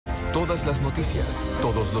Todas las noticias,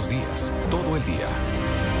 todos los días, todo el día.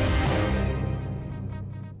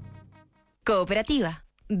 Cooperativa,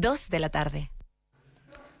 2 de la tarde.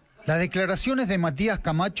 Las declaraciones de Matías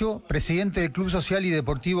Camacho, presidente del Club Social y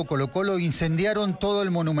Deportivo Colo Colo, incendiaron todo el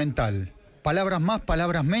Monumental. Palabras más,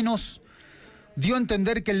 palabras menos. Dio a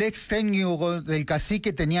entender que el ex técnico del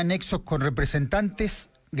Cacique tenía nexos con representantes,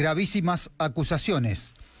 gravísimas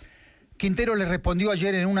acusaciones. Quintero le respondió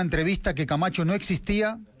ayer en una entrevista que Camacho no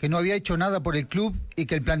existía, que no había hecho nada por el club y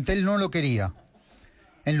que el plantel no lo quería.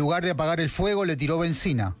 En lugar de apagar el fuego, le tiró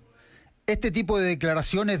benzina. Este tipo de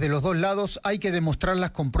declaraciones de los dos lados hay que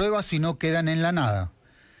demostrarlas con pruebas y no quedan en la nada.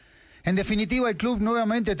 En definitiva, el club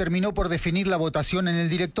nuevamente terminó por definir la votación en el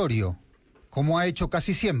directorio, como ha hecho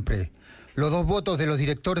casi siempre. Los dos votos de los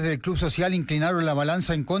directores del Club Social inclinaron la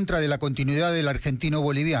balanza en contra de la continuidad del argentino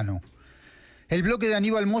boliviano. El bloque de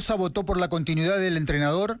Aníbal Mosa votó por la continuidad del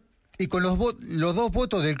entrenador y con los dos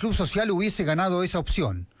votos del Club Social hubiese ganado esa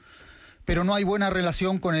opción. Pero no hay buena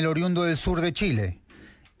relación con el oriundo del sur de Chile.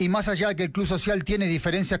 Y más allá de que el Club Social tiene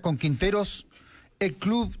diferencias con Quinteros, el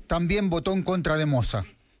club también votó en contra de Mosa.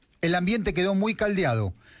 El ambiente quedó muy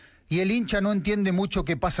caldeado y el hincha no entiende mucho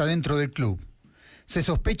qué pasa dentro del club. Se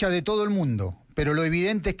sospecha de todo el mundo, pero lo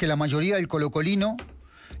evidente es que la mayoría del colocolino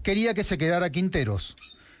quería que se quedara Quinteros.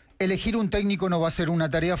 Elegir un técnico no va a ser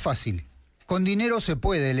una tarea fácil. Con dinero se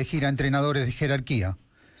puede elegir a entrenadores de jerarquía.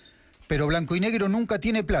 Pero Blanco y Negro nunca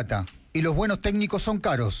tiene plata y los buenos técnicos son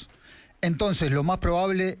caros. Entonces lo más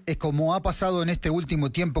probable es, como ha pasado en este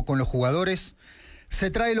último tiempo con los jugadores,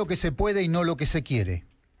 se trae lo que se puede y no lo que se quiere.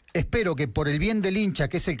 Espero que por el bien del hincha,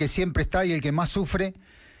 que es el que siempre está y el que más sufre,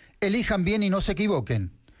 elijan bien y no se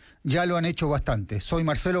equivoquen. Ya lo han hecho bastante. Soy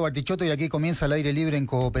Marcelo Bartichotto y aquí comienza el Aire Libre en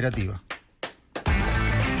Cooperativa.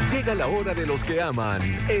 Llega la hora de los que aman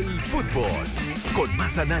el fútbol. Con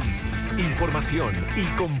más análisis, información y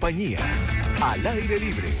compañía. Al aire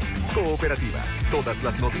libre. Cooperativa. Todas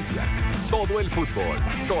las noticias. Todo el fútbol.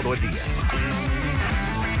 Todo el día.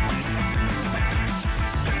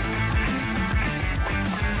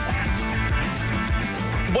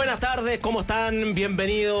 Buenas tardes, ¿cómo están?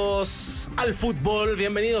 Bienvenidos al fútbol,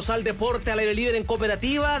 bienvenidos al deporte al aire libre en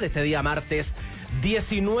Cooperativa de este día martes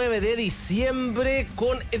 19 de diciembre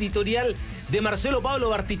con editorial de Marcelo Pablo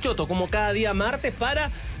Bartichotto, como cada día martes,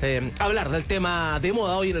 para hablar del tema de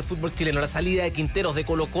moda hoy en el fútbol chileno, la salida de Quinteros de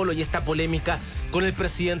Colo Colo y esta polémica con el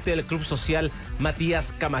presidente del Club Social,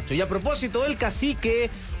 Matías Camacho. Y a propósito del Cacique,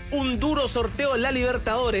 un duro sorteo en la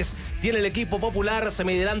Libertadores. Tiene el equipo popular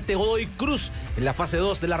semidelante Godoy Cruz en la fase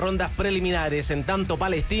 2 de las rondas preliminares. En tanto,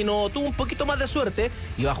 Palestino tuvo un poquito más de suerte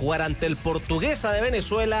y va a jugar ante el Portuguesa de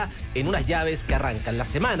Venezuela en unas llaves que arrancan la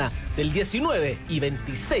semana del 19 y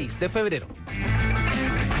 26 de febrero.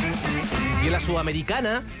 Y en la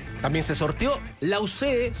Sudamericana también se sorteó la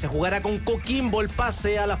UC, se jugará con Coquimbo el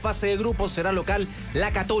pase a la fase de grupos, será local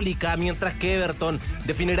la Católica, mientras que Everton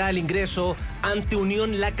definirá el ingreso ante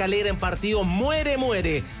Unión La Calera en partido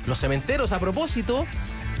muere. Los cementeros, a propósito,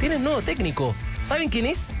 tienen nuevo técnico. ¿Saben quién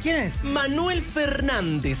es? ¿Quién es? Manuel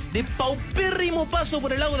Fernández, de paupérrimo paso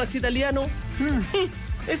por el Audax italiano.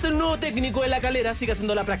 Es el nuevo técnico de La Calera, sigue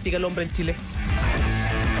haciendo la práctica el hombre en Chile.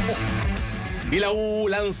 Y la U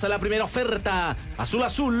lanza la primera oferta.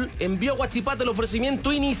 Azul envió a Huachipato el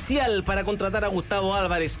ofrecimiento inicial para contratar a Gustavo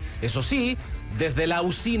Álvarez. Eso sí, desde la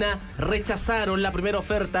usina rechazaron la primera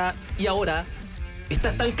oferta y ahora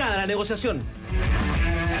está estancada la negociación.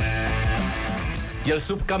 Y el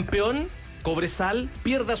subcampeón, Cobresal,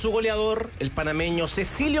 pierde a su goleador, el panameño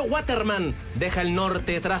Cecilio Waterman. Deja el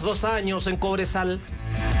norte tras 2 años en Cobresal.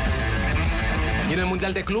 Y en el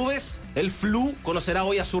Mundial de Clubes, el Flu conocerá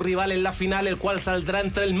hoy a su rival en la final, el cual saldrá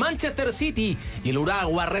entre el Manchester City y el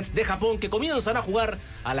Urawa Reds de Japón, que comienzan a jugar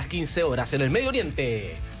a las 15 horas en el Medio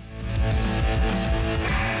Oriente.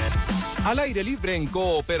 Al aire libre en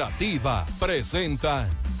Cooperativa presenta.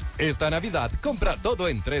 Esta Navidad compra todo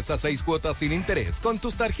en 3 a 6 cuotas sin interés con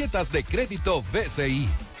tus tarjetas de crédito BCI.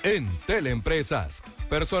 En Teleempresas,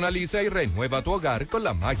 personaliza y renueva tu hogar con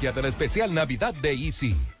la magia de la especial Navidad de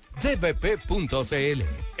Easy. Dvp.cl,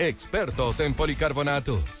 expertos en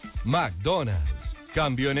policarbonatos. McDonald's,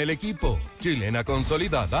 cambio en el equipo. Chilena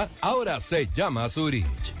consolidada, ahora se llama Zurich.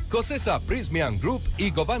 Cosesa Prismian Group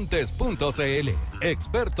y Govantes.cl,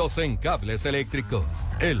 expertos en cables eléctricos.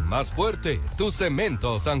 El más fuerte, tu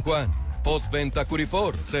Cemento San Juan. Postventa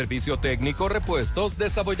Curifor, servicio técnico, repuestos,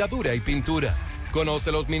 desabolladura y pintura.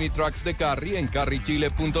 Conoce los mini trucks de Carry en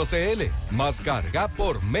carrychile.cl. Más carga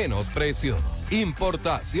por menos precio.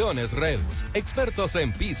 Importaciones Reus, expertos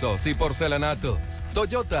en pisos y porcelanatos.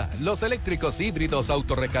 Toyota, los eléctricos híbridos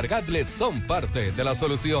autorrecargables son parte de la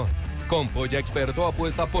solución. Con Polla Experto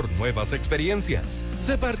apuesta por nuevas experiencias.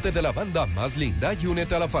 Sé parte de la banda más linda y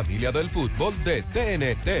únete a la familia del fútbol de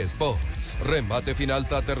TNT Sports. Remate final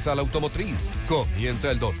Tattersall Automotriz.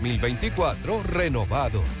 Comienza el 2024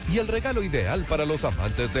 renovado. Y el regalo ideal para los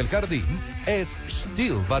amantes del jardín es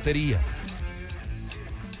Steel Batería.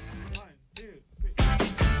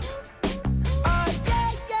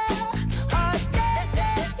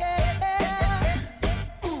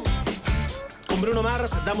 Bruno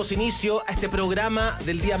Mars, damos inicio a este programa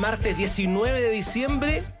del día martes 19 de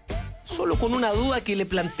diciembre, solo con una duda que le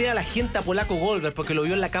plantea la gente a Polaco Goldberg, porque lo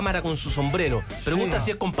vio en la cámara con su sombrero. Pregunta si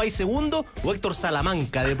es Compay segundo o Héctor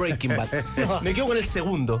Salamanca de Breaking Bad. Me quedo con el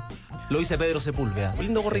segundo. Lo dice Pedro Sepúlveda. Un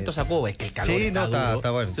lindo gorrito sacó, es que el calor está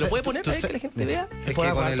bueno. ¿Se lo puede poner ahí que la gente vea? Es que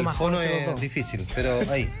con el fono es difícil, pero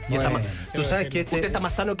ahí. Tú sabes que usted está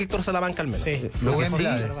más sano que Héctor Salamanca al menos. Sí.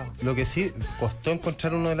 Lo que sí costó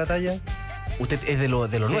encontrar uno de la talla. Usted es de lo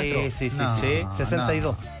nuestro. Sí. No,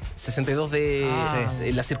 62. 62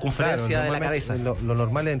 de la circunferencia Claro, de la cabeza. Lo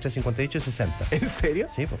normal es entre 58 y 60. ¿En serio?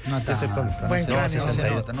 Sí, pues. No Ese es el problema. Buen cráneo. se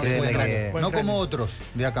 62. nota, no Créeme se nota. que- No como otros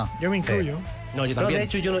de acá. Yo me incluyo. No, yo No, también. de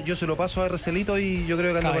hecho, yo se lo paso a RClito y yo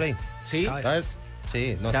creo que anda por ahí. ¿Sí? A ver.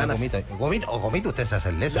 Sí, no Se van está gomito, usted se hace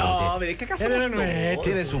el leso. No, pero es que acá Es de somos lo nuestro. todos.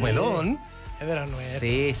 Tiene su melón. Es de la nuestra.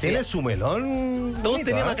 Sí, sí. Tiene su melón. Todos bonito,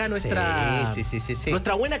 tenemos ¿ah? acá nuestra Sí.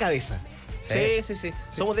 nuestra buena cabeza. Sí.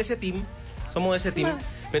 Somos de ese team.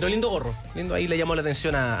 Pero lindo gorro. Lindo, ahí le llamó la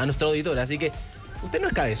atención a nuestro auditor. Así que usted no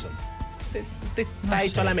es cabezón. Usted está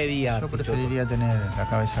hecho a la medida. Yo Pichoto. preferiría tener la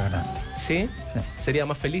cabeza grande. ¿Sí? ¿Sería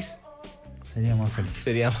más feliz? Sería más feliz.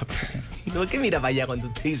 Sería más ¿Por qué mira para allá cuando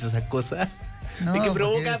usted dice esas cosas? No, Es que porque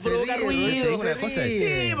provoca se ríe, ruido. te digo una cosa,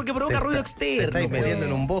 Sí, porque provoca ruido Te externo. estáis pues. metiendo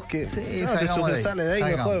en un bosque. Sí, No, salgamos de ahí. sale de ahí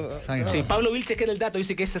Salgamos, mejor. salgamos. Sí, Pablo Vilches, que era el dato,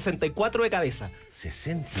 dice que es 64 de cabeza.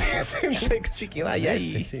 60. Así que vaya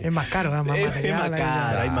ahí. Sí. Es más caro, es más Es material. más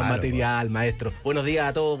caro, hay más Claro, material, maestro. Buenos días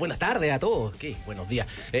a todos, buenas tardes a todos. ¿Qué? Buenos días.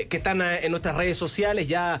 Que están en nuestras redes sociales,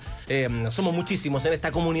 ya somos muchísimos en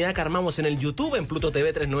esta comunidad que armamos en el YouTube, en Pluto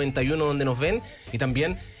TV 391, donde nos ven, y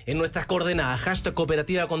también en nuestras coordenadas, hashtag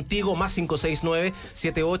Cooperativa Contigo, más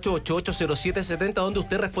 569-78880770, donde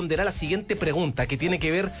usted responderá la siguiente pregunta, que tiene que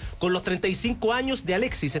ver con los 35 años de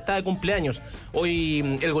Alexis, está de cumpleaños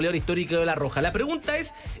hoy el goleador histórico de La Roja. La pregunta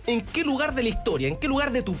es, ¿en qué lugar de la historia, en qué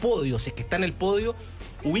lugar de tu podio, si es que está en el podio,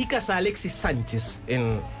 ubicas a Alexis Sánchez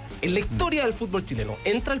en la historia del fútbol chileno?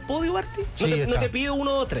 ¿Entra al podio, Barty? Sí, No está. te pido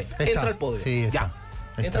 1 o 3, Está. entra al podio. Sí, está. Ya.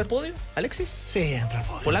 Está. ¿Entra al podio, Alexis? Sí, entra al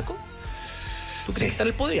podio. ¿Polaco? ¿Tú crees que está en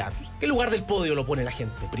el podio? Ya. ¿Qué lugar del podio lo pone la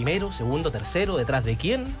gente? ¿Primero, segundo, tercero? ¿Detrás de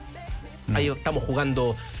quién? Ahí estamos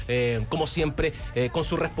jugando, como siempre, con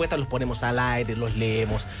sus respuestas los ponemos al aire, los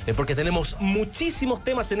leemos, porque tenemos muchísimos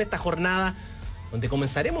temas en esta jornada, donde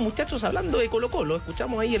comenzaremos, muchachos, hablando de Colo Colo.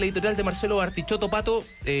 Escuchamos ahí el editorial de Marcelo Bartichotto. Pato,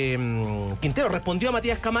 Quintero respondió a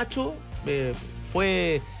Matías Camacho,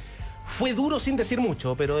 fue duro sin decir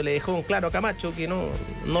mucho, pero le dejó claro a Camacho que no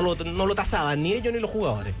lo tasaban, ni ellos ni los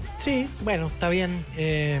jugadores. Sí, bueno, está bien.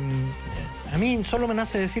 A mí solo me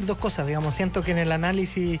nace decir dos cosas, digamos. Siento que en el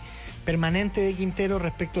análisis permanente de Quintero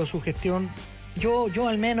respecto de su gestión, yo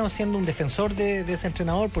al menos siendo un defensor de ese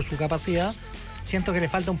entrenador por su capacidad, siento que le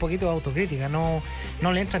falta un poquito de autocrítica. No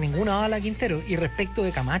le entra ninguna bala a Quintero. Y respecto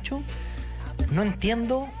de Camacho, no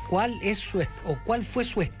entiendo cuál fue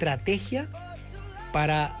su estrategia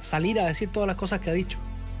para salir a decir todas las cosas que ha dicho.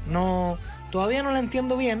 Todavía no la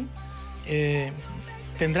entiendo bien.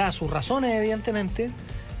 Tendrá sus razones, evidentemente,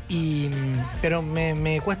 pero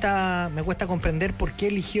me cuesta comprender por qué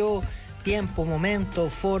eligió tiempo, momento,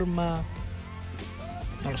 forma.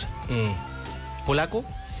 No lo sé. ¿Polaco?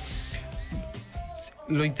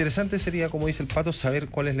 Lo interesante sería, como dice el Pato, saber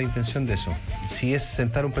cuál es la intención de eso. Si es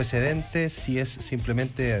sentar un precedente, si es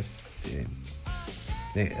simplemente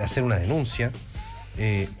hacer una denuncia.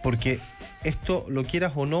 Porque esto, lo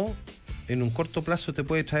quieras o no, en un corto plazo te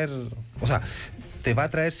puede traer, o sea, te va a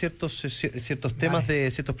traer ciertos temas de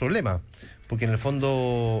ciertos problemas, porque en el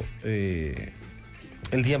fondo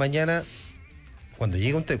el día de mañana, cuando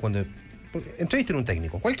llegue cuando entrevisten a un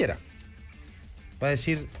técnico, cualquiera, va a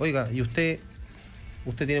decir, oiga, y usted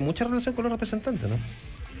tiene mucha relación con los representantes, ¿no?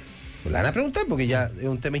 Le van a preguntar porque ya es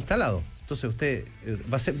un tema instalado. Entonces usted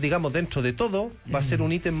va a ser, digamos, dentro de todo, va a ser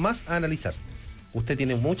un ítem más a analizar. Usted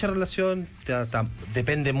tiene mucha relación,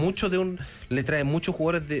 depende mucho le trae muchos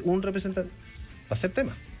jugadores de un representante, va a ser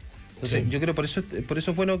tema. Entonces, yo creo por eso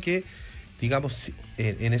es bueno que, digamos,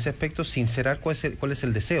 en ese aspecto, sincerar cuál es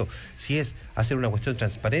el deseo. Si es hacer una cuestión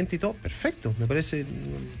transparente y todo, perfecto, me parece,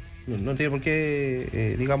 no tiene por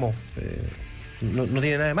qué, digamos, no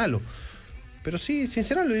tiene nada de malo. Pero sí,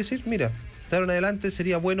 sincerarlo y decir, mira, de ahora en adelante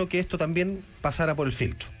sería bueno que esto también pasara por el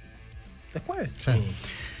filtro. Después.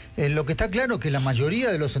 Sí. Lo que está claro es que la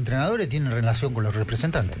mayoría de los entrenadores tienen relación con los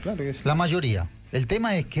representantes. Claro que sí. La mayoría. El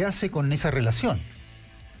tema es qué hace con esa relación.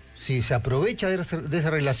 Si se aprovecha de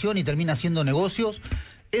esa relación y termina haciendo negocios,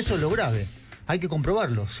 eso es lo grave. Hay que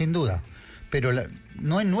comprobarlo, sin duda. Pero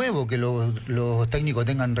no es nuevo que los técnicos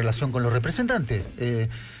tengan relación con los representantes.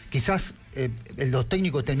 Quizás los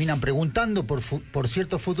técnicos terminan preguntando por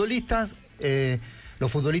ciertos futbolistas.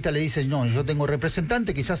 Los futbolistas le dicen, no, yo tengo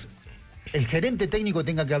representante. Quizás el gerente técnico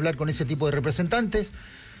tenga que hablar con ese tipo de representantes.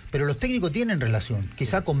 Pero los técnicos tienen relación.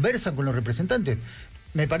 Quizás conversan con los representantes.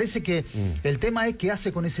 Me parece que el tema es qué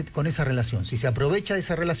hace con esa relación. Si se aprovecha de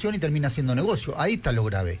esa relación y termina haciendo negocio. Ahí está lo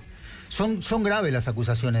grave. Son graves las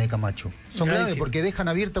acusaciones de Camacho. Son graves porque dejan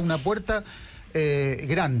abierta una puerta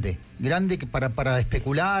grande para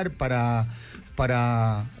especular, para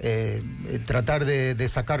tratar de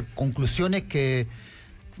sacar conclusiones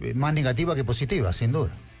más negativas que positivas, sin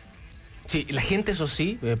duda. Sí, la gente, eso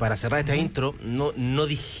sí, para cerrar esta intro, no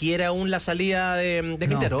dijera aún la salida de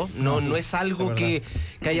Quintero. No es algo que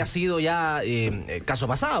haya sido ya caso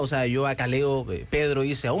pasado. O sea, yo acá leo, Pedro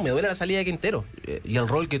dice, aún me duele la salida de Quintero. Y el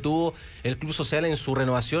rol que tuvo el Club Social en su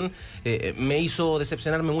renovación me hizo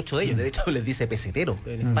decepcionarme mucho de ellos. De hecho, les dice pesetero.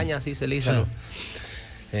 En España así se le dice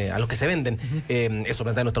a los que se venden. Eso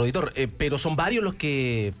plantea nuestro auditor. Pero son varios los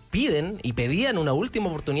que piden y pedían una última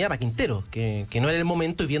oportunidad para Quintero, que no era el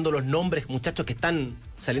momento, y viendo los nombres, muchachos que están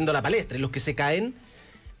saliendo a la palestra y los que se caen,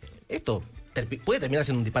 esto puede terminar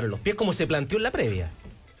siendo un disparo en los pies, como se planteó en la previa.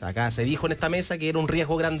 Acá se dijo en esta mesa que era un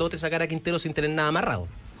riesgo grandote sacar a Quintero sin tener nada amarrado.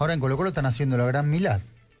 Ahora en Colo Colo están haciendo la gran milad.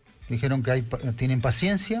 Dijeron que tienen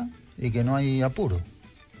paciencia y que no hay apuro.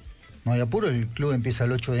 No hay apuro, el club empieza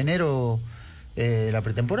el 8 de enero la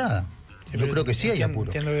pretemporada. Sí, yo creo que sí hay apuro.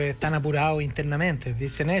 Entiendo que están apurados internamente,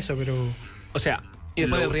 dicen eso, pero... O sea, y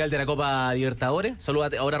después del Real de la Copa Libertadores, saluda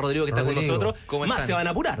ahora Rodrigo que está con nosotros, más se van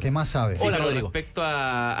a apurar. ¿Qué más sabe? Sí, hola, Rodrigo. Respecto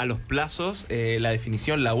a los plazos, la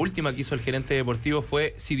definición, la última que hizo el gerente deportivo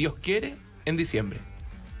fue, si Dios quiere, en diciembre.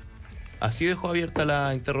 Así dejó abierta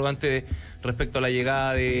la interrogante respecto a la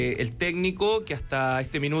llegada del técnico, que hasta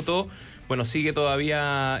este minuto, bueno, sigue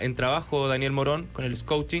todavía en trabajo Daniel Morón con el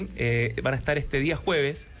scouting. Van a estar este día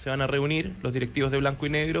jueves, se van a reunir los directivos de Blanco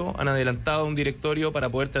y Negro, han adelantado un directorio para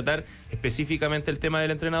poder tratar específicamente el tema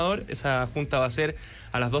del entrenador. Esa junta va a ser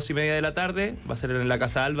a las 2:30 de la tarde, va a ser en la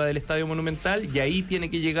Casa Alba del Estadio Monumental, y ahí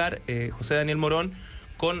tiene que llegar José Daniel Morón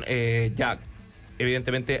con ya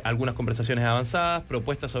evidentemente algunas conversaciones avanzadas,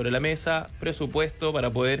 propuestas sobre la mesa, presupuesto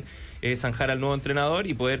para poder zanjar al nuevo entrenador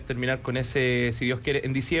y poder terminar con ese, si Dios quiere,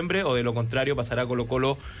 en diciembre, o de lo contrario pasará Colo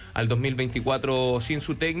Colo al 2024 sin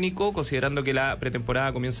su técnico, considerando que la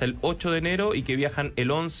pretemporada comienza el 8 de enero y que viajan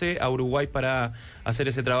el 11 a Uruguay para hacer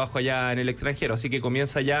ese trabajo allá en el extranjero. Así que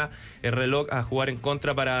comienza ya el reloj a jugar en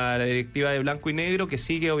contra para la directiva de Blanco y Negro, que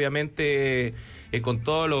sigue obviamente con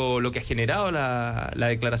todo lo que ha generado la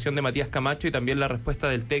declaración de Matías Camacho y también la respuesta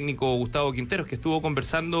del técnico Gustavo Quinteros, que estuvo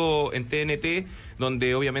conversando en TNT,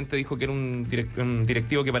 donde obviamente dijo que era un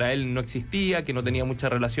directivo que para él no existía, que no tenía mucha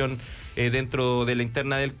relación dentro de la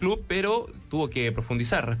interna del club, pero tuvo que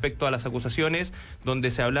profundizar respecto a las acusaciones,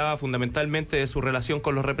 donde se hablaba fundamentalmente de su relación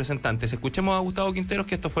con los representantes. Escuchemos a Gustavo Quinteros,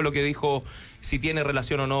 que esto fue lo que dijo, si tiene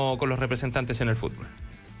relación o no con los representantes en el fútbol.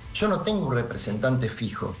 Yo no tengo un representante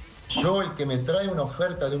fijo. Yo, el que me trae una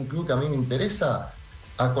oferta de un club que a mí me interesa,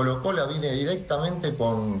 a Colo Colo vine directamente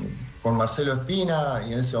con Marcelo Espina,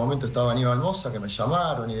 y en ese momento estaba Aníbal Mosa, que me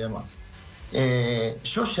llamaron y demás.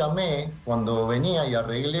 Yo llamé, cuando venía y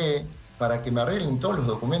arreglé, para que me arreglen todos los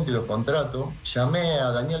documentos y los contratos, llamé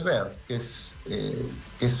a Daniel Ver, que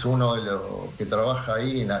es uno de los que trabaja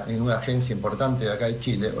ahí en una agencia importante de acá de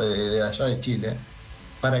Chile, de allá de Chile,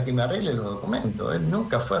 para que me arregle los documentos. Él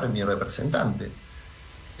nunca fue mi representante.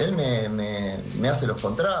 Él me hace los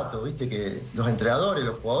contratos, viste que los entrenadores,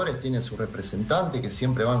 los jugadores tienen su representante, que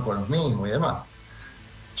siempre van con los mismos y demás.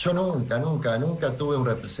 Yo nunca tuve un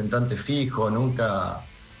representante fijo, nunca...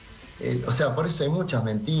 o sea, por eso hay muchas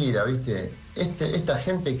mentiras, viste. Esta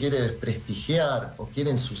gente quiere desprestigiar o quiere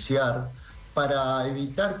ensuciar para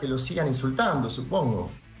evitar que lo sigan insultando, supongo.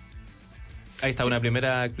 Ahí está una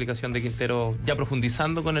primera explicación de Quintero, ya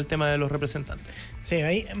profundizando con el tema de los representantes. Sí,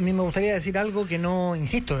 ahí a mí me gustaría decir algo que no,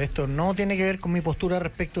 insisto, esto no tiene que ver con mi postura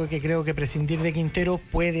respecto de que creo que prescindir de Quintero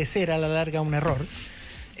puede ser a la larga un error,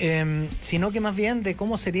 sino que más bien de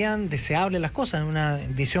cómo serían deseables las cosas, en una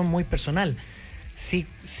visión muy personal.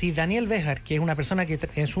 Si Daniel Béjar, que es una persona que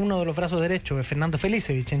es uno de los brazos derechos de Fernando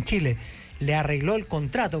Felicevich en Chile, le arregló el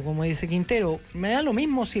contrato, como dice Quintero, me da lo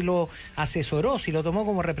mismo si lo asesoró, si lo tomó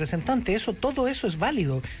como representante, todo eso es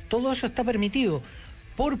válido, todo eso está permitido.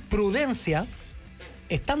 Por prudencia,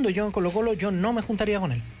 estando yo en Colo Colo, yo no me juntaría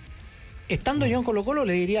con él. Estando yo en Colo Colo,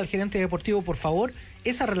 le diría al gerente deportivo, por favor,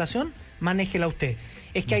 esa relación, manéjela usted.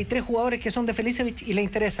 Es que hay 3 jugadores que son de Felicevich y le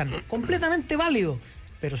interesan, completamente válido.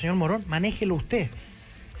 Pero, señor Morón, manéjelo usted.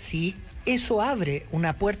 Si eso abre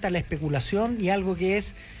una puerta a la especulación y algo que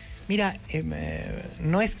es... Mira,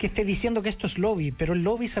 no es que esté diciendo que esto es lobby, pero el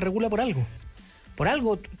lobby se regula por algo. Por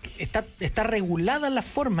algo está regulada la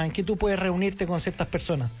forma en que tú puedes reunirte con ciertas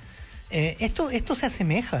personas. Esto se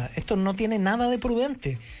asemeja, esto no tiene nada de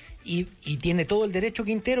prudente. Y tiene todo el derecho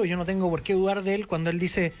Quintero, yo no tengo por qué dudar de él cuando él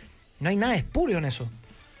dice, no hay nada espurio en eso.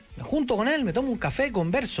 Me junto con él, me tomo un café,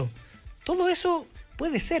 converso. Todo eso...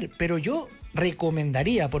 puede ser, pero yo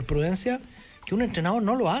recomendaría por prudencia que un entrenador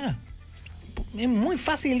no lo haga. Es muy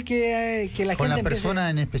fácil que la gente... ¿Con la persona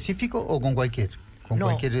en específico o con cualquier? ¿Con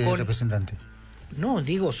cualquier representante? No,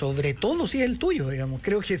 digo, sobre todo si es el tuyo, digamos.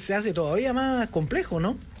 Creo que se hace todavía más complejo,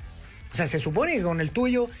 ¿no? O sea, se supone que con el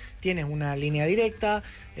tuyo tienes una línea directa,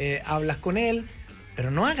 hablas con él, pero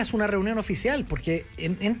no hagas una reunión oficial, porque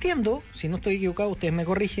entiendo, si no estoy equivocado, ustedes me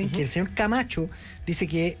corrigen, que el señor Camacho dice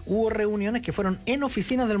que hubo reuniones que fueron en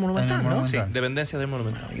oficinas del Monumental, ¿no? Sí, dependencias del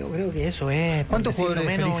Monumental. Bueno, yo creo que eso es... ¿Cuántos jugadores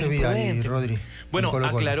de Felicevich hay, Rodri? Bueno,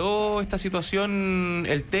 aclaró esta situación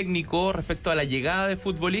el técnico respecto a la llegada de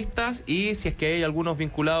futbolistas y si es que hay algunos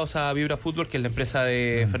vinculados a Vibra Fútbol, que es la empresa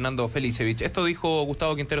de Fernando Felicevich. Esto dijo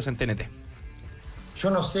Gustavo Quinteros en TNT. Yo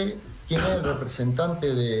no sé quién es el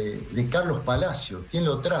representante de Carlos Palacio, quién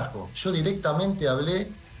lo trajo. Yo directamente hablé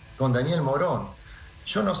con Daniel Morón.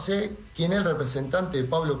 Yo no sé quién es el representante de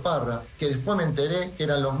Pablo Parra, que después me enteré que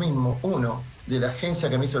eran los mismos, uno de la agencia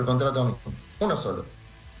que me hizo el contrato a mí, uno solo,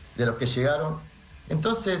 de los que llegaron.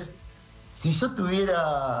 Entonces, si yo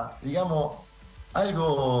tuviera, digamos,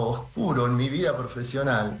 algo oscuro en mi vida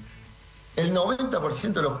profesional, el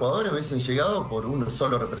 90% de los jugadores hubiesen llegado por un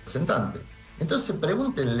solo representante. Entonces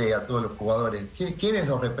pregúntenle a todos los jugadores quiénes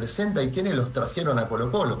los representan y quiénes los trajeron a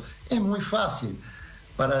Colo Colo. Es muy fácil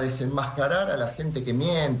para desenmascarar a la gente que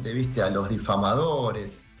miente, ¿viste? A los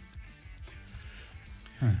difamadores.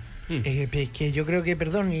 Que yo creo que,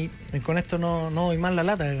 perdón, y con esto no doy mal la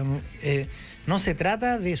lata, no se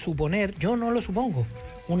trata de suponer, yo no lo supongo,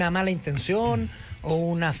 una mala intención o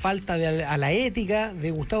una falta a la ética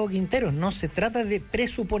de Gustavo Quinteros. No se trata de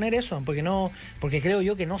presuponer eso, porque creo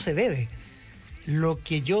yo que no se debe. Lo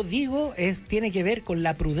que yo digo tiene que ver con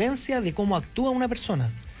la prudencia de cómo actúa una persona.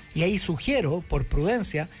 Y ahí sugiero, por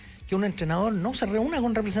prudencia, que un entrenador no se reúna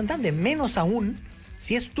con representantes, menos aún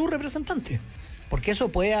si es tu representante. Porque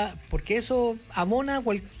eso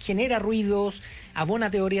genera ruidos, abona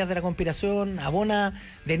teorías de la conspiración, abona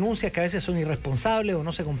denuncias que a veces son irresponsables o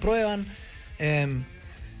no se comprueban.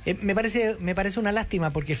 Me parece una lástima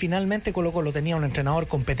porque finalmente Colo Colo tenía un entrenador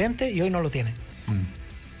competente y hoy no lo tiene.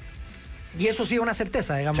 Y eso sí es una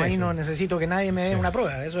certeza, digamos, sí, ahí sí. No necesito que nadie me dé una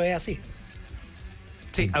prueba, eso es así.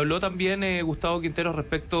 Sí, habló también Gustavo Quinteros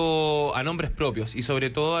respecto a nombres propios y sobre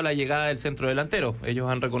todo a la llegada del centro delantero. Ellos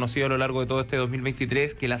han reconocido a lo largo de todo este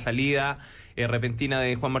 2023 que la salida repentina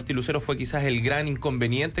de Juan Martín Lucero fue quizás el gran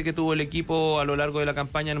inconveniente que tuvo el equipo a lo largo de la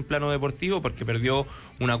campaña en un plano deportivo, porque perdió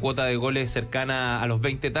una cuota de goles cercana a los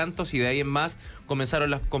 20 tantos y de ahí en más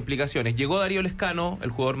comenzaron las complicaciones. Llegó Darío Lescano,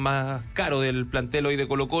 el jugador más caro del plantel hoy de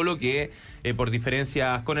Colo Colo, que por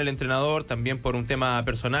diferencias con el entrenador, también por un tema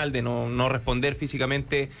personal de no responder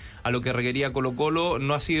físicamente a lo que requería Colo Colo,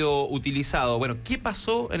 no ha sido utilizado. Bueno, ¿qué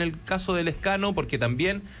pasó en el caso de Lescano? Porque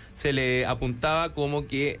también se le apuntaba como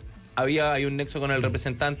que hay un nexo con el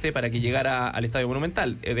representante para que llegara al Estadio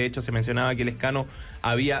Monumental. De hecho, se mencionaba que Lescano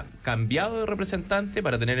había cambiado de representante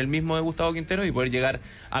para tener el mismo de Gustavo Quintero y poder llegar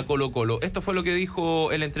a Colo Colo. Esto fue lo que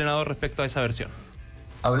dijo el entrenador respecto a esa versión.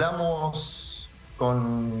 Hablamos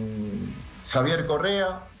con Javier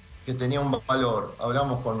Correa, que tenía un valor.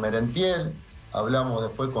 Hablamos con Merentiel, hablamos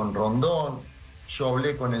después con Rondón. Yo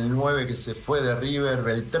hablé con el 9 que se fue de River,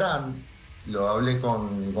 Beltrán. Lo hablé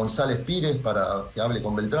con González Pires para que hable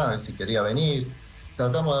con Beltrán, a ver si quería venir.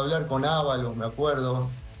 Tratamos de hablar con Ábalos, me acuerdo.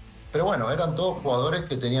 Pero bueno, eran todos jugadores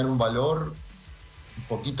que tenían un valor un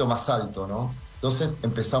poquito más alto, ¿no? Entonces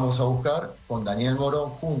empezamos a buscar con Daniel Morón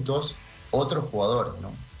juntos otros jugadores, ¿no?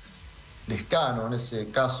 Lescano en ese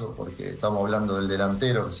caso, porque estamos hablando del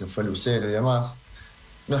delantero que se fue Lucero y demás,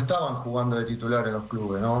 no estaban jugando de titular en los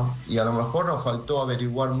clubes, ¿no? Y a lo mejor nos faltó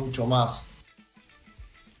averiguar mucho más.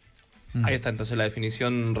 Ahí está entonces la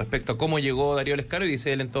definición respecto a cómo llegó Darío Lescano, y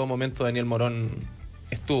dice él: en todo momento Daniel Morón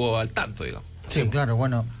estuvo al tanto, digamos. Sí, claro,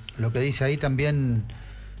 bueno, lo que dice ahí también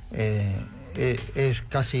es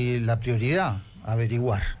casi la prioridad,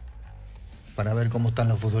 averiguar, para ver cómo están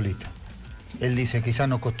los futbolistas. Él dice, quizás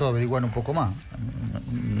nos costó averiguar un poco más.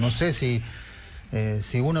 No sé si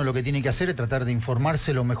uno lo que tiene que hacer es tratar de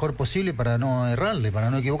informarse lo mejor posible para no errarle, para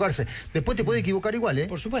no equivocarse. Después te puede equivocar igual, ¿eh?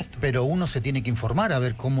 Por supuesto. Pero uno se tiene que informar a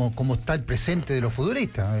ver cómo está el presente de los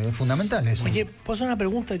futbolistas. Es fundamental eso. Oye, ¿puedo hacer una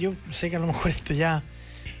pregunta? Yo sé que a lo mejor esto ya...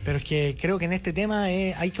 Pero es que creo que en este tema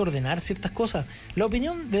hay que ordenar ciertas cosas. La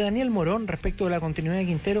opinión de Daniel Morón respecto de la continuidad de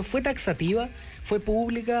Quintero fue taxativa, fue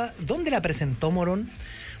pública. ¿Dónde la presentó Morón?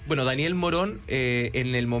 Bueno, Daniel Morón,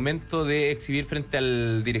 en el momento de exhibir frente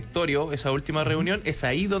al directorio esa última reunión, es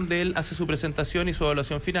ahí donde él hace su presentación y su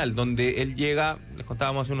evaluación final, donde él llega, les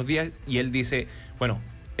contábamos hace unos días, y él dice, bueno,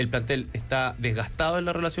 el plantel está desgastado en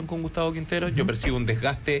la relación con Gustavo Quintero, yo percibo un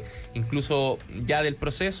desgaste incluso ya del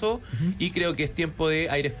proceso, y creo que es tiempo de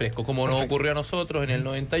aire fresco, como nos ocurrió a nosotros en el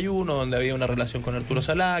 91, donde había una relación con Arturo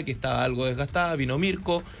Salá, que estaba algo desgastada, vino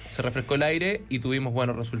Mirko, se refrescó el aire y tuvimos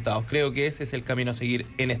buenos resultados. Creo que ese es el camino a seguir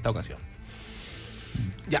en esta ocasión.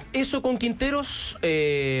 Ya, eso con Quinteros,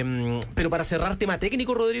 pero para cerrar tema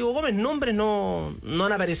técnico, Rodrigo Gómez, nombres no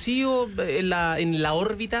han aparecido en la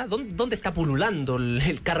órbita. ¿Dónde está pululando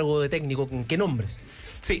el cargo de técnico? ¿En qué nombres?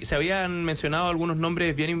 Sí, se habían mencionado algunos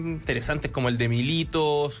nombres bien interesantes como el de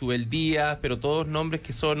Milito, Subel Díaz, pero todos nombres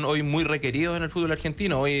que son hoy muy requeridos en el fútbol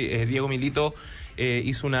argentino. Hoy Diego Milito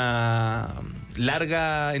hizo una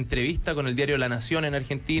larga entrevista con el diario La Nación en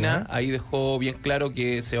Argentina. Ahí dejó bien claro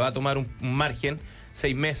que se va a tomar un margen,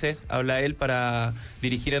 6 meses, habla él, para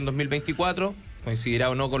dirigir en 2024. Coincidirá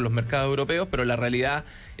o no con los mercados europeos, pero la realidad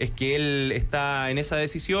es que él está en esa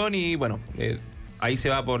decisión y bueno, ahí se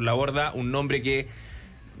va por la borda un nombre que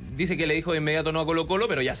dice que le dijo de inmediato no a Colo Colo,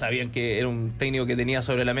 pero ya sabían que era un técnico que tenía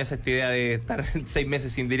sobre la mesa esta idea de estar 6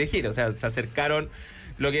 meses sin dirigir. O sea, se acercaron,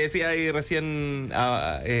 lo que decía ahí recién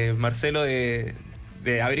Marcelo, de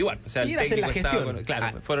averiguar. O sea, ir a hacer la gestión.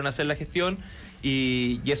 Claro, fueron a hacer la gestión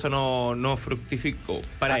y eso no fructificó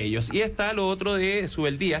para ellos. Y está lo otro de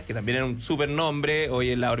Subel Díaz, que también era un súper nombre, hoy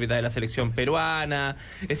en la órbita de la selección peruana.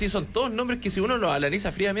 Es decir, son todos nombres que si uno los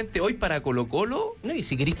analiza fríamente, hoy para Colo Colo, no, y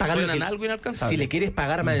si querés pagar algo inalcanzable. Si le quieres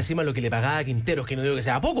pagar más encima lo que le pagaba a Quinteros, que no digo que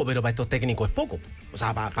sea poco, pero para estos técnicos es poco. O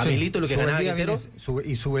sea, para Milito lo que ganaba Quinteros.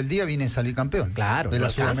 Y Subel Díaz viene a salir campeón. Claro. De la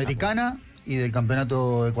Sudamericana y del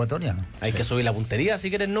campeonato ecuatoriano. Hay que subir la puntería si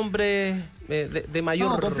quieres nombres de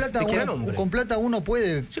mayor... No, con plata uno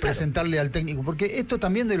puede presentarle al técnico, porque esto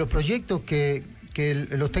también de los proyectos que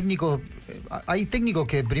los técnicos... Hay técnicos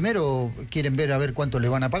que primero quieren ver a ver cuánto le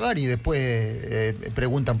van a pagar y después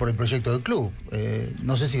preguntan por el proyecto del club.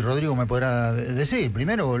 No sé si Rodrigo me podrá decir.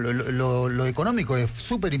 Primero, lo económico es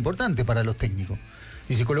súper importante para los técnicos.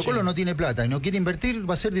 Y si Colo Colo no tiene plata y no quiere invertir,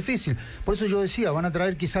 va a ser difícil. Por eso yo decía, van a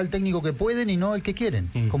traer quizá el técnico que pueden y no el que quieren,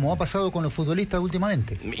 como ha pasado con los futbolistas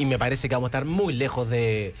últimamente. Y me parece que vamos a estar muy lejos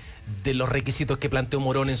de los requisitos que planteó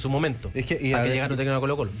Morón en su momento, para que llegara un técnico a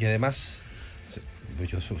Colo Colo. Y además,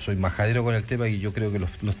 yo soy majadero con el tema y yo creo que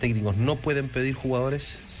los técnicos no pueden pedir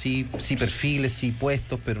jugadores, sí perfiles, sí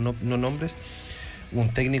puestos, pero no nombres. Un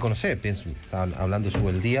técnico, no sé, estaban hablando de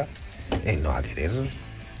Subel Díaz, él no va a querer...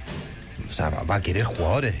 O sea, va a querer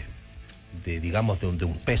jugadores de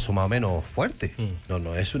un peso más o menos fuerte.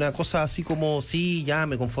 No, es una cosa así como, sí, ya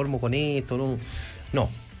me conformo con esto, no,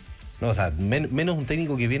 o sea, menos un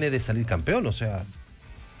técnico que viene de salir campeón, o sea,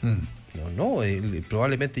 él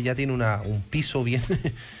probablemente ya tiene un piso bien,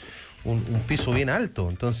 un piso bien alto.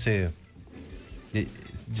 Entonces,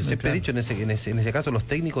 yo siempre he dicho, en ese caso los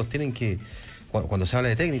técnicos tienen que, cuando se habla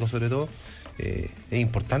de técnicos sobre todo, es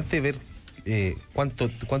importante ver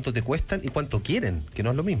cuánto te cuestan y cuánto quieren, que no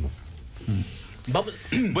es lo mismo.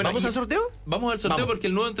 ¿Vamos al sorteo? Vamos al sorteo porque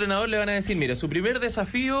el nuevo entrenador le van a decir, mira, su primer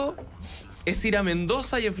desafío es ir a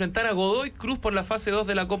Mendoza y enfrentar a Godoy Cruz por la fase 2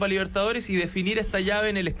 de la Copa Libertadores y definir esta llave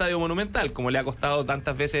en el Estadio Monumental, como le ha costado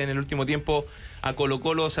tantas veces en el último tiempo a Colo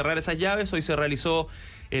Colo cerrar esas llaves. Hoy se realizó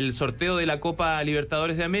el sorteo de la Copa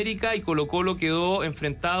Libertadores de América y Colo Colo quedó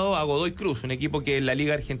enfrentado a Godoy Cruz, un equipo que en la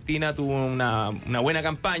Liga Argentina tuvo una buena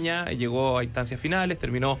campaña, llegó a instancias finales,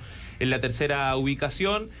 terminó en la tercera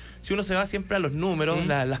ubicación. Si uno se va siempre a los números,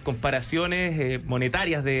 las comparaciones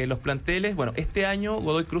monetarias de los planteles, bueno, este año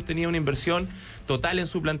Godoy Cruz tenía una inversión total en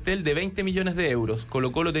su plantel de 20 millones de euros.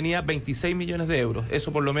 Colo Colo tenía 26 millones de euros.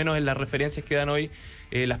 Eso por lo menos en las referencias que dan hoy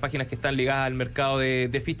las páginas que están ligadas al mercado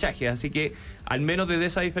de fichajes. Así que al menos desde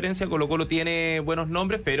esa diferencia Colo Colo tiene buenos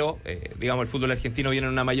nombres, pero digamos el fútbol argentino viene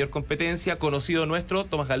en una mayor competencia. Conocido nuestro,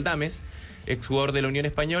 Tomás Galdames, exjugador de la Unión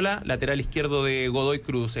Española, lateral izquierdo de Godoy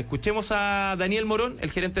Cruz. Escuchemos a Daniel Morón,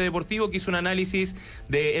 el gerente deportivo, que hizo un análisis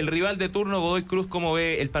del rival de turno, Godoy Cruz, cómo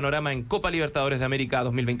ve el panorama en Copa Libertadores de América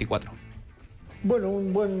 2024. Bueno,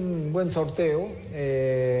 un buen sorteo.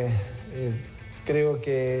 Creo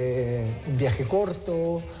que un viaje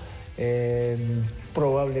corto.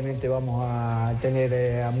 Probablemente vamos a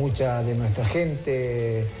tener a mucha de nuestra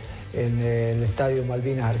gente en el Estadio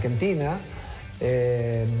Malvinas Argentina.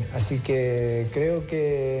 Así que creo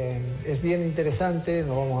que es bien interesante.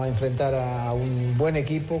 Nos vamos a enfrentar a un buen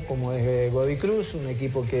equipo como es Godoy Cruz, un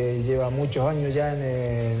equipo que lleva muchos años ya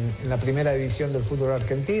en la primera división del fútbol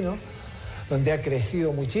argentino, donde ha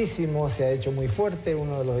crecido muchísimo, se ha hecho muy fuerte,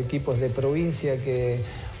 uno de los equipos de provincia que,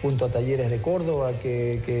 junto a Talleres de Córdoba,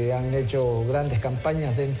 que han hecho grandes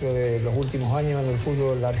campañas dentro de los últimos años en el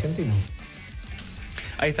fútbol argentino.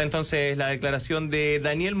 Ahí está entonces la declaración de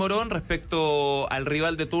Daniel Morón respecto al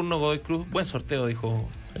rival de turno, Godoy Cruz. Buen sorteo, dijo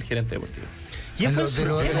el gerente deportivo.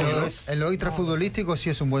 En lo extrafutbolístico sí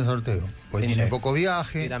es un buen sorteo, porque tiene poco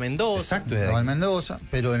viaje. Era Mendoza. Exacto, era Mendoza,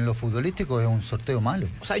 pero en lo futbolístico es un sorteo malo.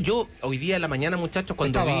 O sea, yo hoy día en la mañana, muchachos,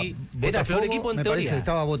 cuando vi, era el peor equipo en me teoría. Parece que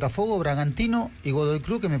estaba Botafogo, Bragantino y Godoy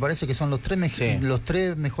Cruz, que me parece que son los tres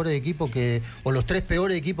mejores equipos o los tres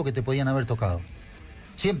peores equipos que te podían haber tocado.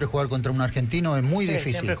 Siempre jugar contra un argentino es muy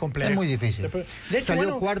difícil. Es muy difícil.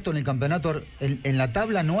 Salió cuarto en el campeonato, en la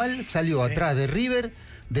tabla anual salió atrás de River,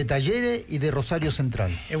 de Talleres y de Rosario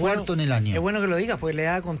Central. Cuarto en el año. Es bueno que lo digas porque le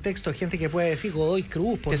da contexto a gente que puede decir Godoy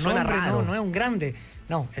Cruz, por suena nombre, raro. No es un grande.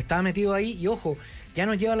 No, estaba metido ahí y ojo, ya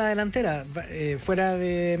nos lleva a la delantera. Fuera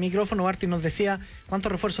de micrófono, Barty nos decía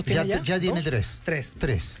cuántos refuerzos tiene ya. Ya tiene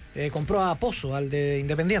tres. Compró a Pozo, al de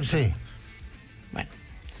Independiente. Sí. Bueno.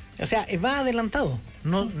 O sea, va adelantado.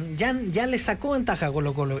 No, ya le sacó ventaja a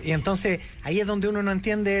Colo Colo. Y entonces ahí es donde uno no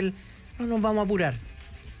entiende no nos vamos a apurar.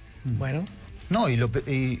 Bueno. No,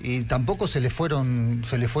 y tampoco se le fue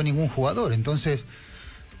ningún jugador. Entonces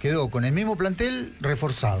quedó con el mismo plantel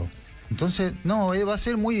reforzado. Entonces, no, va a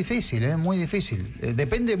ser muy difícil, muy difícil.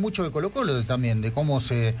 Depende mucho de Colo Colo también, de cómo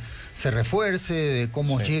se refuerce, de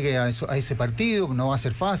cómo llegue a ese partido, que no va a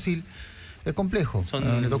ser fácil. Es complejo.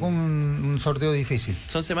 Le tocó un sorteo difícil.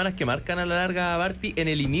 Son semanas que marcan a la larga a Barty en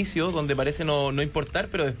el inicio, donde parece no importar,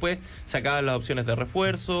 pero después se acaban las opciones de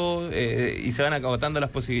refuerzo y se van agotando las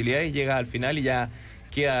posibilidades, llega al final y ya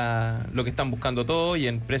queda lo que están buscando todos y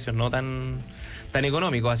en precios no tan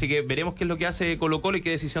económicos. Así que veremos qué es lo que hace Colo Colo y qué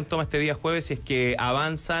decisión toma este día jueves, si es que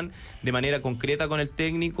avanzan de manera concreta con el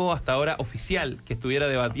técnico. Hasta ahora oficial que estuviera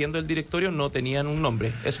debatiendo el directorio no tenían un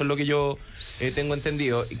nombre. Eso es lo que yo tengo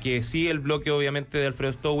entendido. Que sí, el bloque obviamente de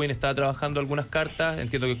Alfredo Stowin está trabajando algunas cartas.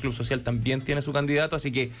 Entiendo que el Club Social también tiene su candidato,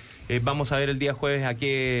 así que vamos a ver el día jueves a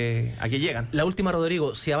qué llegan. La última,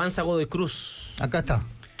 Rodrigo, si avanza Godoy Cruz. Acá está.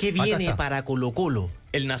 ¿Qué viene para Colo Colo?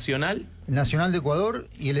 El Nacional de Ecuador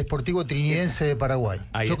y el Sportivo Trinidense de Paraguay.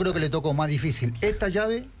 Yo creo que le tocó más difícil esta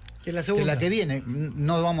llave que la que viene.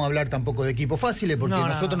 No vamos a hablar tampoco de equipos fáciles porque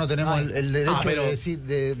nosotros no tenemos el derecho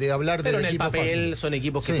de hablar de equipos fáciles. Pero en el papel son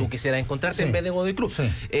equipos que tú quisieras encontrarte en vez de Godoy Cruz.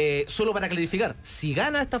 Solo para clarificar, si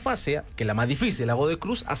gana esta fase, que es la más difícil, la Godoy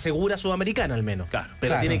Cruz asegura Sudamericana al menos.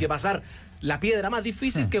 Pero tiene que pasar la piedra más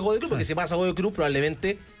difícil que Godoy Cruz, porque si pasa Godoy Cruz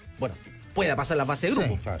probablemente, pueda pasar la fase de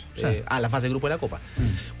grupo, a la fase de grupo de la Copa.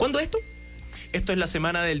 ¿Cuándo esto? Esto es la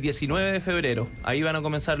semana del 19 de febrero. Ahí van a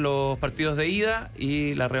comenzar los partidos de ida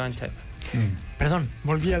y la revancha. Perdón,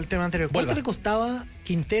 volví al tema anterior. ¿Cuánto le costaba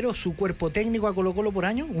Quintero su cuerpo técnico a Colo Colo por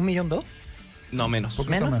año? ¿1.2 millones? No, menos.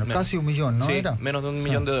 Menos. Casi $1 millón, ¿no? Sí, ¿Era? menos de $1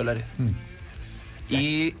 millón.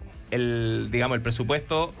 Y el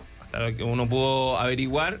presupuesto, hasta lo que uno pudo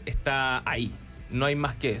averiguar, está ahí. No hay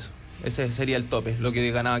más que eso. Ese sería el tope, lo que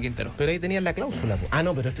ganaba Quintero. Pero ahí tenían la cláusula.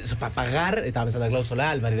 No, pero eso es para pagar. Estaba pensando en la cláusula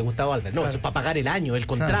Álvarez, de Gustavo Álvarez. No, eso es para pagar el año, el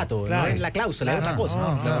contrato. No es la cláusula, es otra cosa.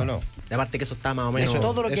 No. Y aparte que eso está más o menos. Eso,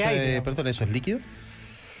 todo lo que hay. Perdón, ¿eso es líquido?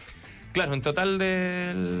 Claro, en total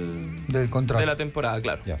del contrato de la temporada,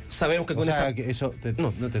 claro. Ya. Sabemos que con esa. Que eso,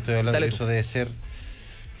 no te estoy hablando de eso, debe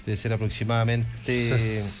ser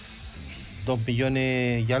aproximadamente 2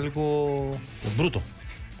 millones y algo bruto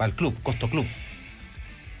para el club, costo club.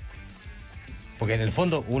 Porque en el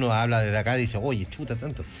fondo uno habla desde acá y dice, oye, chuta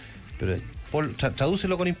tanto. Pero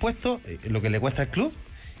tradúcelo con impuestos, lo que le cuesta al club,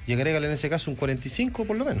 y agrégale en ese caso un 45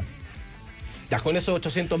 por lo menos. Ya con esos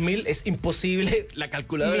 800.000 es imposible. La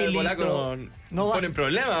calculadora del polaco no pone en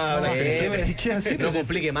problemas. No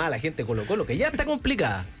complique más a la gente Colo Colo, que ya está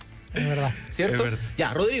complicada. Es verdad. ¿Cierto? Es verdad.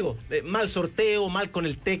 Ya, Rodrigo, mal sorteo, mal con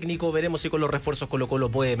el técnico. Veremos si con los refuerzos Colo Colo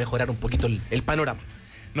puede mejorar un poquito el panorama.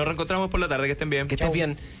 Nos reencontramos por la tarde, que estén bien. Que estés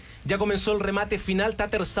bien. Ya comenzó el remate final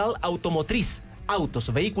Tattersall Automotriz.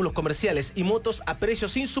 autos, vehículos comerciales y motos a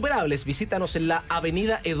precios insuperables. Visítanos en la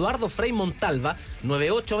avenida Eduardo Frei Montalva,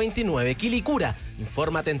 9829, Quilicura.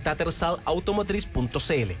 Infórmate en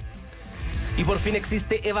tattersalautomotriz.cl. Y por fin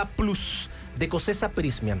existe Eva Plus de Cosesa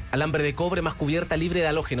Prismian, alambre de cobre más cubierta libre de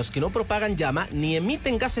halógenos que no propagan llama ni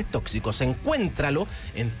emiten gases tóxicos. Encuéntralo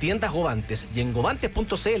en tiendas Govantes y en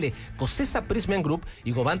govantes.cl, Cosesa Prismian Group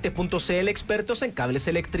y govantes.cl, expertos en cables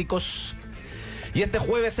eléctricos. Y este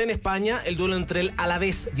jueves en España, el duelo entre el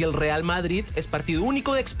Alavés y el Real Madrid es partido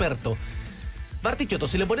único de experto. Bartichotto,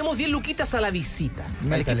 si le ponemos 10 luquitas a la visita,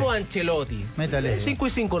 al equipo de Ancelotti, 5 y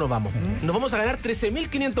 5 nos vamos. Nos vamos a ganar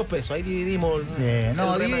 13.500 pesos. Ahí dividimos.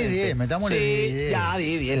 No, 10, metámosle 10. Ya,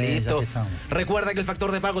 10, listo. Recuerda que el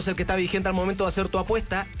factor de pago es el que está vigente al momento de hacer tu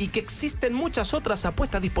apuesta y que existen muchas otras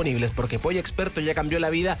apuestas disponibles, porque Pollo Experto ya cambió la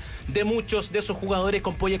vida de muchos de sus jugadores.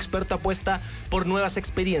 Con Pollo Experto apuesta por nuevas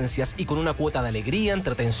experiencias y con una cuota de alegría,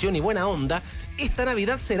 entretención y buena onda. Esta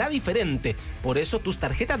Navidad será diferente. Por eso tus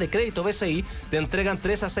tarjetas de crédito BCI te entregan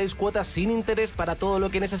 3 a 6 cuotas sin interés para todo lo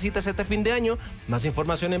que necesitas este fin de año. Más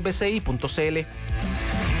información en bci.cl.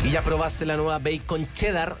 Y ya probaste la nueva Bacon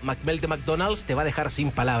Cheddar McMelt de McDonald's, te va a dejar sin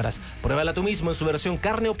palabras. Pruébala tú mismo en su versión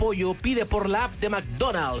carne o pollo, pide por la app de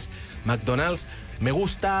McDonald's. McDonald's, me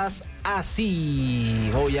gustas así.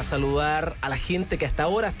 Voy a saludar a la gente que hasta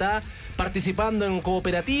ahora está participando en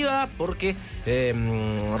Cooperativa, porque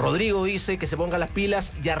Rodrigo dice que se pongan las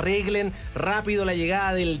pilas y arreglen rápido la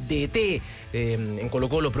llegada del DT. En Colo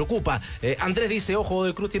Colo preocupa. Andrés dice, ojo,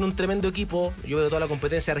 el Cruz tiene un tremendo equipo. Yo veo toda la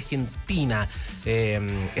competencia argentina.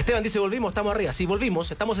 Esteban dice, volvimos, estamos arriba. Sí,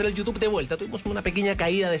 volvimos, estamos en el YouTube de vuelta. Tuvimos una pequeña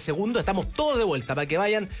caída de segundo, estamos todos de vuelta para que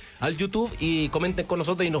vayan al YouTube y comenten con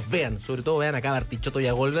nosotros y nos vean. Sobre todo vean acá a Bartichotto y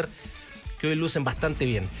a Golver, que hoy lucen bastante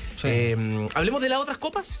bien. Sí. Hablemos de las otras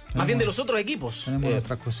copas, más bien de los otros equipos. Tenemos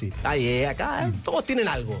otras cositas. Acá todos tienen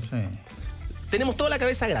algo. Sí. Tenemos toda la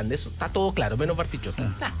cabeza grande, eso está todo claro, menos Bartichotto.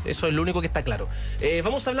 Eso es lo único que está claro.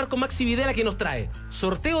 Vamos a hablar con Maxi Videla, que nos trae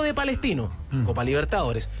sorteo de Palestino, Copa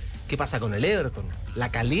Libertadores. ¿Qué pasa con el Everton? La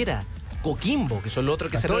Calera, Coquimbo, que son los otros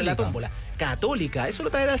que cerraron la tómbola. Católica, eso lo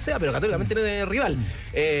traerá el SEA, pero Católica también tiene rival.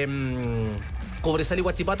 Cobresal y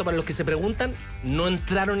Huachipato, para los que se preguntan, no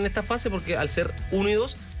entraron en esta fase porque al ser 1 y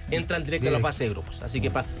 2 entran directo a la fase de grupos. Así que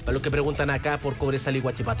para los que preguntan acá por Cobresal y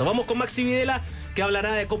Huachipato. Vamos con Maxi Videla, que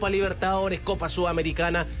hablará de Copa Libertadores, Copa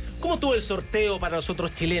Sudamericana. ¿Cómo estuvo el sorteo para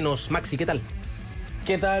nosotros chilenos? Maxi, ¿qué tal?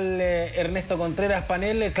 ¿Qué tal, Ernesto Contreras,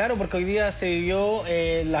 panel? Claro, porque hoy día se vivió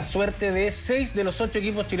la suerte de 6 de los 8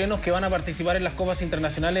 equipos chilenos que van a participar en las Copas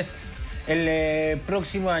Internacionales el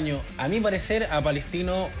próximo año. A mi parecer, a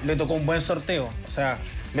Palestino le tocó un buen sorteo. O sea,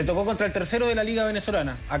 le tocó contra el tercero de la Liga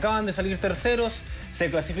Venezolana. Acaban de salir terceros, se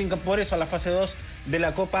clasifican por eso a la fase 2 de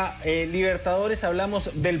la Copa Libertadores. Hablamos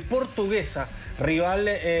del Portuguesa, rival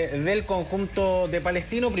del conjunto de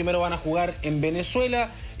Palestino. Primero van a jugar en Venezuela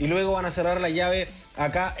y luego van a cerrar la llave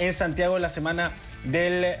acá en Santiago en la semana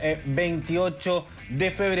del 28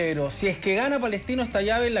 de febrero. Si es que gana Palestino esta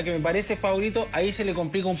llave, en la que me parece favorito, ahí se le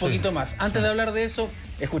complica un poquito más. Antes de hablar de eso,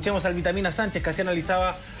 escuchemos al Vitamina Sánchez, que así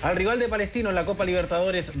analizaba al rival de Palestino en la Copa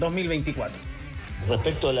Libertadores 2024.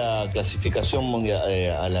 Respecto a la clasificación mundial,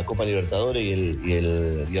 a la Copa Libertadores y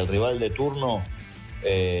el rival de turno,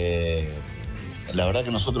 la verdad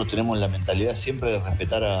que nosotros tenemos la mentalidad siempre de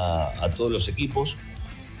respetar a todos los equipos.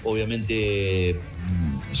 Obviamente,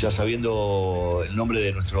 ya sabiendo el nombre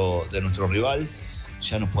de nuestro rival,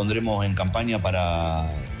 ya nos pondremos en campaña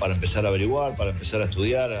para empezar a averiguar, para empezar a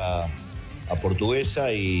estudiar a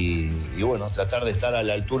Portuguesa y bueno, tratar de estar a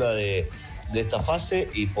la altura de esta fase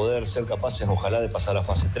y poder ser capaces, ojalá, de pasar a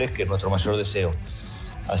fase 3, que es nuestro mayor deseo.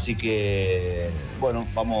 Así que, bueno,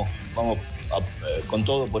 vamos con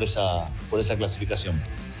todo por esa clasificación.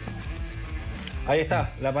 Ahí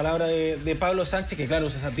está, la palabra de Pablo Sánchez, que claro,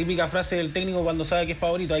 es esa típica frase del técnico cuando sabe que es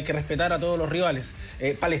favorito, hay que respetar a todos los rivales.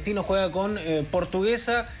 Palestino juega con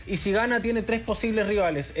Portuguesa y si gana tiene 3 posibles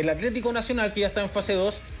rivales. El Atlético Nacional, que ya está en fase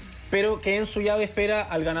 2, pero que en su llave espera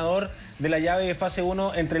al ganador de la llave de fase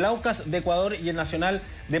 1 entre el Aucas de Ecuador y el Nacional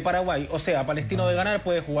de Paraguay. O sea, Palestino de ganar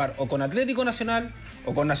puede jugar o con Atlético Nacional,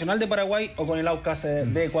 o con Nacional de Paraguay, o con el Aucas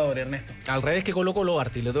de Ecuador, Ernesto. Al revés que Colo Colo,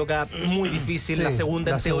 Barti, le toca muy difícil la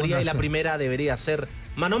segunda en teoría y la primera debería ser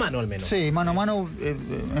mano a mano al menos. Sí, mano a mano,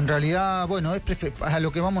 en realidad, bueno, es a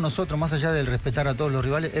lo que vamos nosotros, más allá del respetar a todos los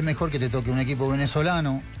rivales, es mejor que te toque un equipo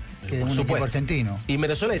venezolano que un equipo argentino. Y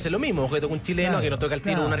Venezuela dice lo mismo, que toca un chileno, que nos toca el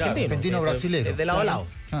tiro un argentino. Argentino brasilero. Es de lado a lado.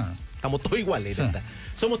 Estamos todos iguales. Sí.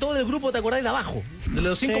 Somos todos del grupo, ¿te acordás? De abajo. De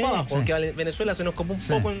los 5 para abajo, porque Venezuela se nos copó un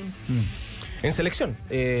poco en selección.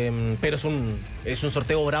 Pero es un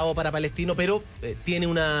sorteo bravo para Palestino, pero tiene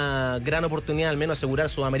una gran oportunidad al menos asegurar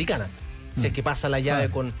Sudamericana. si es que pasa la llave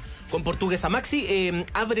con Portuguesa. Maxi,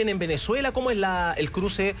 abren en Venezuela, ¿cómo es el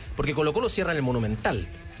cruce? Porque Colo Colo cierra en el Monumental.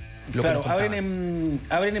 Claro, abren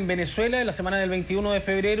en Venezuela en la semana del 21 de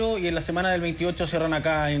febrero y en la semana del 28 cierran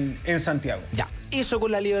acá en Santiago. Ya, eso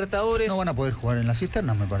con la Libertadores. No van a poder jugar en las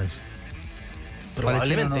cisternas, me parece.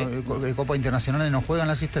 Probablemente. Copa Internacional no juega en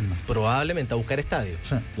la cisterna. Probablemente a buscar estadio.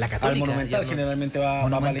 Sí. La Católica. Al Monumental generalmente va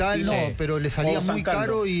Monumental a Palestina, pero le salía o San muy Carlos.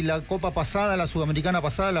 caro y la Copa pasada, la Sudamericana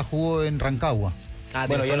pasada, la jugó en Rancagua.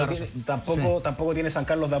 Bueno, ya tampoco tiene San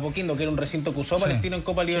Carlos de Apoquindo, que era un recinto que usó Palestino en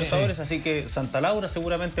Copa Libertadores, así que Santa Laura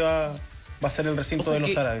seguramente va a ser el recinto de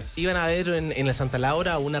los árabes. Iban a ver en el Santa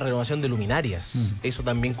Laura una renovación de luminarias. Eso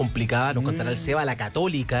también complicaba, nos contará el Seba, la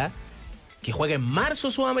Católica, que juega en marzo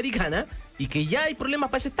Sudamericana y que ya hay problemas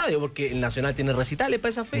para ese estadio, porque el Nacional tiene recitales para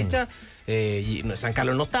esa fecha, y San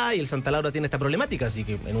Carlos no está, y el Santa Laura tiene esta problemática, así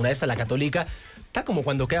que en una de esas la Católica está como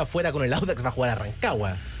cuando queda fuera con el Audax, va a jugar a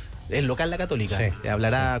Rancagua. Es local la Católica. Sí,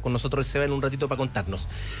 hablará con nosotros el Seba en un ratito para contarnos.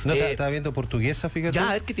 No, estaba viendo Portuguesa, fíjate. Ya,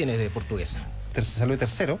 a ver qué tiene de Portuguesa. Salió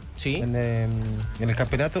tercero en el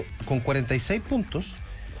campeonato con 46 puntos,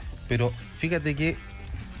 pero fíjate que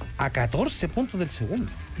a 14 puntos del segundo.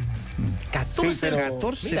 14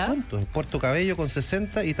 puntos. Puerto Cabello con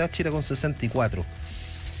 60 y Táchira con 64.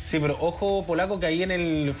 Sí, pero ojo, polaco, que ahí en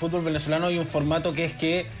el fútbol venezolano hay un formato que es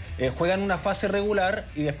que juegan una fase regular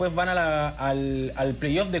y después van al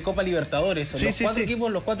playoff de Copa Libertadores. Los cuatro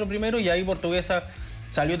equipos, los 4 primeros, y ahí Portuguesa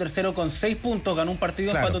salió tercero con 6 puntos, ganó un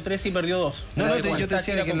partido, empató 3 y perdió 2. Yo te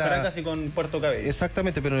decía que con Caracas y con Puerto Cabello.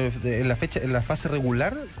 Exactamente, pero en la fase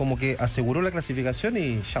regular como que aseguró la clasificación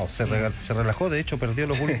y chao, se relajó. De hecho, perdió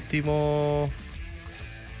los últimos...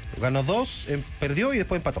 Ganó 2, perdió y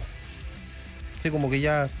después empató. Sí, como que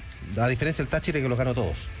ya, a diferencia del Táchira, que los ganó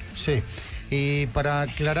todos. Sí. Y para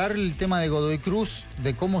aclarar el tema de Godoy Cruz,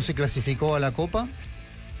 de cómo se clasificó a la Copa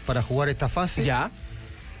para jugar esta fase. Ya.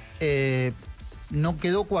 No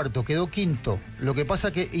quedó cuarto, quedó quinto. Lo que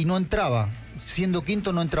pasa que, y no entraba, siendo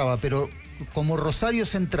quinto no entraba, pero como Rosario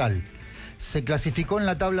Central se clasificó en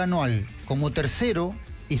la tabla anual como tercero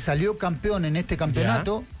y salió campeón en este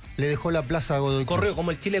campeonato, le dejó la plaza a Godoy Cruz. Corrió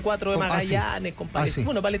como el Chile 4 de Magallanes, con Palestino.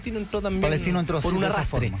 Bueno, Palestino entró también por un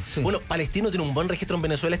arrastre. Sí. Bueno, Palestino tiene un buen registro en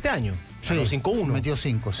Venezuela este año. Ganó 5-1. Metió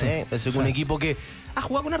 5, sí. Es un equipo que ha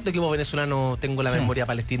jugado con harto equipo venezolano, tengo la memoria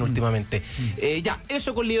Palestino últimamente. Ya,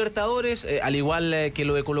 eso con Libertadores, al igual que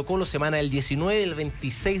lo de Colo Colo, semana del 19 y el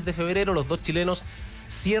 26 de febrero, los dos chilenos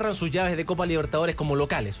cierran sus llaves de Copa Libertadores como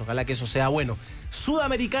locales. Ojalá que eso sea bueno.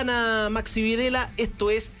 Sudamericana, Maxi Videla,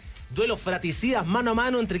 esto es duelos fratricidas mano a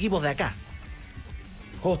mano entre equipos de acá.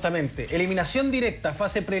 Justamente, eliminación directa,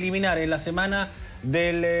 fase preliminar en la semana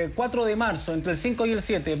del 4 de marzo, entre el 5 y el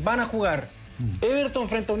 7, van a jugar Everton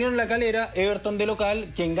frente a Unión La Calera, Everton de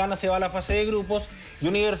local, quien gana se va a la fase de grupos, y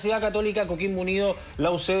Universidad Católica, Coquimbo Unido,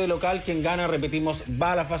 la UC de local, quien gana, repetimos,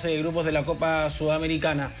 va a la fase de grupos de la Copa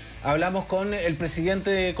Sudamericana. Hablamos con el presidente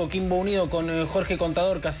de Coquimbo Unido, con Jorge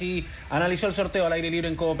Contador, que así analizó el sorteo al aire libre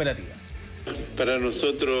en Cooperativa. Para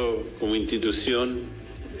nosotros como institución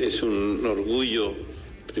es un orgullo,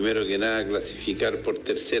 primero que nada, clasificar por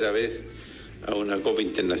tercera vez a una Copa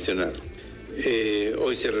Internacional.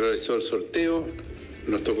 Hoy se realizó el sorteo,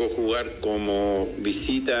 nos tocó jugar como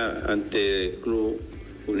visita ante el Club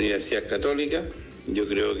Universidad Católica. Yo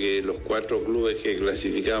creo que los 4 clubes que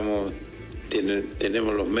clasificamos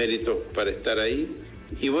tenemos los méritos para estar ahí.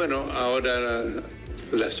 Y bueno, ahora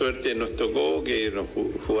la suerte nos tocó que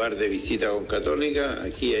jugar de visita con Católica.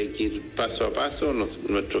 Aquí hay que ir paso a paso.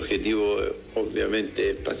 Nuestro objetivo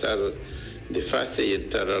obviamente es pasar de fase y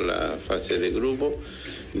entrar a la fase de grupo,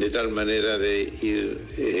 de tal manera de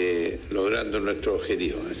ir logrando nuestro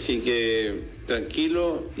objetivo. Así que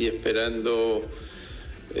tranquilo y esperando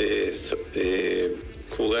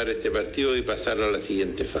jugar este partido y pasar a la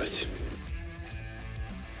siguiente fase.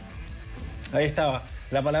 Ahí estaba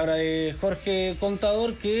la palabra de Jorge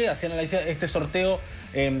Contador, que hacía analizar este sorteo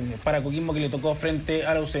para Coquimbo, que le tocó frente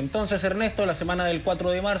a la UC. Entonces, Ernesto, la semana del 4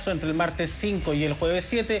 de marzo, entre el martes 5 y el jueves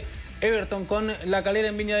 7, Everton con La Calera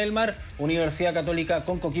en Viña del Mar, Universidad Católica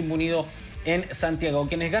con Coquimbo Unido en Santiago.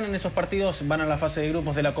 Quienes ganan esos partidos van a la fase de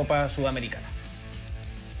grupos de la Copa Sudamericana.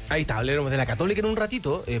 Ahí está, hablaremos de la Católica en un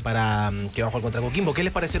ratito, para que va a jugar contra Coquimbo. ¿Qué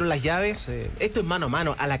les parecieron las llaves? Esto es mano a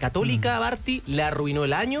mano. A la Católica, Barty, le arruinó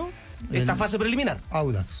el año esta fase preliminar.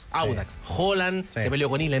 Audax. Holland se peleó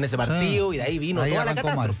con Isla en ese partido y de ahí vino toda la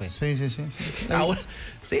catástrofe.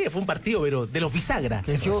 Sí, fue un partido, pero de los bisagras.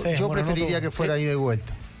 Yo preferiría que fuera ahí de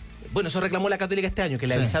vuelta. Bueno, eso reclamó la Católica este año, que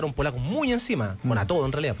le avisaron polacos muy encima. Bueno, a todo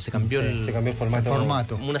en realidad, pues se cambió el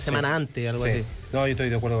formato. Una semana antes, algo así. No, yo estoy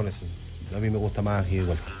de acuerdo con eso. A mí me gusta más y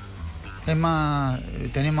igual. Es más,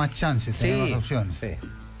 tenés más chances, tenés más opciones. Sí.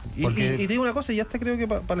 Y te digo una cosa, y hasta creo que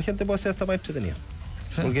para la gente puede ser hasta más entretenido.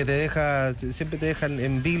 Sí. Porque siempre te dejan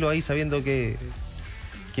en vilo ahí sabiendo que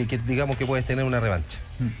digamos que puedes tener una revancha.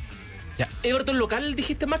 Ya. ¿Everton local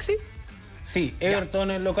dijiste, Maxi? Sí,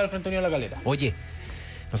 Everton es local frente a Unión La Calera. Oye,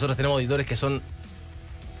 nosotros tenemos auditores que son,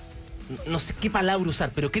 no sé qué palabra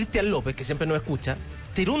usar, pero Cristian López, que siempre nos escucha,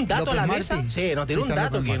 tiró un dato López a la Martí. mesa. Sí, no, tiró un Cristian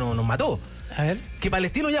dato López que nos mató. A ver. Que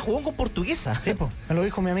Palestino ya jugó con Portuguesa. Sí, po. Me lo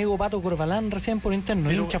dijo mi amigo Pato Corbalán recién por interno,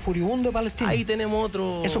 Pero hincha furibundo de Palestino. Ahí tenemos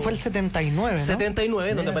otro. Eso fue el 79, ¿no?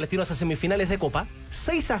 79, donde Palestino hace semifinales de Copa.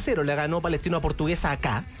 6-0 le ganó Palestino a Portuguesa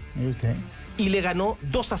acá. Okay. Y le ganó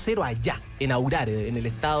 2-0 allá, en Aurare, en el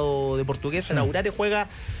estado de Portuguesa. Sí. En Aurare juega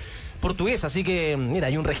Portuguesa. Así que, mira,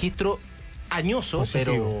 hay un registro añoso,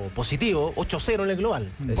 positivo. Pero positivo, 8-0 en el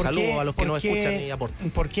global. Saludos a los que nos escuchan y aportan.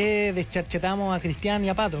 ¿Por qué descharchetamos a Cristian y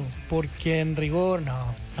a Pato? Porque en rigor,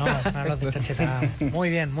 no los descharchetamos. Muy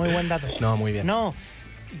bien, muy buen dato. No, muy bien. No,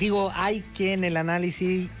 digo, hay que en el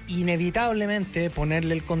análisis inevitablemente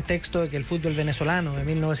ponerle el contexto de que el fútbol venezolano de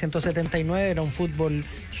 1979 era un fútbol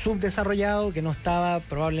subdesarrollado que no estaba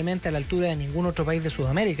probablemente a la altura de ningún otro país de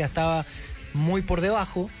Sudamérica, estaba muy por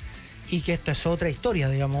debajo. Y que esta es otra historia,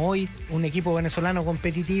 digamos, hoy un equipo venezolano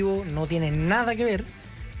competitivo no tiene nada que ver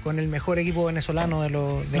con el mejor equipo venezolano de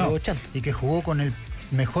los 80. Y que jugó con el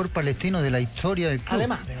mejor palestino de la historia del club.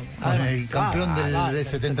 Además, el campeón del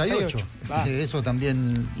 78. Eso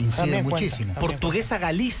también incide muchísimo. Portuguesa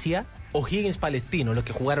Galicia, O'Higgins Palestino, los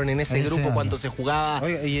que jugaron en ese grupo año. Cuando se jugaba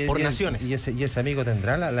por naciones. Y ese amigo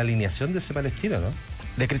tendrá la alineación de ese palestino, ¿no?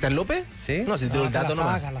 ¿De Cristian López? Sí. No, si tengo el dato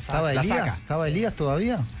no. ¿Estaba Elías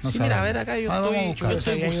todavía? No sí, mira, a ver acá yo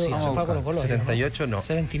estoy Eso fue Colo Colo. 78 no.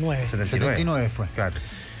 79 fue. Claro.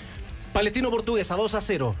 Palestino Portuguesa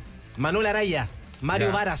 2-0. Manuel Araya,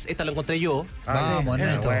 Mario Varas, esta lo encontré yo. Vamos,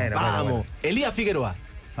 Vamos. Elías Figueroa.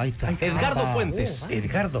 Ahí está. Edgardo Fuentes.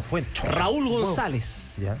 Edgardo Fuentes. Raúl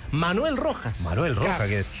González. Manuel Rojas.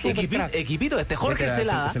 Que equipito Jorge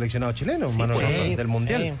Celada. Seleccionado chileno, sí, Manuel Rojas, del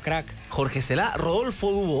Mundial. Un crack. Jorge Celada,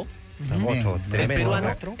 Rodolfo Dubó. El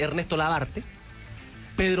peruano Ernesto Labarte,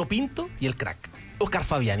 Pedro Pinto y el crack Oscar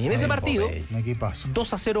Fabiani. En ese partido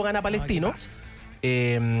 2-0 gana Palestino.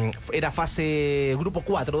 Era fase grupo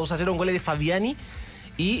 4, 2-0 en goles de Fabiani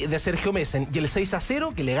y de Sergio Messen. Y el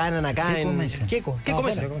 6-0 que le ganan acá en Queco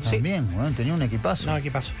Messen. También, bueno, tenía un equipazo.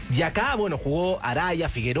 Y acá, bueno, jugó Araya,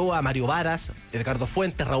 Figueroa, Mario Varas, Edgardo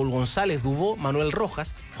Fuentes, Raúl González, Dubó, Manuel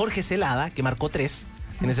Rojas, Jorge Celada, que marcó 3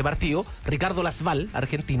 en ese partido, Ricardo Lasval,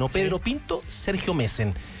 argentino, Pedro Pinto, Sergio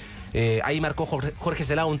Messen. Ahí marcó Jorge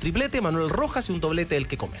Celada un triplete, Manuel Rojas y un doblete del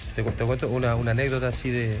Queco Messen. Te cuento una anécdota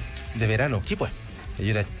así de verano. Sí, pues.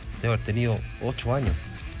 Yo debo haber tenido 8 años,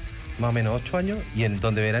 más o menos 8 años, y en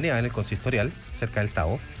donde veraneaba, en el consistorial, cerca del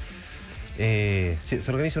Tavo, se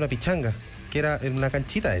organiza una pichanga, que era en una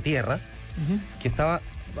canchita de tierra, que estaba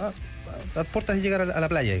a puertas de llegar a la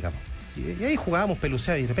playa, digamos. Y ahí jugábamos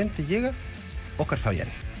peluceados y de repente llega Oscar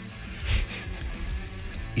Fabiani.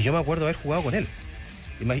 Y yo me acuerdo haber jugado con él.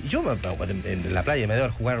 Yo en la playa me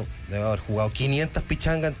debo haber jugado 500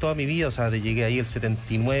 pichangas en toda mi vida. O sea, llegué ahí el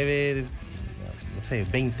 79, no sé,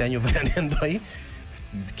 20 años veraneando ahí.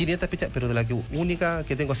 500 pichangas, pero de la única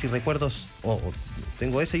que tengo así recuerdos,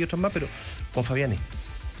 tengo ese y otros más, pero con Fabiani.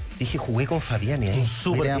 Dije, jugué con Fabiani ahí.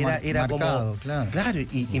 Era marcado, como. Claro,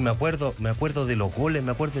 y me acuerdo de los goles,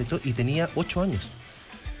 me acuerdo de todo, y tenía 8 años.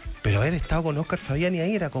 Pero haber estado con Oscar Fabiani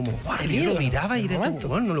ahí era como. Yo lo miraba y era como,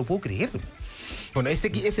 bueno, no lo puedo creer. Bueno,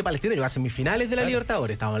 ese Palestino llegó a semifinales de la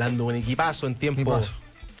Libertadores. Estamos hablando de un equipazo en tiempos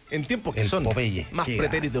que son Popeye, más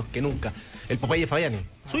pretéritos que nunca. El Popeye Fabiani.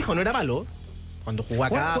 Su hijo no era malo. Cuando jugó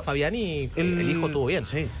acá Fabiani, el hijo estuvo bien.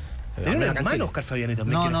 Sí. Tenía un hermano Oscar Fabiani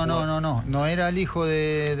también. No era el hijo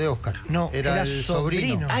de Oscar. No, era el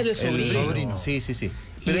sobrino. Era el sobrino. Sí.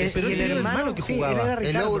 Pero el hermano que jugaba.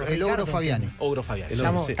 El Ogro Fabiani.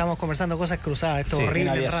 Estamos conversando cosas cruzadas. Esto es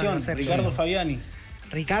horrible. Ricardo Fabiani.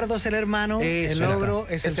 Ricardo es el hermano, el Ogro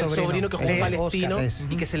es el sobrino que jugó Palestino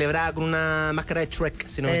y que celebraba con una máscara de Shrek,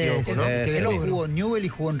 si no me equivoco, ¿no? Que jugó en Newell y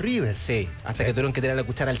jugó en River. Sí, hasta que tuvieron que tirar la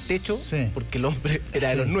cuchara al techo porque el hombre era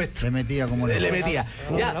de los nuestros. Le metía como le metía.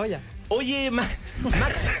 Oye,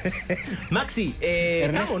 Maxi,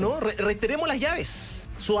 estamos, ¿no? Reiteremos las llaves.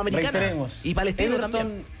 Sudamericana y Palestino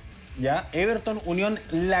también. Everton, Unión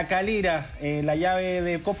La Calera, la llave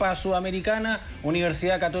de Copa Sudamericana,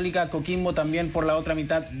 Universidad Católica Coquimbo también por la otra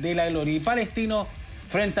mitad de la gloria. Y Palestino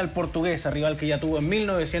frente al Portuguesa, rival que ya tuvo en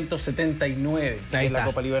 1979 en la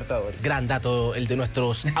Copa Libertadores. Gran dato el de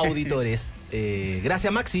nuestros auditores.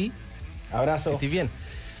 Gracias, Maxi. Abrazo. Estoy bien.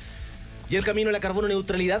 Y el camino a la carbono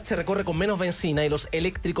neutralidad se recorre con menos benzina y los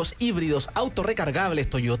eléctricos híbridos autorrecargables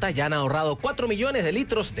Toyota ya han ahorrado 4 millones de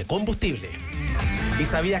litros de combustible. ¿Y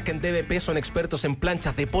sabías que en DBP son expertos en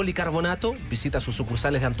planchas de policarbonato? Visita sus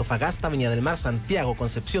sucursales de Antofagasta, Viña del Mar, Santiago,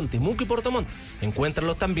 Concepción, Temuco y Puerto Montt.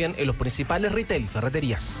 Encuéntralos también en los principales retail y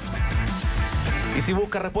ferreterías. Y si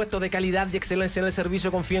buscas repuestos de calidad y excelencia en el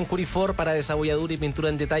servicio, confía en Curifor para desabolladura y pintura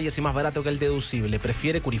en detalles y más barato que el deducible.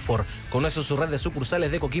 Prefiere Curifor. Conoce su red de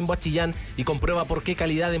sucursales de Coquimbo a Chillán y comprueba por qué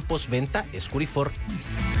calidad en postventa es Curifor.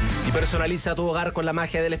 Y personaliza tu hogar con la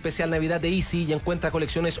magia del especial Navidad de Easy y encuentra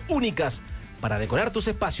colecciones únicas para decorar tus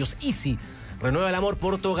espacios. Easy renueva el amor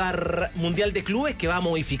por tu hogar. Mundial de Clubes que va a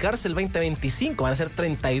modificarse el 2025. Van a ser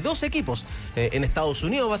 32 equipos. En Estados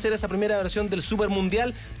Unidos va a ser esa primera versión del Super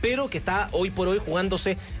Mundial, pero que está hoy por hoy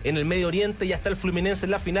jugándose en el Medio Oriente. Ya está el Fluminense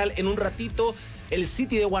en la final. En un ratito, el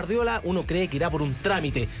City de Guardiola, uno cree que irá por un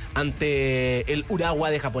trámite ante el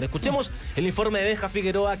Urawa de Japón. Escuchemos el informe de Benja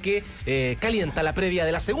Figueroa que calienta la previa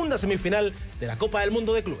de la segunda semifinal de la Copa del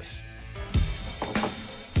Mundo de Clubes.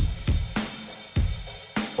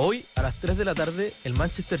 Hoy, a las 3 de la tarde, el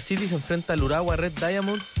Manchester City se enfrenta al Urawa Red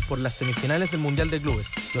Diamonds por las semifinales del Mundial de Clubes.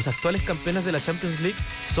 Los actuales campeones de la Champions League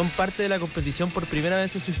son parte de la competición por primera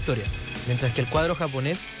vez en su historia, mientras que el cuadro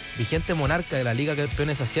japonés, vigente monarca de la Liga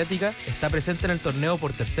Campeones Asiática, está presente en el torneo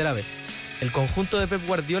por tercera vez. El conjunto de Pep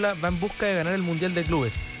Guardiola va en busca de ganar el Mundial de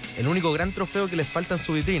Clubes, el único gran trofeo que les falta en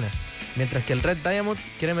su vitrina, mientras que el Red Diamonds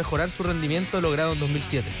quiere mejorar su rendimiento logrado en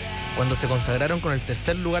 2007, cuando se consagraron con el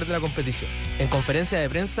tercer lugar de la competición. En conferencia de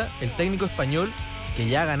prensa, el técnico español, que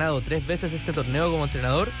ya ha ganado 3 veces este torneo como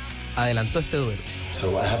entrenador, adelantó este duelo.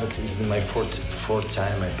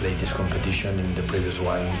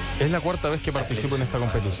 Es la cuarta vez que participo en esta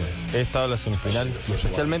competición. He estado en la semifinal y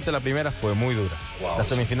especialmente la primera fue muy dura. Las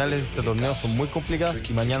semifinales de este torneo son muy complicadas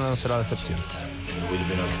y mañana no será la excepción.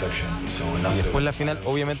 Y después la final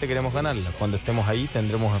obviamente queremos ganarla. Cuando estemos ahí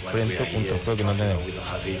tendremos al frente un trofeo que no tenemos.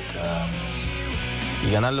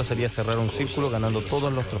 Y ganarlo sería cerrar un círculo ganando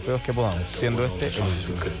todos los trofeos que podamos, siendo este el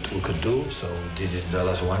último.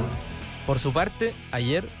 Por su parte,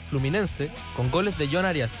 ayer, Fluminense, con goles de John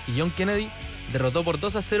Arias y John Kennedy, derrotó por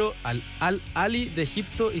 2-0 al Al-Ali de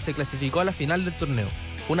Egipto y se clasificó a la final del torneo.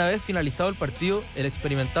 Una vez finalizado el partido, el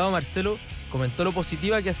experimentado Marcelo comentó lo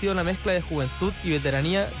positiva que ha sido la mezcla de juventud y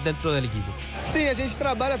veteranía dentro del equipo. Sí, a gente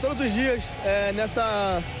trabaja todos los días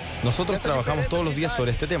Nosotros trabajamos todos los días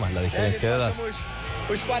sobre este tema, la diferencia de edad.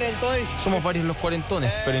 Somos varios los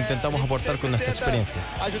cuarentones, pero intentamos aportar con nuestra experiencia.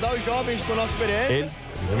 Él,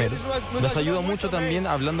 primero, nos ayuda mucho también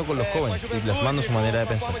hablando con los jóvenes y plasmando su manera de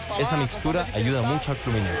pensar. Esa mixtura ayuda mucho al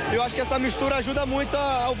Fluminense. Yo creo que esa mixtura ayuda mucho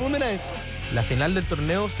al Fluminense. La final del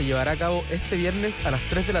torneo se llevará a cabo este viernes a las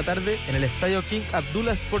 3 de la tarde en el estadio King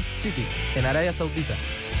Abdullah Sport City, en Arabia Saudita,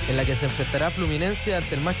 en la que se enfrentará Fluminense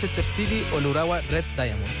ante el Manchester City o el Urawa Red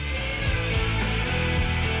Diamonds.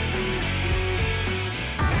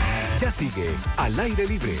 Ya sigue Al Aire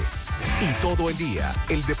Libre. Y todo el día,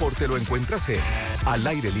 el deporte lo encuentras en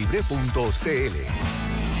alairelibre.cl.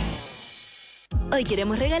 Hoy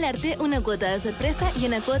queremos regalarte una cuota de sorpresa y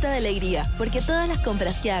una cuota de alegría, porque todas las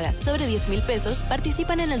compras que hagas sobre 10.000 pesos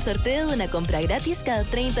participan en el sorteo de una compra gratis cada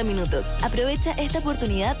 30 minutos. Aprovecha esta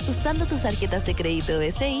oportunidad usando tus tarjetas de crédito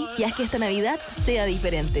BCI y haz que esta Navidad sea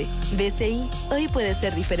diferente. BCI, hoy puede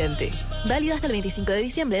ser diferente. Válido hasta el 25 de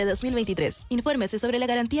diciembre de 2023. Infórmese sobre la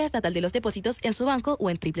garantía estatal de los depósitos en su banco o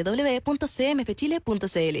en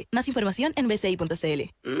www.cmfchile.cl. Más información en bci.cl.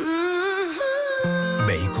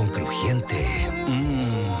 Bacon crujiente.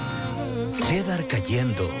 Cheddar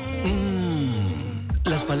cayendo.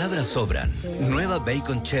 Las palabras sobran. Nueva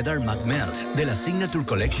Bacon Cheddar McMelt de la Signature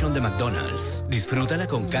Collection de McDonald's. Disfrútala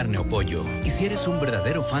con carne o pollo. Y si eres un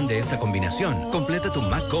verdadero fan de esta combinación, completa tu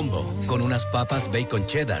Mac Combo con unas papas Bacon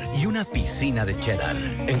Cheddar y una piscina de cheddar.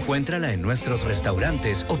 Encuéntrala en nuestros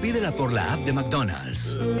restaurantes o pídela por la app de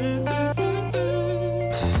McDonald's.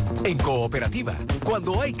 En Cooperativa,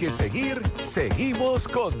 cuando hay que seguir, seguimos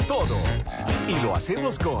con todo. Y lo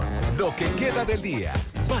hacemos con Lo que queda del día.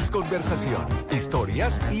 Más conversación,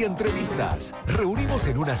 historias y entrevistas. Reunimos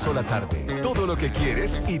en una sola tarde todo lo que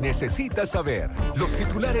quieres y necesitas saber. Los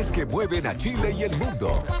titulares que mueven a Chile y el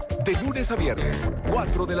mundo. De lunes a viernes,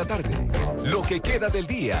 4 de la tarde. Lo que queda del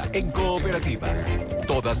día en Cooperativa.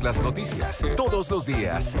 Todas las noticias, todos los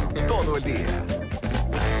días, todo el día.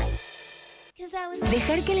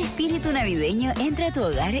 Dejar que el espíritu navideño entre a tu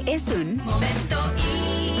hogar es un momento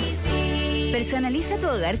Easy. Personaliza tu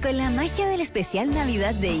hogar con la magia del especial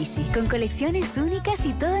Navidad de Easy, con colecciones únicas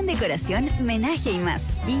y todo en decoración, menaje y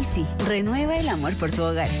más. Easy, renueva el amor por tu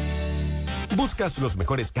hogar. ¿Buscas los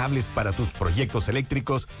mejores cables para tus proyectos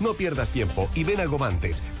eléctricos? No pierdas tiempo y ven a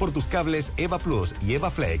Govantes por tus cables EVA Plus y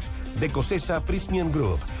EVA Flex de Cosesa Prismian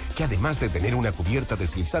Group, que además de tener una cubierta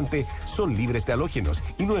deslizante, son libres de halógenos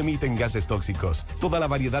y no emiten gases tóxicos. Toda la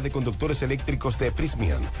variedad de conductores eléctricos de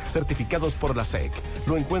Prismian, certificados por la SEC,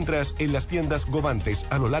 lo encuentras en las tiendas Govantes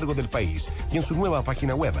a lo largo del país y en su nueva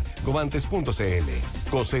página web,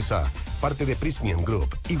 Govantes.cl. Cosesa, parte de Prismian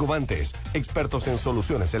Group, y Govantes, expertos en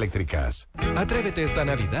soluciones eléctricas. Atrévete esta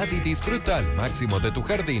Navidad y disfruta al máximo de tu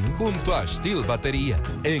jardín junto a Stihl Batería.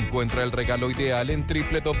 Encuentra el regalo ideal en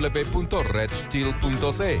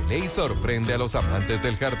www.redstihl.cl y sorprende a los amantes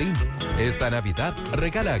del jardín. Esta Navidad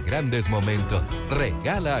regala grandes momentos.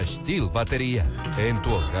 Regala Stihl Batería. En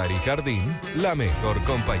tu hogar y jardín, la mejor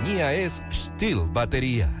compañía es Stihl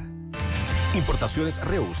Batería. Importaciones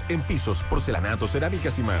Reus en pisos, porcelanatos,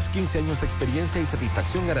 cerámicas y más. 15 años de experiencia y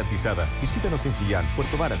satisfacción garantizada. Visítanos en Chillán,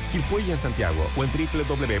 Puerto Varas, Quilpué y en Santiago o en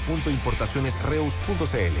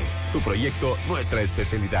www.importacionesreus.cl. Tu proyecto, nuestra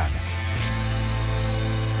especialidad.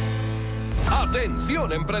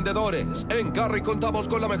 ¡Atención, emprendedores! En Carry contamos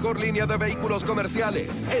con la mejor línea de vehículos comerciales,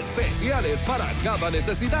 especiales para cada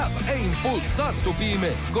necesidad e impulsar tu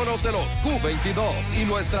pyme. Conoce los Q22 y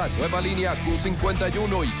nuestra nueva línea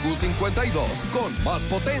Q51 y Q52 con más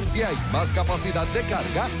potencia y más capacidad de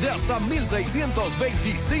carga de hasta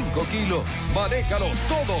 1,625 kilos. Manéjalos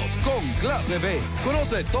todos con clase B.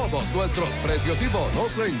 Conoce todos nuestros precios y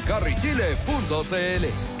bonos en carrychile.cl.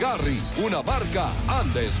 Carry, una marca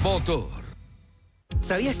Andes Motor.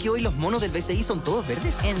 ¿Sabías que hoy los monos del BCI son todos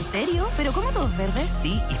verdes? ¿En serio? ¿Pero cómo todos verdes?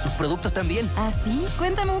 Sí, y sus productos también. ¿Ah, sí?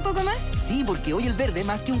 Cuéntame un poco más. Sí, porque hoy el verde,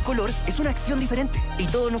 más que un color, es una acción diferente. Y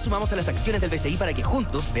todos nos sumamos a las acciones del BCI para que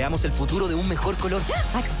juntos veamos el futuro de un mejor color.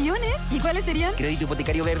 ¿Acciones? ¿Y cuáles serían? Crédito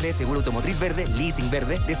hipotecario verde, seguro automotriz verde, leasing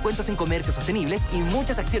verde, descuentos en comercios sostenibles y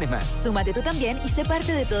muchas acciones más. Súmate tú también y sé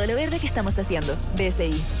parte de todo lo verde que estamos haciendo.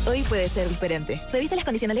 BCI. Hoy puede ser diferente. Revisa las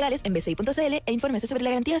condiciones legales en bci.cl e infórmese sobre la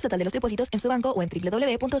garantía estatal de los depósitos en su banco o en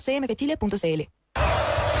www.cmfchile.cl.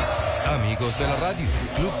 Amigos de la radio,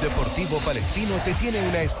 Club Deportivo Palestino te tiene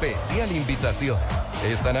una especial invitación.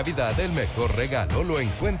 Esta Navidad el mejor regalo lo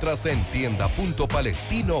encuentras en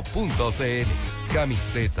tienda.palestino.cl.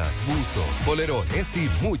 Camisetas, buzos, polerones y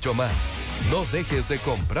mucho más. No dejes de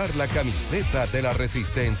comprar la camiseta de la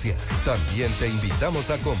Resistencia. También te invitamos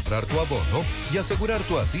a comprar tu abono y asegurar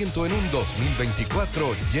tu asiento en un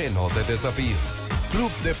 2024 lleno de desafíos.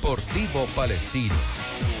 Club Deportivo Palestino.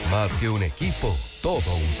 Más que un equipo,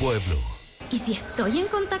 todo un pueblo. ¿Y si estoy en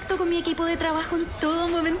contacto con mi equipo de trabajo en todo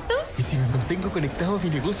momento? ¿Y si me mantengo conectado a mi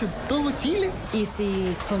negocio en todo Chile? ¿Y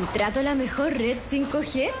si contrato la mejor red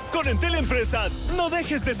 5G? Con Entel Empresas, no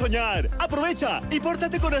dejes de soñar. Aprovecha y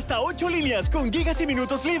pórtate con hasta 8 líneas con gigas y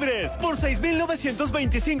minutos libres por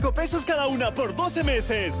 6,925 pesos cada una por 12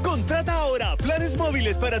 meses. Contrata ahora planes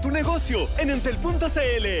móviles para tu negocio en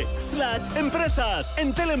entel.cl/empresas.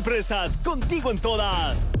 Entel Empresas, contigo en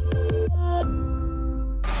todas.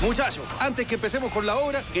 Muchachos, antes que empecemos con la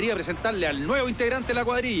obra, quería presentarle al nuevo integrante de la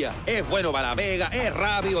cuadrilla. Es bueno para la pega, es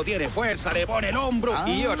rápido, tiene fuerza, le pone el hombro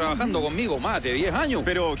y lleva trabajando conmigo más de 10 años.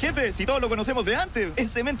 Pero, jefe, si todos lo conocemos de antes,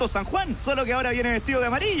 es Cemento San Juan, solo que ahora viene vestido de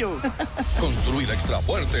amarillo. Construir extra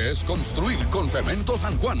fuerte es construir con Cemento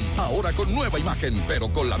San Juan. Ahora con nueva imagen,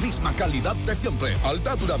 pero con la misma calidad de siempre.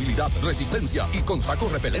 Alta durabilidad, resistencia y con saco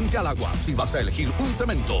repelente al agua. Si vas a elegir un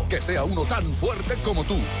cemento, que sea uno tan fuerte como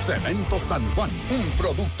tú. Cemento San Juan, un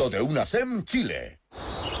producto de una SEM Chile.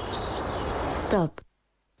 Stop.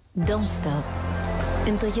 Don't stop.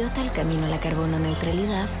 En Toyota el camino a la carbono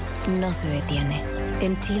neutralidad no se detiene.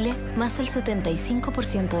 En Chile, más del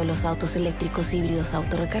 75% de los autos eléctricos híbridos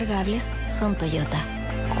autorrecargables son Toyota.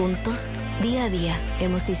 Juntos, día a día,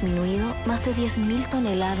 hemos disminuido más de 10.000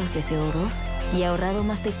 toneladas de CO2 y ahorrado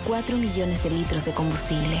más de 4 millones de litros de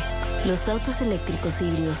combustible. Los autos eléctricos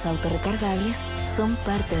híbridos autorrecargables son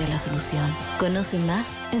parte de la solución. Conoce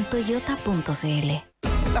más en toyota.cl.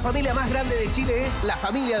 La familia más grande de Chile es la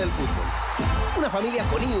familia del fútbol. Una familia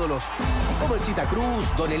con ídolos, como el Chita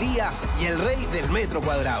Cruz, Don Elías y el rey del metro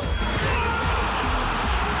cuadrado.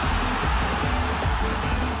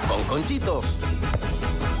 Con conchitos,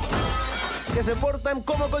 que se portan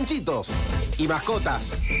como conchitos. Y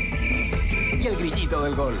mascotas. Y el grillito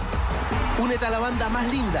del gol. Únete a la banda más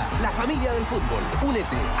linda, la familia del fútbol.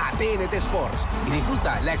 Únete a TNT Sports y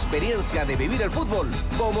disfruta la experiencia de vivir el fútbol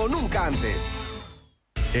como nunca antes.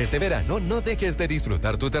 Este verano no dejes de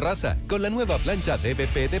disfrutar tu terraza. Con la nueva plancha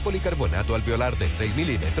DBP de policarbonato alveolar de 6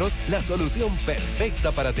 milímetros, la solución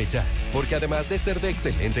perfecta para techar. Porque además de ser de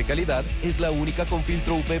excelente calidad, es la única con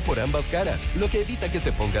filtro UV por ambas caras, lo que evita que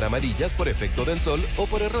se pongan amarillas por efecto del sol o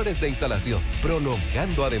por errores de instalación,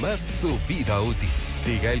 prolongando además su vida útil.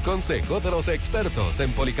 Siga el consejo de los expertos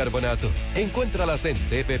en policarbonato. Encuéntralas en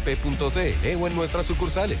dbp.cl o en nuestras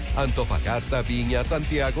sucursales Antofagasta, Viña,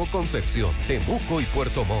 Santiago, Concepción, Temuco y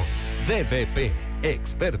Puerto Montt. DBP,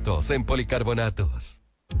 expertos en policarbonatos.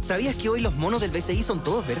 ¿Sabías que hoy los monos del BCI son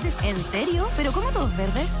todos verdes? ¿En serio? ¿Pero cómo todos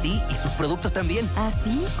verdes? Sí, y sus productos también. ¿Ah,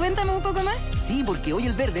 sí? Cuéntame un poco más. Sí, porque hoy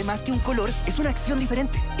el verde, más que un color, es una acción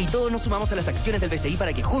diferente. Y todos nos sumamos a las acciones del BCI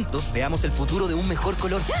para que juntos veamos el futuro de un mejor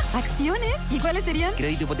color. ¿Acciones? ¿Y cuáles serían?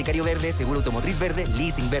 Crédito hipotecario verde, seguro automotriz verde,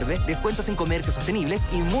 leasing verde, descuentos en comercios sostenibles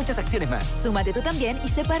y muchas acciones más. Súmate tú también y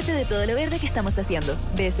sé parte de todo lo verde que estamos haciendo.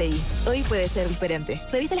 BCI. Hoy puede ser diferente.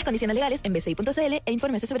 Revisa las condiciones legales en bci.cl e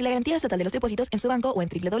infórmese sobre la garantía estatal de los depósitos en su banco o en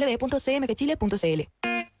www.cmgchile.cl.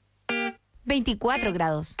 24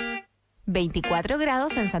 grados. 24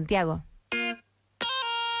 grados en Santiago.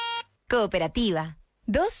 Cooperativa.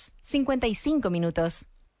 2:55 minutos.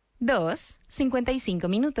 2:55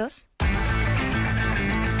 minutos.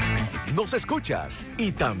 Nos escuchas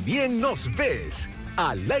y también nos ves.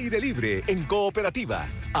 Al aire libre en Cooperativa.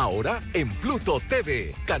 Ahora en Pluto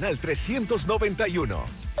TV, canal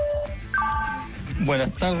 391.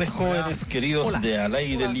 Buenas tardes, jóvenes queridos. Hola. De Al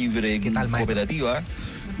Aire Libre en Cooperativa.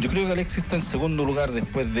 Yo creo que Alexis está en segundo lugar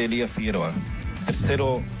después de Elías Figueroa.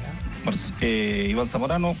 Tercero, Iván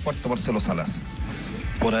Zamorano. Cuarto, Marcelo Salas.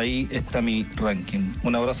 Por ahí está mi ranking.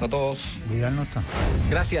 Un abrazo a todos. Vidal no está.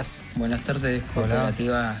 Gracias. Buenas tardes,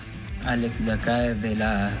 Cooperativa. Alex de acá, desde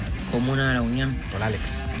la Comuna de la Unión. Hola, Alex.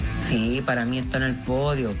 Sí, para mí está en el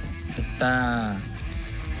podio. Está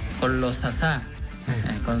con los Sasá,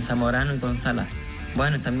 con Zamorano y con Salas.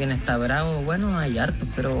 Bueno, también está Bravo. Bueno, hay hartos,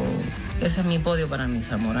 pero ese es mi podio para mí.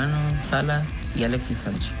 Zamorano, Salas y Alexis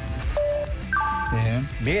Sánchez.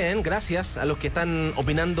 Bien, gracias a los que están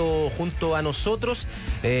opinando junto a nosotros.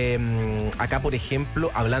 Acá, por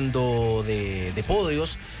ejemplo, hablando de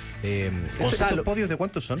podios. Gonzalo. ¿Estos podios de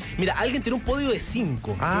cuántos son? Mira, alguien tiene un podio de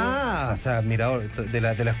 5. Ah, o sea, mirador de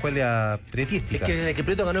la escuela prietística. Es que desde que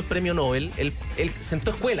Prieto ganó el premio Nobel, él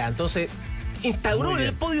sentó escuela, entonces instauró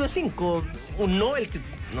el podio de 5. Un Nobel que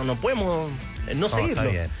no podemos no seguirlo.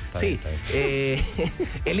 Está bien, sí.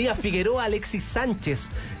 Elías Figueroa, Alexis Sánchez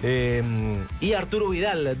y Arturo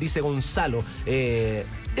Vidal, dice Gonzalo. R.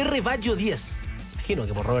 Baggio 10. Imagino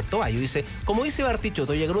que por Roberto Baggio dice, como dice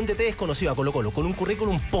Bartichotto, llegará un DT desconocido a Colo Colo con un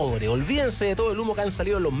currículum pobre. Olvídense de todo el humo que han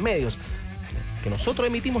salido en los medios que nosotros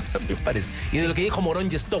emitimos, me parece, y de lo que dijo Morón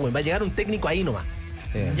y Stowen. Va a llegar un técnico ahí nomás.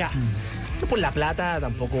 Ya. No por la plata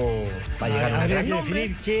tampoco va a llegar un Habría gran que nombre.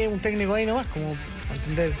 definir qué un técnico ahí nomás, como para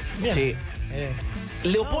entender bien. Sí.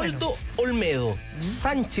 Leopoldo Olmedo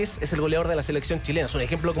Sánchez es el goleador de la selección chilena. Es un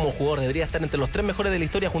ejemplo como jugador. Debería estar entre los 3 mejores de la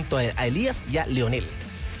historia junto a Elías y a Leonel.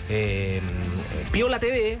 Piola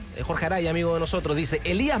TV, Jorge Araya, amigo de nosotros, dice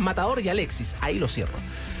Elías, Matador y Alexis. Ahí lo cierro.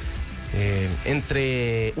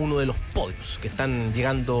 Entre uno de los podios que están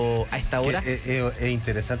llegando a esta hora. Es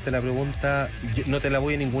interesante la pregunta. Yo no te la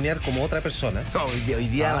voy a ningunear como otra persona. No, hoy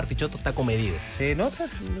día Bartichotto está comedido. Sí, no,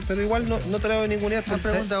 pero igual no te la voy a ningunear. Una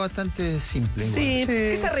pregunta bastante simple. Sí,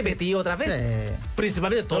 que se ha repetido otras veces.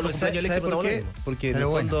 Principalmente todos los años Alexis protagonismo. Porque en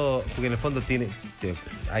el fondo tiene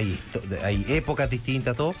hay épocas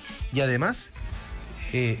distintas, todo. Y además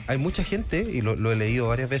hay mucha gente, y lo he leído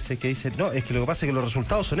varias veces, que dice, no, es que lo que pasa es que los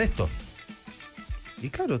resultados son estos. Y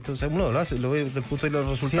claro, entonces uno lo ve desde el punto de los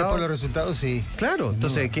resultados. Si es por los resultados, sí. Claro,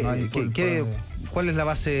 entonces, ¿cuál es la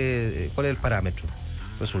base, cuál es el parámetro?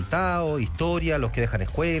 Resultados, historia, los que dejan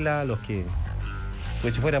escuela, los que...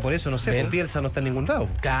 Pues si fuera por eso, no sé, pues Bielsa no está en ningún lado.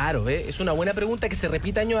 Claro, es una buena pregunta que se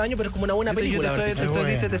repite año a año, pero es como una buena película.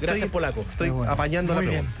 Gracias, Polaco. Estoy apañando la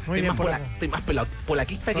pregunta. Estoy más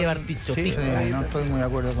polaquista que Bartichotto. Sí, no estoy muy de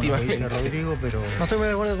acuerdo con lo que dice Rodrigo, pero... No estoy muy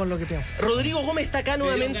de acuerdo con lo que piensa. Rodrigo Gómez está acá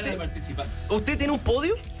nuevamente. ¿Usted tiene un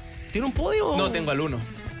podio? ¿Tiene un podio? No, tengo al 1.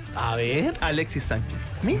 A ver. Alexis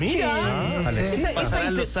Sánchez. Mira. Alexis.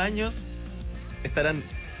 Pasarán los años, estarán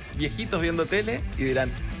viejitos viendo tele y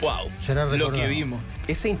dirán, wow, lo que vimos.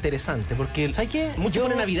 Ese es interesante, porque ¿sabes qué? Mucho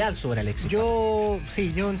pone Navidad sobre Alexis. Yo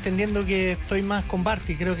entendiendo que estoy más con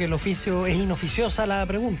Barty, creo que el oficio es inoficiosa la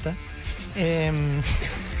pregunta.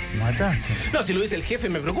 No, si lo dice el jefe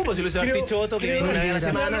me preocupo, si lo dice Bartichotto, que viene una vez a la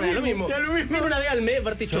semana, me da lo mismo. Viene una vez al mes,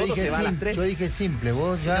 Bartichotto se va a las 3. Yo dije simple,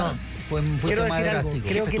 vos ya quiero decir algo,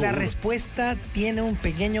 creo que la respuesta tiene un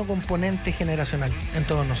pequeño componente generacional en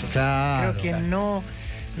todos nosotros. Claro, creo que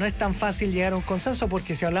no es tan fácil llegar a un consenso,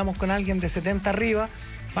 porque si hablamos con alguien de 70 arriba,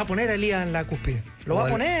 va a poner a Elías en la cúspide. Lo va a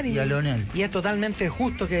poner y a Leonel. Y es totalmente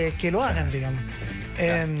justo que lo hagan, digamos.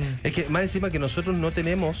 Es que más encima que nosotros no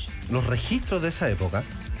tenemos los registros de esa época.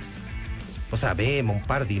 O sea, vemos un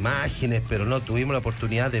par de imágenes, pero no tuvimos la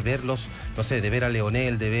oportunidad de verlos, no sé, de ver a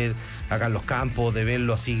Leonel, de ver a Carlos Campos, de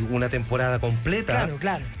verlo así una temporada completa. Claro,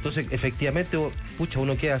 claro. Entonces, efectivamente, pucha,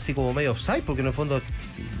 uno queda así como medio offside, porque en el fondo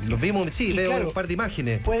los vimos, sí, veo un par de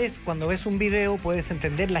imágenes. Cuando ves un video, puedes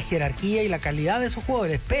entender la jerarquía y la calidad de esos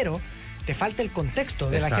jugadores, pero te falta el contexto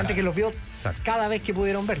de la gente que los vio cada vez que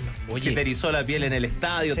pudieron verlo. Oye, te erizó la piel en el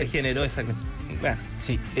estadio, te generó esa... Bueno,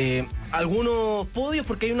 sí. Algunos podios,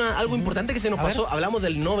 porque hay algo importante que se nos pasó. Hablamos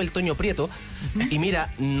del Nobel Toño Prieto. Y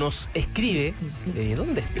mira, nos escribe...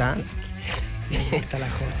 ¿Dónde está? Está la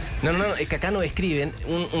joda. No, es que acá nos escriben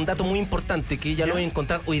un dato muy importante que ya lo voy a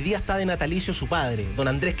encontrar. Hoy día está de natalicio su padre, don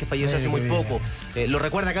Andrés, que falleció hace muy poco. Lo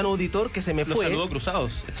recuerda acá un auditor que se me fue. Lo saludó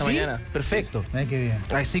Cruzados esta mañana. Perfecto. Qué bien.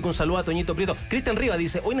 Así que un saludo a Toñito Prieto. Cristian Rivas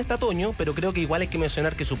dice, hoy no está Toño, pero creo que igual hay que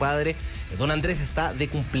mencionar que su padre, don Andrés, está de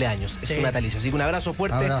cumpleaños. Es su natalicio. Así que un abrazo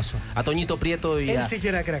fuerte a Toñito Prieto y Él sí que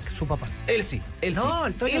era crack, su papá. Él sí. No,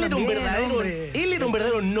 el Toño él era un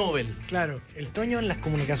verdadero Nobel. Claro, el Toño en las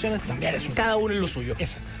comunicaciones también es un... Cada uno en lo suyo.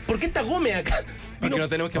 ¿Por qué está Gómez acá? Porque nos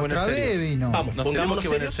tenemos que poner serios. Vamos, nos tenemos que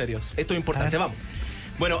poner serios. Esto es importante, vamos.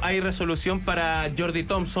 Bueno, hay resolución para Jordi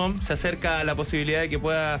Thompson. Se acerca la posibilidad de que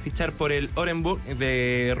pueda fichar por el Orenburg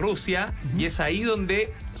de Rusia. Y es ahí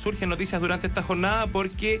donde surgen noticias durante esta jornada,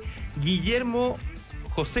 porque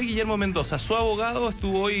José Guillermo Mendoza, su abogado,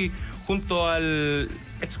 estuvo hoy junto al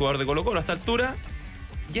exjugador de Colo Colo a esta altura.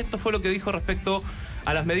 Y esto fue lo que dijo respecto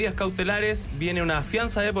a las medidas cautelares. Viene una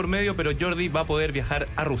fianza de por medio, pero Jordi va a poder viajar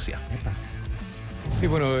a Rusia. Sí,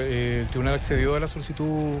 bueno, el tribunal accedió a la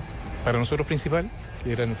solicitud para nosotros principal,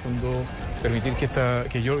 que era en el fondo permitir que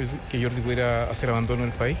Jordi pudiera hacer abandono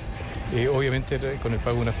del país. Obviamente con el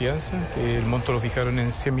pago de una fianza, el monto lo fijaron en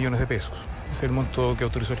 100 millones de pesos. Ese es el monto que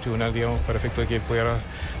autorizó el tribunal, digamos, para efecto de que él pudiera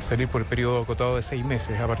salir por el periodo acotado de 6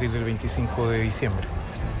 meses, a partir del 25 de diciembre.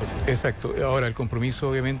 Exacto. Ahora, el compromiso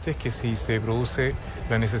obviamente es que si se produce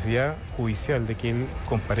la necesidad judicial de que él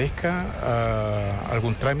comparezca a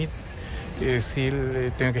algún trámite, si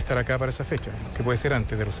él tenga que estar acá para esa fecha, que puede ser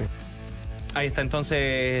antes de los 6. Ahí está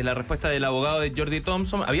entonces la respuesta del abogado de Jordi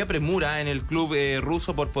Thompson. Había premura en el club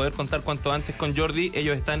ruso por poder contar cuanto antes con Jordi.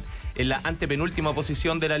 Ellos están en la antepenúltima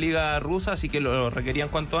posición de la liga rusa, así que lo requerían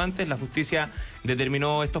cuanto antes. La justicia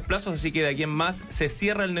determinó estos plazos, así que de aquí en más se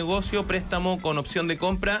cierra el negocio, préstamo con opción de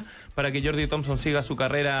compra, para que Jordi Thompson siga su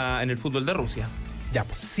carrera en el fútbol de Rusia. Ya,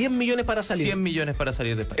 pues 100 millones para salir. 100 millones para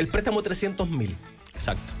salir del país. El préstamo 300.000.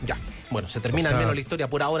 Exacto. Ya. Bueno, se termina al menos la historia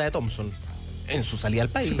por ahora de Thompson en su salida al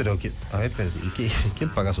país. Sí, pero a ver,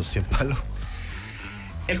 ¿quién paga esos 100 palos?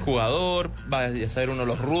 El jugador, va a saber uno,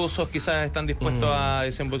 los rusos quizás están dispuestos a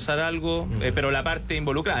desembolsar algo, pero la parte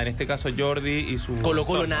involucrada, en este caso Jordi y su... Colo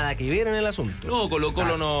Colo nada que ver en el asunto. No, Colo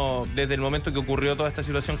Colo no, desde el momento que ocurrió toda esta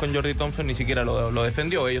situación con Jordi Thompson, ni siquiera lo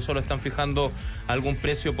defendió. Ellos solo están fijando algún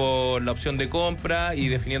precio por la opción de compra y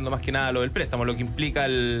definiendo más que nada lo del préstamo, lo que implica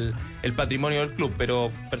el patrimonio del club, pero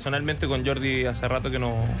personalmente con Jordi hace rato que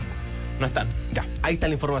no están. Ya, ahí está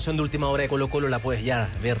la información de última hora de Colo Colo, la puedes ya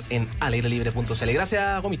ver en airelibre.cl.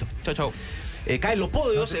 Gracias, Gomito. Chau. Caen los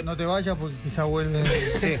podios. No te vayas porque quizá vuelve.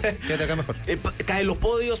 Sí, quédate acá mejor. Caen los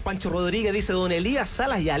podios. Pancho Rodríguez dice don Elías,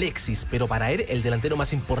 Salas y Alexis. Pero para él, el delantero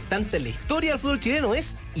más importante en la historia del fútbol chileno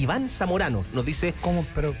es Iván Zamorano. Nos dice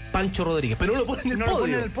Pancho Rodríguez. Pero no lo pone en el podio. Lo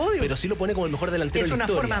pone en el podio. Pero sí lo pone como el mejor delantero de la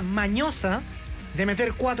historia. Es una forma mañosa de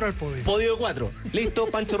meter 4 al podio. Podio de 4. Listo,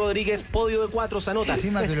 Pancho Rodríguez, podio de 4, se anota.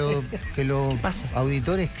 Encima que los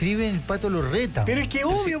auditores escriben, el Pato lo reta. Pero es que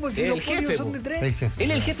obvio, porque si los podios son de 3.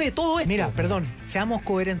 Él es el jefe de todo esto. Mira, perdón, seamos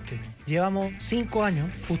coherentes. Llevamos 5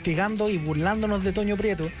 años fustigando y burlándonos de Toño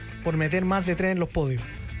Prieto por meter más de 3 en los podios.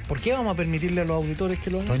 ¿Por qué vamos a permitirle a los auditores que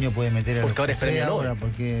lo hagan? Toño puede meter a porque ahora es premio Nobel. Ahora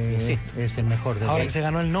porque es el mejor de ahora que se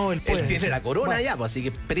ganó el Nobel, puede. Él tiene la corona ya, pues, así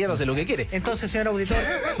que Prieto hace lo que quiere. Entonces, señor auditor,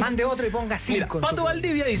 mande otro y ponga 5. Mira, Pato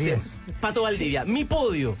Valdivia dice, Pato Valdivia, mi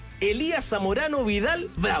podio, Elías Zamorano Vidal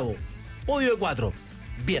Bravo. Podio de 4.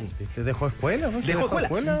 Bien. ¿Te dejó escuela? ¿No? Dejó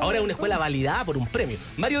escuela. Ahora es una escuela validada por un premio.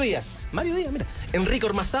 Mario Díaz, mira. Enrique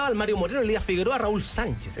Ormazábal, Mario Moreno, Elías Figueroa, Raúl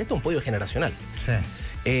Sánchez. Esto es un podio generacional. Sí.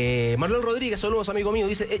 Manuel Rodríguez, saludos amigo mío,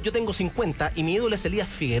 dice, yo tengo 50 y mi ídolo es Elías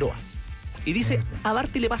Figueroa. Y dice, a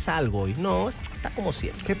Barty le pasa algo hoy. No, está como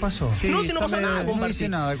siempre. ¿Qué pasó? Sí, no, si no pasa nada con No Barty. dice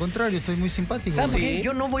nada, al contrario, estoy muy simpático. ¿Sabes por qué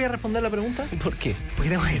yo no voy a responder la pregunta? ¿Por qué?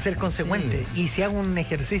 Porque tengo que ser consecuente. Y si hago un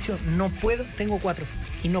ejercicio, no puedo, tengo 4.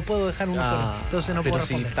 y no puedo dejar uno fuera. Entonces no puedo pero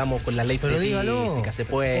responder. si estamos con la ley política, se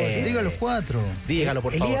puede. Diga los 4. Dígalo,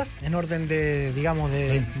 por favor. Elías, en orden de, digamos,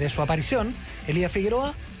 de su aparición, Elías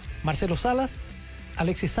Figueroa, Marcelo Salas,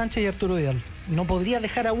 Alexis Sánchez y Arturo Vidal. No podría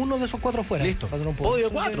dejar a uno de esos 4 fuera. Listo. Podio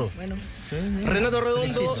de 4. Bueno. Renato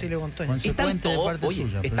Redondo. Están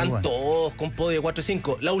Están todos con podio de 4 y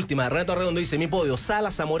 5. La última, Renato Redondo dice: mi podio,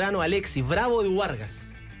 Salas, Zamorano, Alexis, Bravo, Edu Vargas.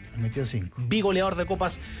 Me metió 5. Bigoleador de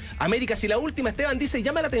Copas Américas. Y la última, Esteban dice: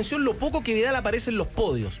 llama la atención lo poco que Vidal aparece en los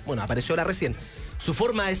podios. Bueno, apareció ahora recién. Su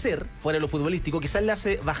forma de ser, fuera de lo futbolístico, quizás le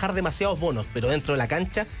hace bajar demasiados bonos, pero dentro de la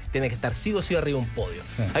cancha tiene que estar sí o sí arriba un podio.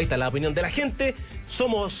 Sí. Ahí está la opinión de la gente.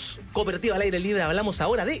 Somos Cooperativa al Aire Libre. Hablamos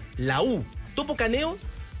ahora de la U. Topo Caneo,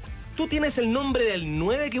 ¿tú tienes el nombre del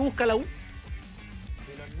 9 que busca la U? De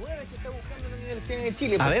los 9 que está buscando la Universidad de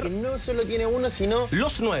Chile, a porque ver, no solo tiene uno, sino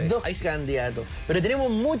los 9. 2 candidatos. Pero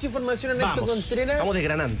tenemos mucha información en esto, Contreras. Vamos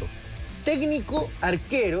desgranando. Técnico,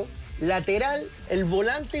 arquero, lateral, el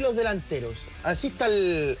volante y los delanteros. Así está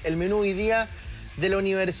el menú hoy día de la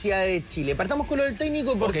Universidad de Chile. Partamos con lo del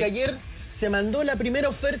técnico porque ayer se mandó la primera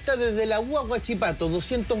oferta desde la U a Huachipato,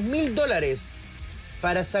 $200.000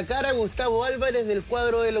 para sacar a Gustavo Álvarez del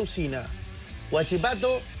cuadro de la Usina.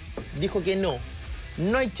 Huachipato dijo que no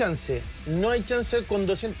hay chance con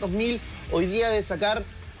 $200.000 hoy día de sacar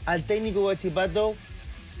al técnico Huachipato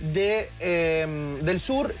del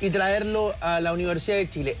sur y traerlo a la Universidad de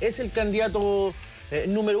Chile. Es el candidato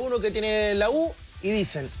número 1 que tiene la U y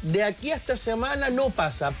dicen, de aquí a esta semana no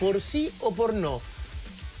pasa, por sí o por no.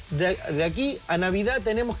 De aquí a Navidad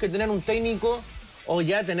tenemos que tener un técnico o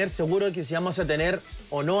ya tener seguro que si vamos a tener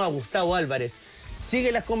o no a Gustavo Álvarez.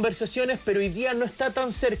 Sigue las conversaciones, pero hoy día no está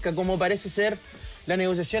tan cerca como parece ser la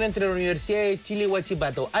negociación entre la Universidad de Chile y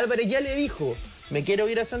Huachipato. Álvarez ya le dijo, me quiero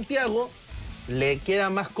ir a Santiago. Le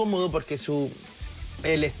queda más cómodo porque su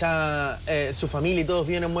familia y todos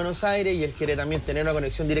viven en Buenos Aires y él quiere también tener una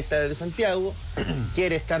conexión directa desde Santiago.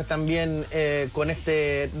 Quiere estar también desde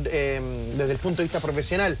el punto de vista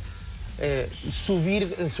profesional,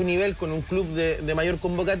 subir en su nivel con un club de mayor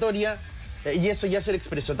convocatoria y eso ya se le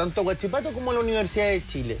expresó tanto a Huachipato como a la Universidad de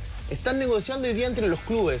Chile. Están negociando hoy día entre los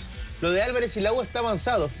clubes. Lo de Álvarez y la U está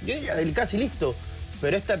avanzado, casi listo,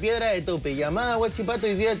 pero esta piedra de tope llamada Huachipato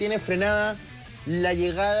hoy día tiene frenada la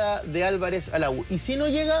llegada de Álvarez a la U. Y si no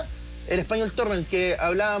llega, el español Torrent, que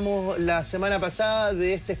hablábamos la semana pasada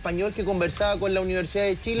de este español que conversaba con la Universidad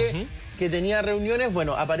de Chile, que tenía reuniones,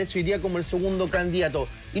 bueno, aparece hoy día como el segundo candidato.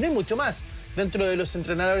 Y no hay mucho más dentro de los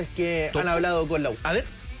entrenadores que han hablado con la U. A ver,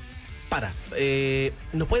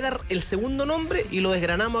 ¿nos puede dar el segundo nombre y lo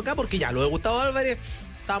desgranamos acá? Porque ya, lo de Gustavo Álvarez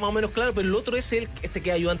está más o menos claro, pero el otro es que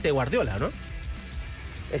es ayudante de Guardiola, ¿no?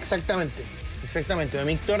 Exactamente.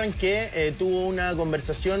 Mick Torrent, que tuvo una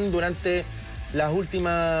conversación durante las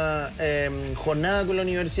últimas jornadas con la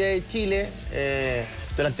Universidad de Chile,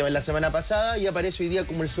 durante la semana pasada, y aparece hoy día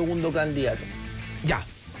como el segundo candidato. Ya,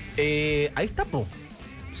 ahí está, po.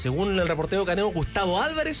 Según el reportero Caneo, Gustavo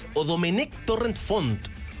Álvarez o Domenech Torrent Font.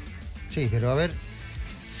 Sí, pero a ver,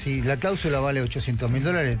 si la cláusula vale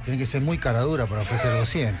 $800.000, tiene que ser muy cara dura para ofrecer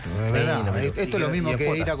 200, de verdad. No, esto es lo mismo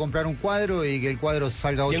que ir a comprar un cuadro y que el cuadro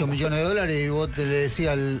salga $8 millones y vos le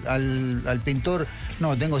decías al pintor,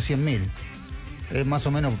 no, tengo 100.000. Es más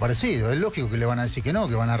o menos parecido. Es lógico que le van a decir que no,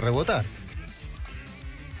 que van a rebotar.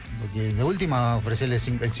 Porque de última ofrecerle el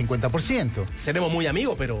 50%. Seremos muy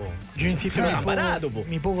amigos, pero yo insisto en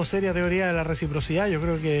mi poco seria teoría de la reciprocidad. Yo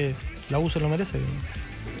creo que la U se lo merece.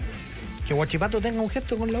 Que Huachipato tenga un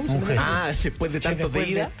gesto con la U. Después de tantos de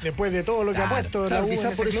ida. Después de todo lo que ha puesto claro, la U.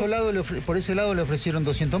 Quizás por ese lado le ofrecieron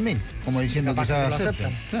 200.000, como diciendo que quizás lo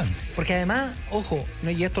aceptan. Claro. Porque además, ojo,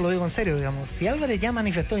 y esto lo digo en serio, digamos, si Álvarez ya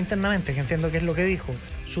manifestó internamente, que entiendo que es lo que dijo,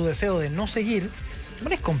 su deseo de no seguir,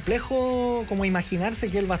 bueno, es complejo como imaginarse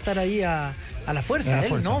que él va a estar ahí a la fuerza.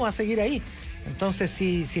 Él no va a seguir ahí. Entonces,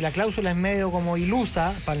 si la cláusula es medio como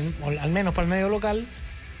ilusa, o al menos para el medio local,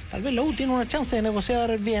 tal vez la U tiene una chance de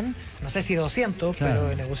negociar bien, no sé si 200, claro, pero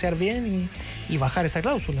de negociar bien y bajar esa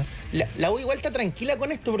cláusula. La U igual está tranquila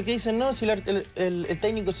con esto porque dicen, no, si el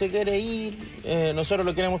técnico se quiere ir, nosotros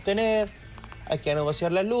lo queremos tener, hay que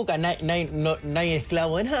negociar las lucas, nadie es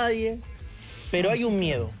esclavo de nadie, pero hay un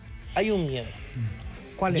miedo.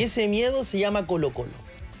 ¿Cuál es? Y ese miedo se llama Colo Colo.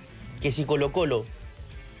 Que si Colo Colo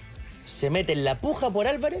se mete en la puja por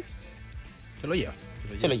Álvarez, se lo lleva.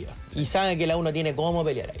 Y sabe que la U no tiene cómo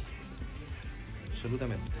pelear ahí.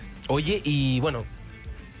 Absolutamente. Oye, y bueno,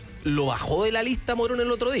 lo bajó de la lista Morón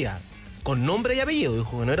el otro día, con nombre y apellido,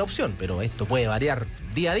 dijo que no era opción, pero esto puede variar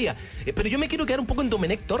día a día. Pero yo me quiero quedar un poco en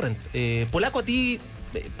Domenech Torrent. Polaco, a ti,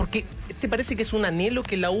 porque te parece que es un anhelo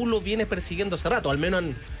que la U lo viene persiguiendo hace rato, al menos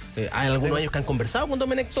Hay algunos años que han conversado con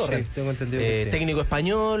Domenech Torrent. Sí, tengo entendido que sí. Técnico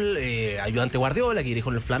español, ayudante Guardiola, que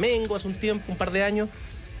dirigió en el Flamengo hace un tiempo, un par de años.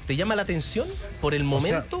 ¿Te llama la atención por el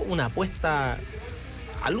momento una apuesta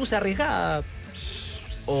a luz arriesgada?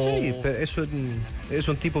 Sí, pero es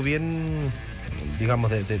un tipo bien,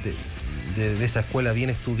 digamos, de esa escuela bien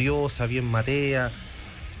estudiosa, bien matea,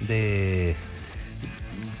 me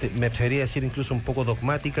atrevería a decir incluso un poco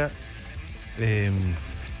dogmática,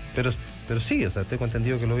 pero sí, o sea, tengo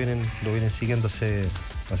entendido que lo vienen siguiendo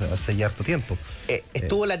hace ya harto tiempo.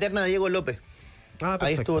 Estuvo la terna de Diego López.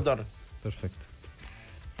 Ahí estuvo Torres. Perfecto.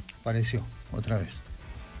 Apareció otra vez.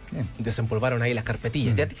 Bien. Desempolvaron ahí las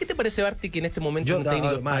carpetillas. ¿A ti qué te parece, Barty, que en este momento un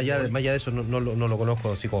técnico más allá de eso no lo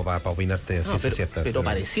conozco así como para opinarte si es cierto? Pero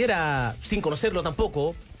pareciera, sin conocerlo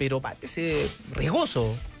tampoco, pero parece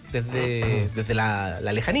riesgoso desde la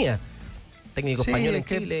lejanía. Técnico español en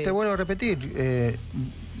Chile. Te vuelvo a repetir,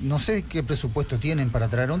 no sé qué presupuesto tienen para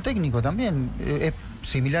traer a un técnico también. Es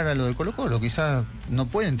similar a lo de Colo Colo, quizás no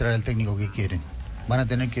pueden traer al técnico que quieren. Van a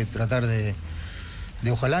tener que tratar de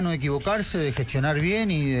ojalá no equivocarse, de gestionar bien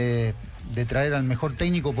y de traer al mejor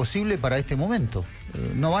técnico posible para este momento.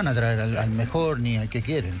 No van a traer al mejor ni al que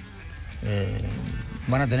quieren.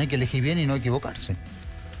 Van a tener que elegir bien y no equivocarse.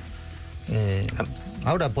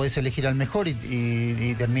 Ahora podés elegir al mejor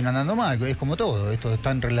y termina andando mal. Es como todo, esto es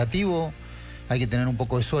tan relativo, hay que tener un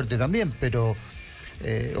poco de suerte también, pero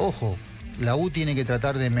ojo, la U tiene que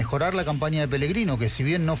tratar de mejorar la campaña de Pellegrino, que si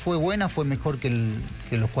bien no fue buena, fue mejor que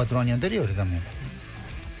los 4 años anteriores también.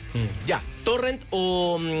 Ya, Torrent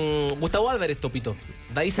o Gustavo Álvarez, Topito.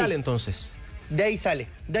 De ahí sale entonces. De ahí sale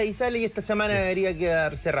y esta semana debería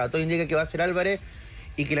quedar cerrado. Todo indica que va a ser Álvarez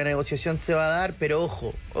y que la negociación se va a dar, pero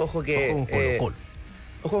ojo que... Ojo con Colo Colo.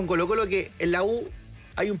 Ojo con Colo Colo, que en la U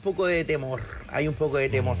hay un poco de temor.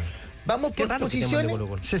 Vamos por posiciones.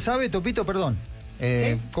 Se sabe, Topito, perdón.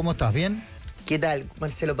 ¿Sí? ¿Cómo estás? ¿Bien? ¿Qué tal,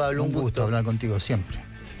 Marcelo Pablo? Un gusto hablar contigo siempre.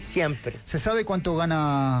 Siempre. ¿Se sabe cuánto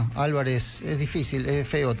gana Álvarez? Es difícil, es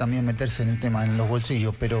feo también meterse en el tema, en los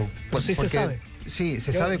bolsillos, pero... Pues sí, se sabe. Sí,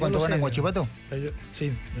 ¿se sabe cuánto gana en Huachipato?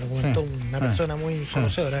 Sí, me lo comentó una persona muy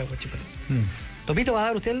conocedora de Huachipato. Topito, ¿va a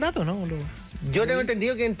dar usted el dato, no? Yo tengo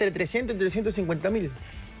entendido que entre 300 y 350 mil.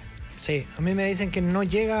 Sí, a mí me dicen que no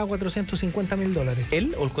llega a $450.000.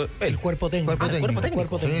 ¿Él o el cuerpo técnico? El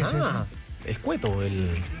cuerpo técnico. Escueto,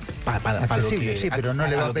 accesible, sí, pero no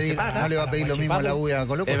le va a pedir lo mismo a la U y a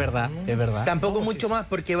Colo Colo. Es verdad. Tampoco mucho más,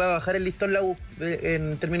 porque va a bajar el listón la U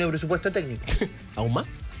en términos de presupuesto técnico. ¿Aún más?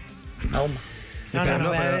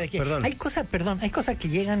 Perdón. Hay cosas que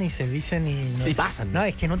llegan y se dicen y pasan. No,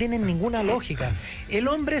 es que no tienen ninguna lógica. El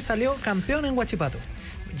hombre salió campeón en Huachipato.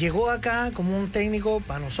 Llegó acá como un técnico,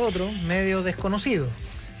 para nosotros, medio desconocido.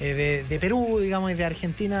 De Perú, digamos, y de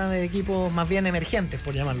Argentina, de equipos más bien emergentes,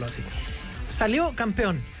 por llamarlo así. Salió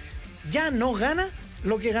campeón. Ya no gana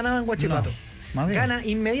lo que ganaba en Huachipato. Gana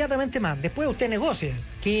inmediatamente más. Después usted negocia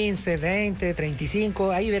 15, 20,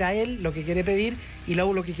 35, ahí verá él lo que quiere pedir y la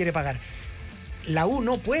U lo que quiere pagar. La U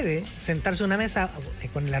no puede sentarse a una mesa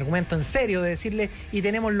con el argumento en serio de decirle y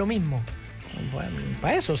tenemos lo mismo. Bueno,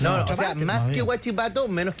 para eso. Más que Huachipato,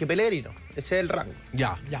 menos que Pellegrino. Ese es el rango.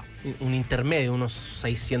 Ya. Un intermedio, unos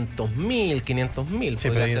 600.000, 500.000. Sí,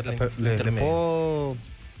 pero ¿le puedo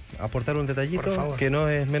aportar un detallito que no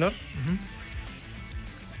es menor?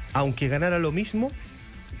 Aunque ganara lo mismo,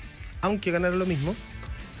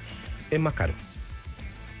 es más caro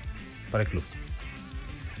para el club.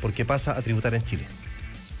 Porque pasa a tributar en Chile.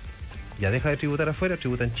 Ya deja de tributar afuera,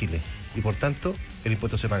 tributa en Chile. Y por tanto, el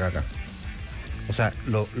impuesto se paga acá. O sea,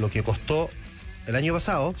 lo que costó el año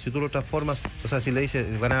pasado, si tú lo transformas, o sea, si le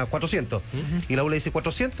dices, gana 400, y la U le dice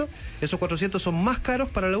 400, esos 400 son más caros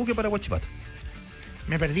para la U que para Huachipato.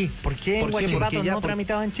 Me perdí. ¿Por qué en Huachipato no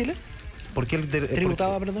tramitaba en Chile?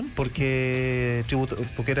 ¿Tributaba, perdón? Porque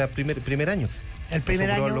era primer año. El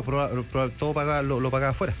primer año. Todo lo pagaba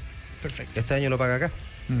afuera. Perfecto. Este año lo paga acá.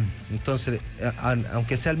 Entonces,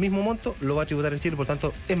 aunque sea el mismo monto, lo va a tributar en Chile, por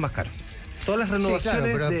tanto, es más caro. Todas las renovaciones.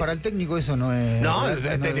 Sí, claro, pero para el técnico eso no es. No, el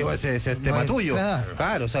técnico es tema tuyo.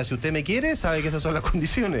 Claro, o sea, si usted me quiere, sabe que esas son las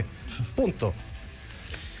condiciones. Punto.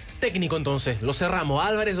 Técnico, entonces, lo cerramos.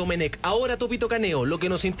 Álvarez, Domenech. Ahora Topito Caneo, lo que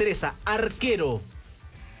nos interesa, arquero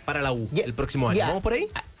para la U el próximo año. ¿Vamos por ahí?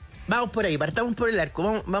 Vamos por ahí, partamos por el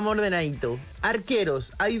arco, vamos ordenadito.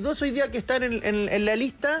 Arqueros, hay 2 hoy día que están en la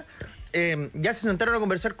lista. Ya se sentaron a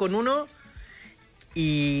conversar con uno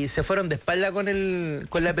y se fueron de espalda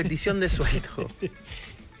con la petición de sueldo.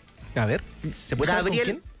 A ver, ¿se puede saber con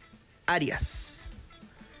quién? Arias,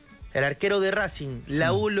 el arquero de Racing.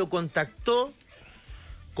 La U lo contactó,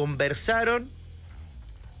 conversaron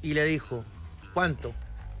y le dijo, ¿cuánto?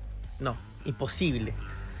 No, imposible.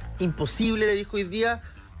 imposible, le dijo hoy día,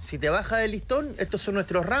 si te bajas del listón, estos son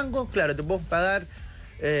nuestros rangos, claro, te podemos pagar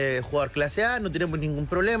jugador clase A, no tenemos ningún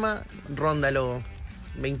problema, ronda los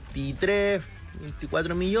 23,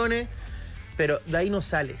 24 millones, pero de ahí no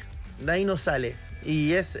sale,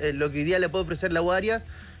 y es lo que hoy día le puede ofrecer la Guaria,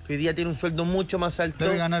 que hoy día tiene un sueldo mucho más alto.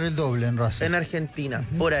 Debe ganar el doble en Racing. En Argentina,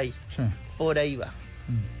 por ahí. Sí. Por ahí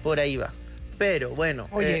va. Pero bueno,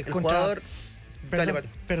 oye, el jugador...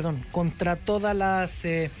 Perdón, contra todas las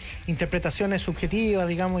interpretaciones subjetivas,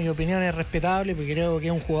 digamos, y opiniones respetables, porque creo que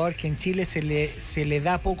es un jugador que en Chile se le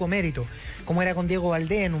da poco mérito, como era con Diego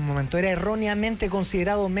Valdés en un momento, era erróneamente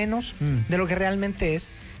considerado menos de lo que realmente es.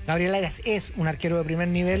 Gabriel Arias es un arquero de primer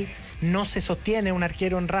nivel, no se sostiene un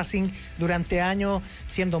arquero en Racing durante años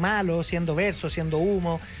siendo malo, siendo verso, siendo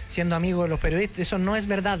humo, siendo amigo de los periodistas. Eso no es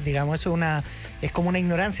verdad, digamos, eso es como una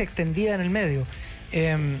ignorancia extendida en el medio.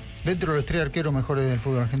 Dentro de los 3 arqueros mejores del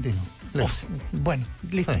fútbol argentino. Bueno,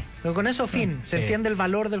 listo. Sí. Pero con eso, se entiende el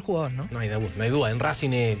valor del jugador, ¿no? No hay duda. En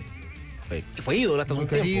Racing fue ídolo hasta un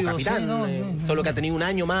tiempo, capitán, solo que ha tenido un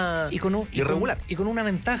año más irregular. Y con una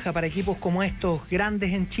ventaja para equipos como estos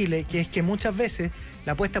grandes en Chile, que es que muchas veces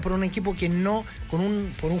la apuesta por un equipo que no, por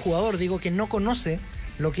un jugador, digo, que no conoce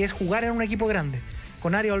lo que es jugar en un equipo grande.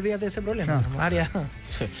 Con Arias, olvídate de ese problema. Arias.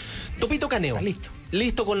 Sí. Topito Caneo.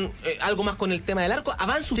 Listo con algo más con el tema del arco.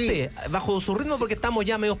 Avance usted bajo su ritmo porque estamos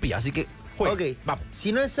ya medio pillados, así que juegue. Vamos.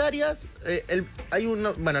 Si no es Arias,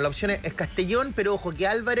 la opción es Castellón, pero ojo que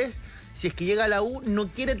Álvarez, si es que llega a la U, no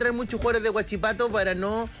quiere traer muchos jugadores de Huachipato para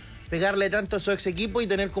no pegarle tanto a su ex equipo y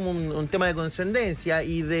tener como un tema de condescendencia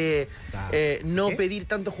y de pedir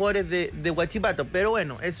tantos jugadores de Huachipato. Pero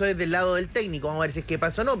bueno, eso es del lado del técnico, vamos a ver si es que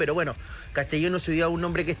pasa o no, pero bueno, Castellón no se dio a un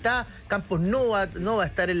nombre que está, Campos no va a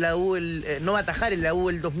estar en la U, no va a atajar en la U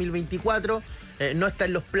el 2024, no está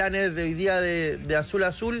en los planes de hoy día de Azul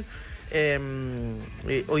Azul,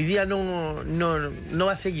 hoy día no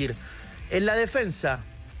va a seguir. En la defensa,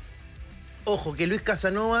 ojo que Luis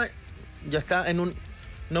Casanova ya está en un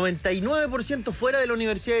 99% fuera de la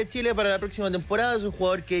Universidad de Chile para la próxima temporada. Es un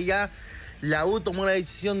jugador que ya la U tomó la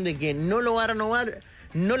decisión de que no lo va a renovar,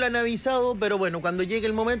 no lo han avisado, pero bueno, cuando llegue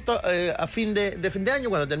el momento, a fin de año,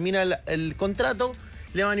 cuando termina el contrato,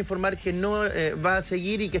 le van a informar que no va a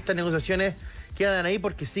seguir y que estas negociaciones quedan ahí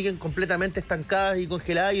porque siguen completamente estancadas y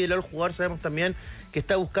congeladas, y del lado del jugador sabemos también que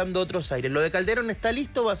está buscando otros aires. Lo de Calderón está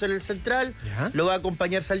listo, va a ser el central, lo va a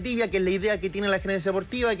acompañar Saldivia, que es la idea que tiene la gerencia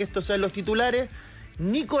deportiva, que estos sean los titulares.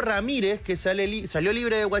 Nico Ramírez, que salió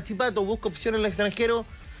libre de Huachipato, busca opción en el extranjero,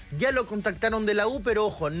 ya lo contactaron de la U, pero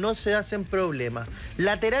ojo, no se hacen problemas.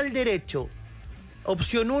 Lateral derecho,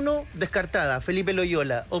 opción 1, descartada, Felipe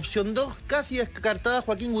Loyola. Opción 2, casi descartada,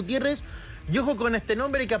 Joaquín Gutiérrez. Y ojo con este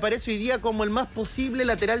nombre que aparece hoy día como el más posible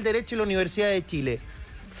lateral derecho de la Universidad de Chile.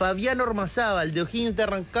 Fabián Ormazábal, de O'Higgins de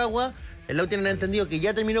Rancagua. El Lau tienen entendido que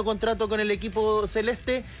ya terminó contrato con el equipo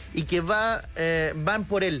celeste y que van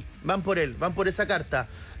por esa carta.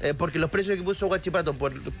 Porque los precios que puso Huachipato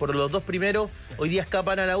por los 2 primeros hoy día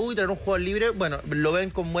escapan a la U y traen un jugador libre. Bueno, lo ven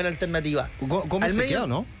con buena alternativa. Gómez se queda,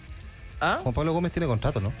 ¿no? ¿Ah? Juan Pablo Gómez tiene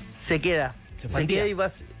contrato, ¿no? Se queda. Y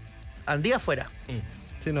va Andía afuera.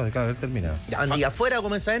 Sí, no, claro, él termina. Andía afuera,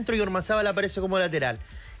 Gómez adentro y Ormazábal aparece como lateral.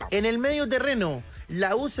 En el medio terreno,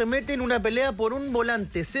 la U se mete en una pelea por un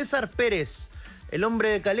volante, César Pérez, el hombre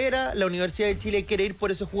de Calera. La Universidad de Chile quiere ir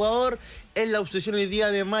por ese jugador. Es la obsesión hoy día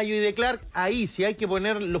de Mayo y de Clark. Ahí, si hay que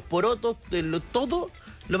poner los porotos, todo,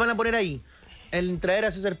 lo van a poner ahí. En traer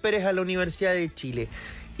a César Pérez a la Universidad de Chile.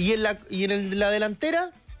 Y en la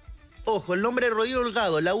delantera, ojo, el nombre de Rodrigo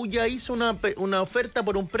Holgado. La U ya hizo una oferta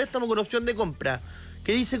por un préstamo con opción de compra.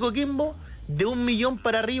 ¿Qué dice Coquimbo? De 1 millón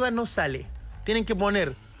para arriba no sale. Tienen que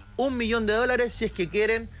poner $1 millón si es que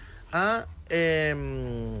quieren a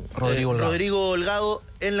Rodrigo Holgado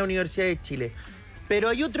en la Universidad de Chile. Pero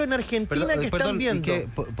hay otro en Argentina que están viendo.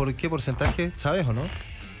 ¿Por qué porcentaje? ¿Sabes o no?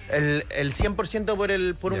 El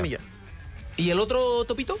 100% por 1 millón. ¿Y el otro,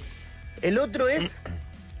 Topito? El otro es...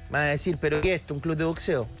 Van a decir, ¿pero qué es esto? ¿Un club de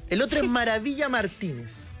boxeo? El otro es Maravilla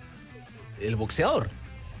Martínez. ¿El boxeador?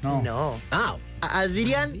 No.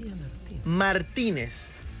 Adrián Martínez.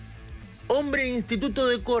 Hombre del Instituto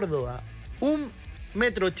de Córdoba.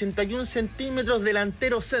 1,81 m,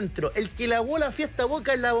 delantero centro. El que lavó la fiesta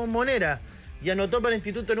Boca en la Bombonera. Y anotó para el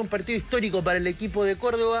Instituto en un partido histórico para el equipo de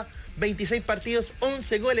Córdoba. 26 partidos,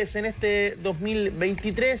 11 goles en este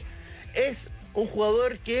 2023. Es un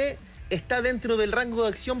jugador que está dentro del rango de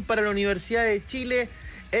acción para la Universidad de Chile.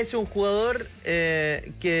 Es un jugador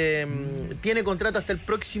que tiene contrato hasta el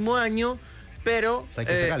próximo año, pero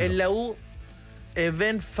en la U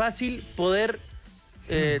ven fácil poder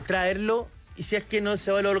traerlo, y si es que no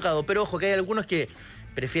se va al Holgado. Pero ojo, que hay algunos que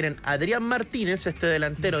prefieren a Adrián Martínez, este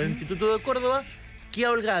delantero del Instituto de Córdoba, que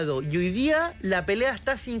a Holgado. Y hoy día la pelea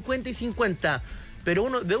está 50 y 50. Pero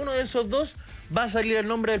uno de esos dos va a salir el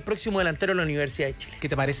nombre del próximo delantero de la Universidad de Chile. ¿Qué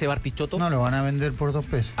te parece, Bartichotto? No, lo van a vender por 2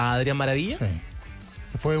 pesos. ¿A Adrián Maravilla? Sí.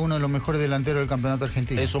 Fue uno de los mejores delanteros del campeonato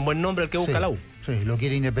argentino. Es un buen nombre el que busca la U. Sí, lo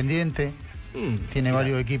quiere Independiente. Tiene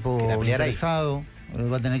varios equipos interesados.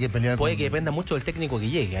 Va a tener que pelear. Puede que dependa mucho del técnico que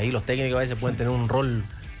llegue. Ahí los técnicos a veces pueden tener un rol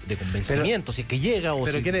de convencimiento, si es que llega o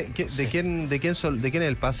pero si... ¿de quién es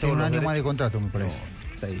el pase? Tiene un año más de contrato, me parece.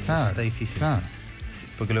 No, está difícil. Claro.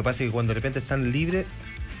 Porque lo que pasa es que cuando de repente están libres,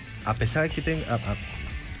 a pesar de que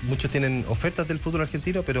muchos tienen ofertas del fútbol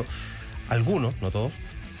argentino, pero algunos, no todos,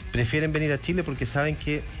 prefieren venir a Chile porque saben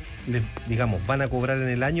que, digamos, van a cobrar en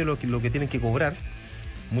el año lo que tienen que cobrar.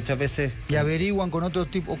 Muchas veces... Y averiguan con otro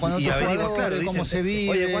tipo, con otros jugadores, claro, cómo se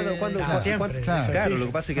vive. Oye, ¿cuándo? Claro, lo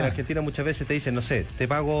que pasa es que en Argentina muchas veces te dicen, no sé, te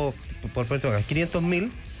pago, por ponerte 500.000,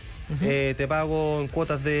 te pago en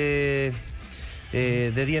cuotas de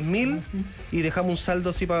 10.000 y dejamos un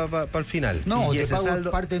saldo así para el final. No, y te pago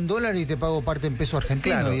saldo... parte en dólares y te pago parte en peso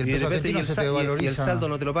argentino. Claro, y el peso argentino se te valoriza. Y el saldo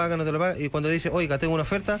no te lo paga. Y cuando dice, oiga, tengo una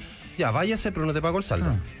oferta, ya, váyase, pero no te pago el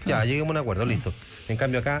saldo. Ya, lleguemos a un acuerdo, listo. En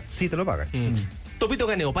cambio acá sí te lo pagan. Topito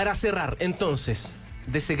Caneo, para cerrar, entonces,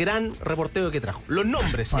 de ese gran reporteo que trajo. Los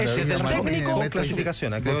nombres del técnico.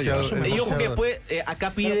 Clasificación, creo yo. Y ojo que después,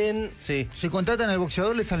 acá piden... Si contratan al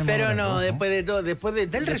boxeador, le salen más Pero barato, no, después de todo,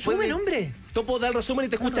 Del resumen, hombre. Topo, da el resumen y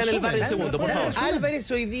te escuchan en el bar en segundo, por favor.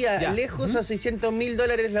 Álvarez hoy día, lejos a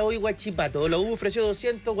 $600.000 la hoy Huachipato. La U ofreció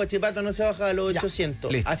 200, Huachipato no se baja a los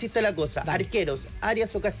 800. Así está la cosa. Dale. Arqueros,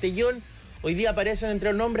 Arias o Castellón. Hoy día aparecen entre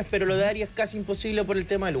los nombres, pero lo de Arias es casi imposible por el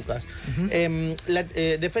tema de Lucas.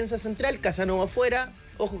 Defensa central, Casanova afuera.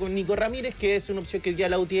 Ojo con Nico Ramírez, que es una opción que ya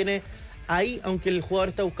la U tiene ahí, aunque el jugador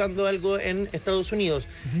está buscando algo en Estados Unidos.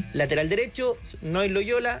 Lateral derecho, no es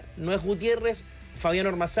Loyola, no es Gutiérrez, Fabián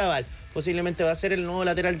Ormazábal. Posiblemente va a ser el nuevo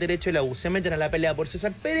lateral derecho de la U. Se meten a la pelea por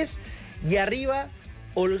César Pérez y arriba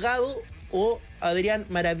Holgado o Adrián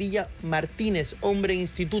Maravilla Martínez, hombre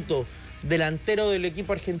instituto, delantero del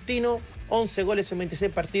equipo argentino, 11 goles en 26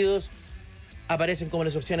 partidos, aparecen como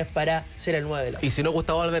las opciones para ser el 9 de la U. Y si no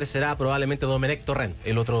Gustavo Álvarez, será probablemente Domenech Torrent,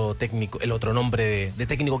 el otro técnico, el otro nombre de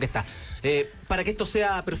técnico que está. Para que esto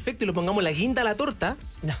sea perfecto y lo pongamos la guinda a la torta.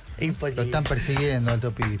 No, imposible. Lo están persiguiendo al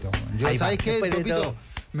Topito. ¿Sabes qué, Topito?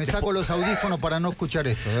 Me saco los audífonos para no escuchar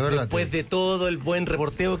esto, de verdad. Después de todo el buen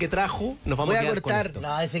reporteo que trajo, nos vamos a quedar cortar. Con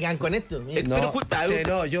esto. No, se quedan con esto.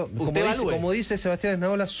 Como dice Sebastián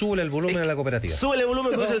Esnaola, súbele el volumen a la cooperativa. Súbele el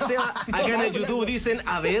volumen, como dice el Seba. Acá en el YouTube dicen,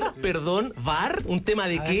 a ver, perdón, VAR, ¿un tema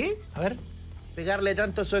de qué? A ver. Pegarle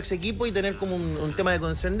tanto a su ex equipo y tener como un tema de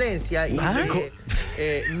condescendencia y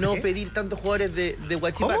no pedir tantos jugadores de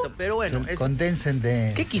Huachipato. Pero bueno.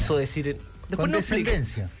 Condescendencia. ¿Qué quiso decir? Después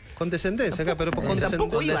condescendencia. Condescendencia acá, pero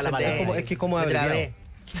tampoco iba la palabra. Es que como abreviado.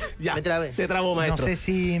 Ya, me trabé. Se trabó, maestro.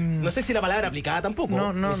 No sé si la palabra aplicada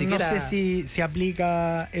tampoco. No sé si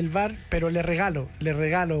aplica el VAR, pero le regalo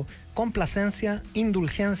complacencia,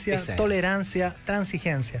 indulgencia, tolerancia,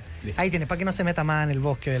 transigencia. Bien. Ahí tienes, para que no se meta más en el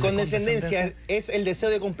bosque. Condescendencia es el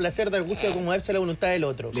deseo de complacer, dar gusto de acomodarse a la voluntad del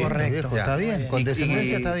otro. Correcto. Está bien.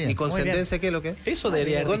 Condescendencia está bien. ¿Y condescendencia qué es lo que es? Eso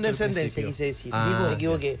debería haber condescendencia, quise decir. Me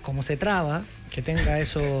equivoqué. Como se traba, que tenga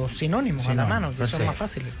esos sinónimos a la mano, que son más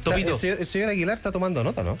fáciles. Topito. El señor Aguilar está tomando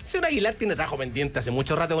nota, ¿no? El señor Aguilar tiene trabajo pendiente hace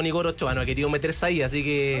mucho rato con Igor Ochoa, no ha querido meterse ahí, así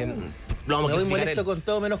que lo vamos a clasificar. Me voy molesto con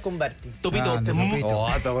todo menos con Barty. Topito.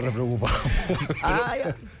 Estamos re preocupados.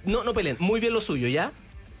 Ya. No peleen, muy bien lo suyo, ¿ya?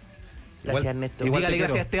 Gracias, Ernesto. Dígale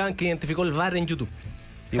gracias a Esteban que identificó el VAR en YouTube.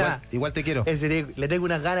 Igual te quiero. Le tengo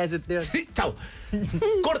unas ganas a ese Esteban. Sí, chao.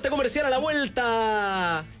 Corte comercial a la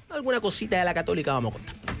vuelta. Alguna cosita de la Católica vamos a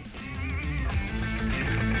contar.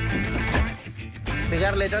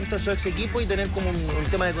 Pegarle tanto a su ex equipo y tener como un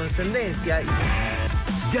tema de condescendencia.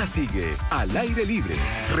 Ya sigue Al Aire Libre.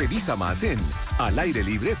 Revisa más en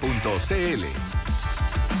alairelibre.cl.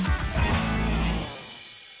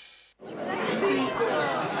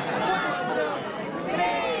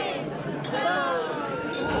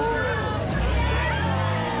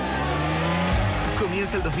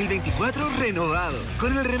 Comienza el 2024 renovado,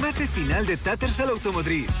 con el remate final de Tattersall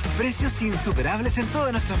Automotriz. Precios insuperables en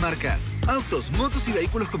todas nuestras marcas. Autos, motos y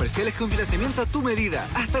vehículos comerciales con financiamiento a tu medida,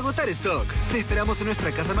 hasta agotar stock. Te esperamos en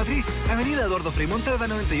nuestra casa matriz, Avenida Eduardo Frei Montalva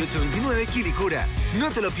 9829, Quilicura. No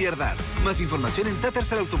te lo pierdas. Más información en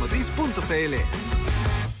tattersallautomotriz.cl.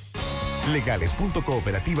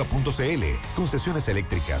 Legales.cooperativa.cl. Concesiones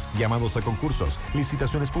eléctricas, llamados a concursos,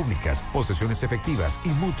 licitaciones públicas, posesiones efectivas y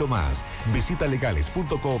mucho más. Visita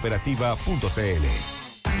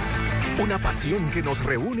legales.cooperativa.cl. Una pasión que nos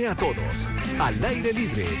reúne a todos. Al aire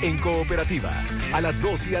libre en Cooperativa. A las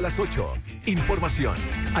 2 y a las 8. Información,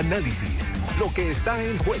 análisis, lo que está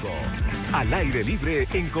en juego. Al aire libre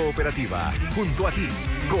en Cooperativa. Junto a ti,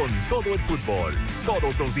 con todo el fútbol,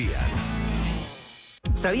 todos los días.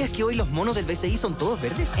 ¿Sabías que hoy los monos del BCI son todos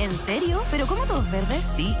verdes? ¿En serio? ¿Pero cómo todos verdes?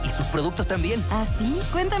 Sí, y sus productos también. ¿Ah, sí?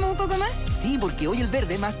 Cuéntame un poco más. Sí, porque hoy el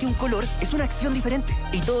verde, más que un color, es una acción diferente.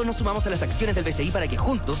 Y todos nos sumamos a las acciones del BCI para que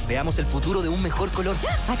juntos veamos el futuro de un mejor color.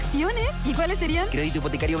 ¿Acciones? ¿Y cuáles serían? Crédito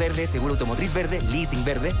hipotecario verde, seguro automotriz verde, leasing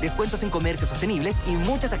verde, descuentos en comercios sostenibles y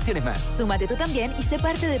muchas acciones más. Súmate tú también y sé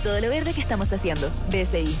parte de todo lo verde que estamos haciendo.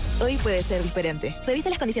 BCI. Hoy puede ser diferente. Revisa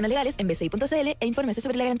las condiciones legales en bci.cl e infórmese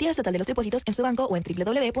sobre la garantía estatal de los depósitos en su banco o en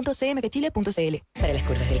www.cmfchile.cl. Para las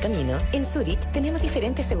curvas del camino, en Zurich tenemos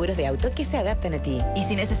diferentes seguros de auto que se adaptan a ti. ¿Y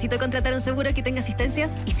si necesito contratar un seguro que tenga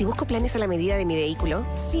asistencias? ¿Y si busco planes a la medida de mi vehículo?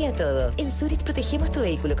 Sí a todo. En Zurich protegemos tu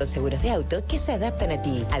vehículo con seguros de auto que se adaptan a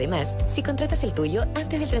ti. Además, si contratas el tuyo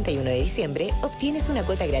antes del 31 de diciembre, obtienes una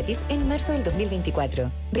cuota gratis en marzo del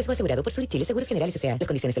 2024. Riesgo asegurado por Zurich Chile Seguros Generales S.A. Las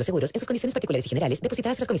condiciones de los seguros en sus condiciones particulares y generales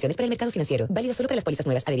depositadas en las comisiones para el mercado financiero. Válido solo para las pólizas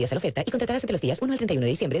nuevas adheridas a la oferta y contratadas entre los días 1 al 31 de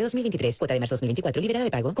diciembre de 2023. Cuota de marzo 2024 liberada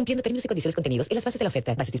de pago, cumpliendo términos y condiciones contenidos en las bases de la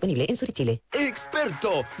oferta. Base disponible en Zurich Chile.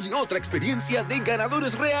 Experto y otra experiencia de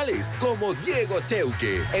ganadores reales como Diego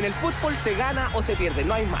Cheuque. En el fútbol se gana o se pierde,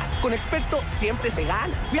 no hay más. Con Experto siempre se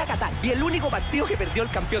gana. Fui a Qatar, vi el único partido que perdió el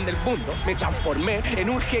campeón del mundo. Me transformé en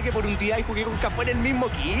un jeque por un día y jugué con Café en el mismo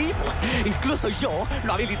equipo. Incluso yo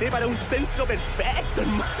lo habilité para un centro perfecto,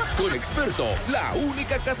 hermano. Con Experto, la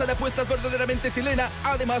única casa de apuestas verdaderamente chilena,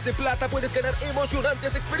 además de plata, puedes ganar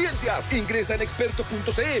emocionantes experiencias. Ingresa en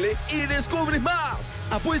experto.cl y descubre más.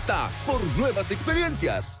 Apuesta por nuevas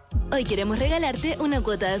experiencias. Hoy queremos regalarte una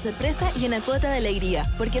cuota de sorpresa y una cuota de alegría,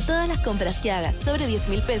 porque todas las compras que hagas sobre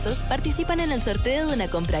 10.000 pesos participan en el sorteo de una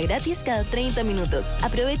compra gratis cada 30 minutos.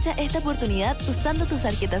 Aprovecha esta oportunidad usando tus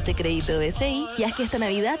tarjetas de crédito BCI y haz que esta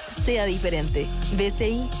Navidad sea diferente.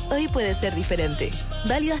 BCI, hoy puede ser diferente.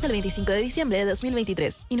 Válido hasta el 25 de diciembre de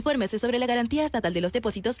 2023. Infórmese sobre la garantía estatal de los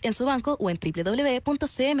depósitos en su banco o en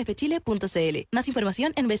www.cmfchile.cl. Más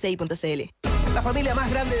información en bci.cl. La familia más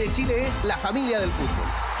grande de Chile es la familia del fútbol.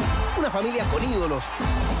 Una familia con ídolos,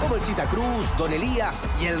 como el Chita Cruz, Don Elías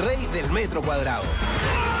y el rey del metro cuadrado.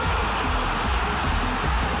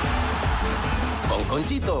 Con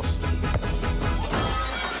conchitos,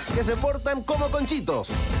 que se portan como conchitos.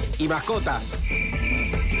 Y mascotas.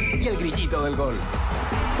 Y el grillito del gol.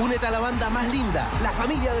 Únete a la banda más linda, la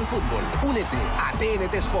familia del fútbol. Únete a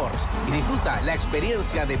TNT Sports y disfruta la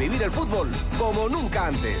experiencia de vivir el fútbol como nunca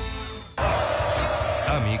antes.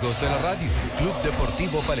 Amigos de la radio, Club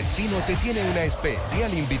Deportivo Palestino te tiene una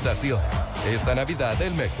especial invitación. Esta Navidad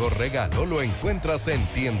el mejor regalo lo encuentras en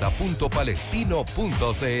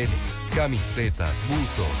tienda.palestino.cl. Camisetas,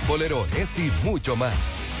 buzos, polerones y mucho más.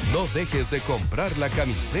 No dejes de comprar la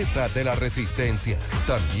camiseta de la Resistencia.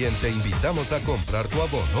 También te invitamos a comprar tu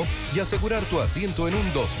abono y asegurar tu asiento en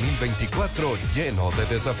un 2024 lleno de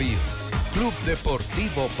desafíos. Club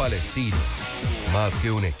Deportivo Palestino. Más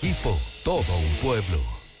que un equipo, todo un pueblo.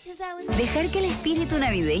 Dejar que el espíritu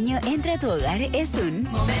navideño entre a tu hogar es un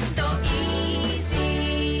momento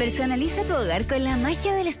Easy. Personaliza tu hogar con la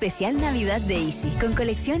magia del especial Navidad de Easy, con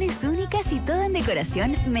colecciones únicas y todo en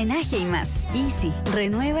decoración, menaje y más. Easy,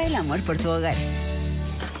 renueva el amor por tu hogar.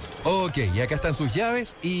 Ok, y acá están sus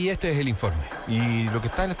llaves y este es el informe. ¿Y lo que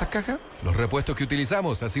está en estas cajas? Los repuestos que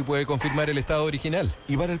utilizamos, así puede confirmar el estado original.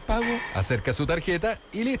 ¿Y para el pago? Acerca su tarjeta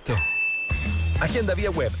y listo. Agenda vía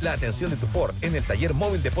web la atención de tu Ford en el taller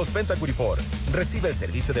móvil de postventa Curifor. Recibe el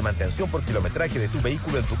servicio de mantención por kilometraje de tu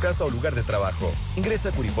vehículo en tu casa o lugar de trabajo. Ingresa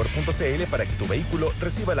a Curifor.cl para que tu vehículo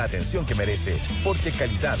reciba la atención que merece, porque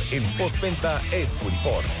calidad en postventa es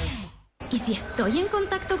Curifor. ¿Y si estoy en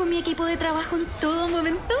contacto con mi equipo de trabajo en todo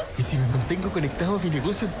momento? ¿Y si me mantengo conectado a mi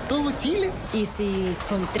negocio en todo Chile? ¿Y si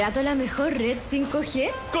contrato la mejor red 5G?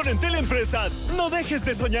 Con Entel Empresas, no dejes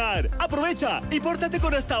de soñar. Aprovecha y pórtate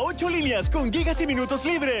con hasta 8 líneas con gigas y minutos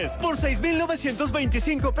libres por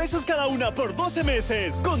 6,925 pesos cada una por 12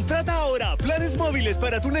 meses. Contrata ahora planes móviles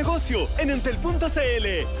para tu negocio en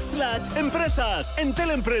entel.cl/empresas.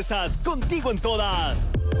 Entel Empresas, contigo en todas.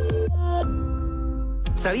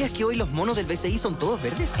 ¿Sabías que hoy los monos del BCI son todos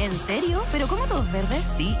verdes? ¿En serio? ¿Pero cómo todos verdes?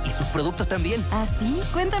 Sí, y sus productos también. ¿Ah, sí?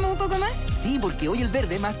 Cuéntame un poco más. Sí, porque hoy el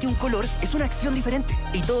verde, más que un color, es una acción diferente.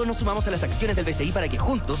 Y todos nos sumamos a las acciones del BCI para que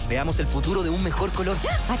juntos veamos el futuro de un mejor color.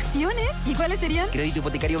 ¿Acciones? ¿Y cuáles serían? Crédito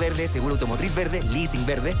hipotecario verde, seguro automotriz verde, leasing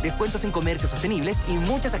verde, descuentos en comercios sostenibles y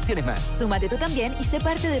muchas acciones más. Súmate tú también y sé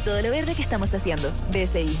parte de todo lo verde que estamos haciendo.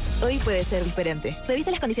 BCI. Hoy puede ser diferente.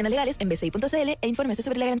 Revisa las condiciones legales en bci.cl e infórmese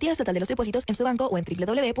sobre la garantía estatal de los depósitos en su banco o en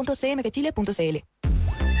www.cmfchile.cl.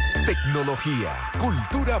 Tecnología,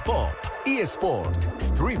 cultura pop, eSport,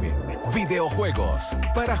 streaming, videojuegos,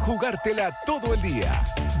 para jugártela todo el día.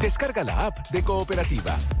 Descarga la app de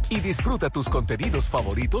Cooperativa y disfruta tus contenidos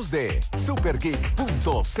favoritos de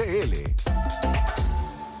supergeek.cl.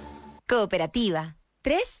 Cooperativa.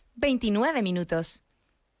 3:29 minutos.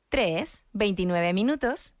 3:29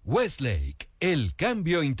 minutos. Westlake, el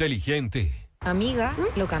cambio inteligente. Amiga,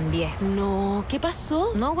 lo cambié. No, ¿qué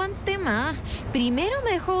pasó? No aguanté más. Primero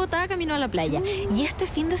me dejó botada camino a la playa. Y este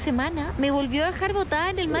fin de semana me volvió a dejar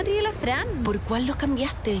botada en el Matri de la Fran. ¿Por cuál los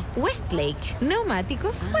cambiaste? Westlake.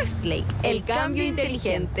 Neumáticos Westlake. El cambio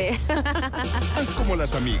inteligente. Haz como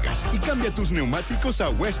las amigas y cambia tus neumáticos a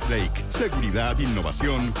Westlake. Seguridad,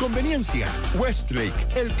 innovación, conveniencia.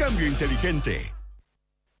 Westlake, el cambio inteligente.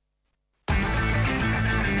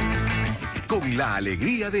 Con la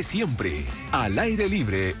alegría de siempre, al aire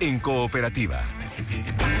libre en Cooperativa.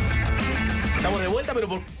 Estamos de vuelta, pero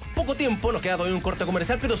por poco tiempo, nos queda todavía un corte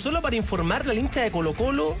comercial, pero solo para informar al hincha de Colo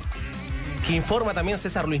Colo, que informa también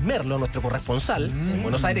César Luis Merlo, nuestro corresponsal en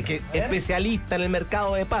Buenos Aires, que es especialista en el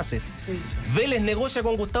mercado de pases. Vélez negocia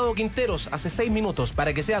con Gustavo Quinteros hace 6 minutos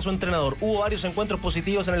para que sea su entrenador. Hubo varios encuentros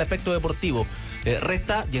positivos en el aspecto deportivo.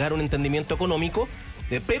 Resta llegar a un entendimiento económico,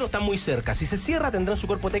 pero está muy cerca. Si se cierra, tendrá en su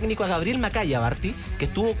cuerpo técnico a Gabriel Macaya, Barty, que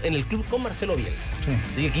estuvo en el club con Marcelo Bielsa.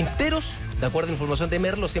 Así que Quinteros, de acuerdo a información de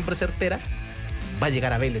Merlo, siempre certera, va a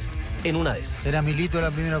llegar a Vélez en una de esas. Era Milito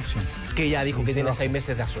la primera opción. Que ya dijo que tiene 6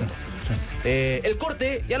 meses de asueto. El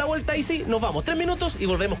corte y a la vuelta, ahí sí, nos vamos. 3 minutos y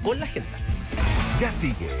volvemos con la agenda. Ya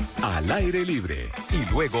sigue al aire libre y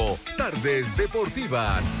luego Tardes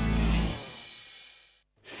Deportivas.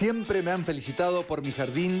 Siempre me han felicitado por mi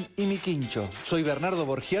jardín y mi quincho. Soy Bernardo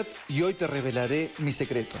Borgiat y hoy te revelaré mi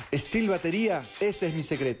secreto. Steel Batería, ese es mi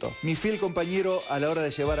secreto. Mi fiel compañero a la hora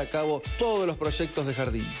de llevar a cabo todos los proyectos de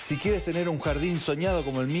jardín. Si quieres tener un jardín soñado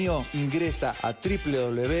como el mío, ingresa a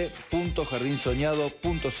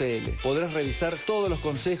www.jardinsoñado.cl. Podrás revisar todos los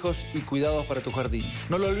consejos y cuidados para tu jardín.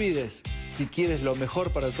 No lo olvides, si quieres lo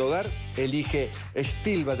mejor para tu hogar, elige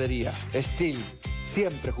Steel Batería. Steel,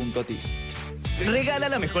 siempre junto a ti. Regala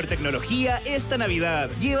la mejor tecnología esta Navidad.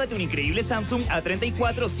 Llévate un increíble Samsung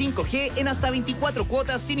A34 5G en hasta 24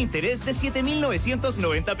 cuotas sin interés de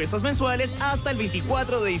 7,990 pesos mensuales hasta el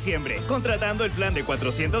 24 de diciembre. Contratando el plan de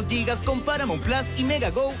 400 GB con Paramount Plus y Mega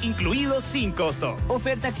Go incluidos sin costo.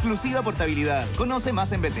 Oferta exclusiva portabilidad. Conoce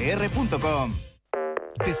más en btr.com.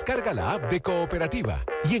 Descarga la app de Cooperativa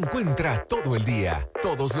y encuentra todo el día,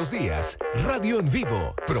 todos los días, radio en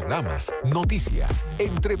vivo, programas, noticias,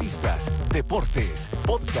 entrevistas, deportes,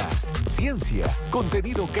 podcast, ciencia,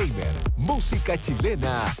 contenido gamer, música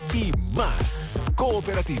chilena y más.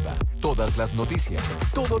 Cooperativa, todas las noticias,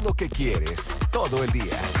 todo lo que quieres, todo el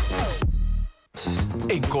día.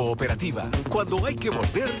 En Cooperativa, cuando hay que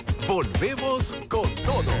volver, volvemos con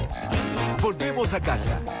todo. Volvemos a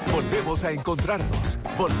casa, volvemos a encontrarnos,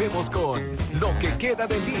 volvemos con Lo que queda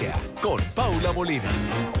del día, con Paula Molina.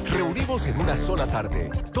 Reunimos en una sola tarde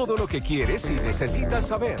todo lo que quieres y necesitas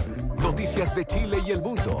saber. Noticias de Chile y el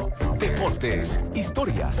mundo, deportes,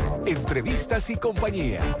 historias, entrevistas y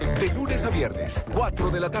compañía. De lunes a viernes, 4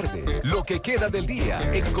 de la tarde, Lo que queda del día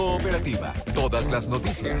en Cooperativa. Todas las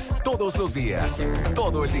noticias, todos los días,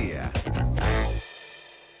 todo el día.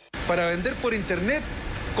 Para vender por internet,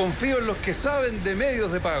 confío en los que saben de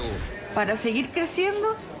medios de pago. Para seguir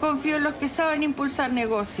creciendo, confío en los que saben impulsar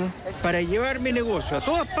negocios. Para llevar mi negocio a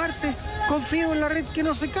todas partes, confío en la red que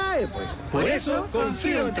no se cae, pues. Por eso,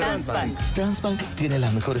 confío en Transbank. Transbank tiene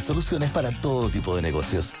las mejores soluciones para todo tipo de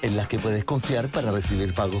negocios, en las que puedes confiar para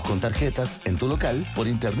recibir pagos con tarjetas en tu local, por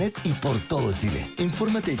internet y por todo Chile.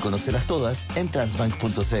 Infórmate y conocerás todas en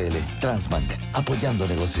transbank.cl. Transbank, apoyando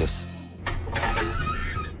negocios.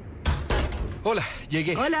 Hola,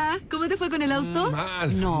 llegué. Hola, ¿cómo te fue con el auto?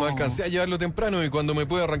 Mal, no alcancé a llevarlo temprano y cuando me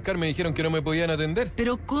pude arrancar me dijeron que no me podían atender.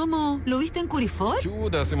 ¿Pero cómo? ¿Lo viste en Curifor?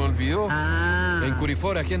 Chuta, se me olvidó. En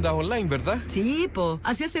Curifor, agendas online, ¿verdad? Sí, po.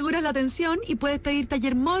 Así aseguras la atención y puedes pedir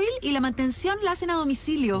taller móvil y la mantención la hacen a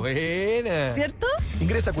domicilio. Buena. ¿Cierto?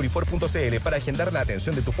 Ingresa a Curifor.cl para agendar la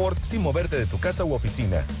atención de tu Ford sin moverte de tu casa u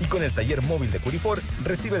oficina. Y con el taller móvil de Curifor,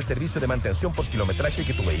 recibe el servicio de mantención por kilometraje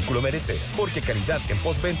que tu vehículo merece. Porque calidad en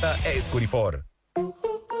postventa es Curifor.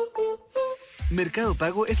 Mercado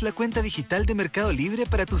Pago es la cuenta digital de Mercado Libre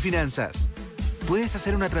para tus finanzas. Puedes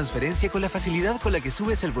hacer una transferencia con la facilidad con la que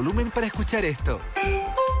subes el volumen para escuchar esto.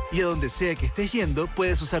 Y a donde sea que estés yendo,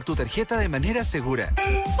 puedes usar tu tarjeta de manera segura.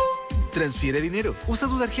 Transfiere dinero, usa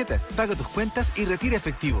tu tarjeta, paga tus cuentas y retira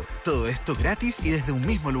efectivo. Todo esto gratis y desde un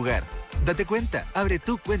mismo lugar. Date cuenta, abre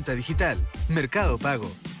tu cuenta digital. Mercado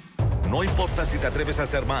Pago. No importa si te atreves a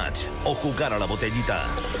hacer match o jugar a la botellita.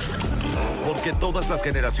 Porque todas las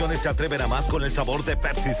generaciones se atreven a más con el sabor de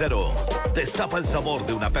Pepsi Cero. Destapa el sabor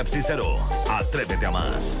de una Pepsi Cero. Atrévete a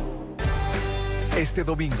más. Este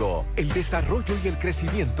domingo, el desarrollo y el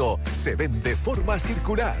crecimiento se ven de forma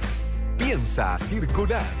circular. Piensa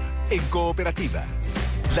circular en Cooperativa.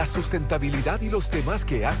 La sustentabilidad y los temas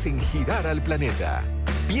que hacen girar al planeta.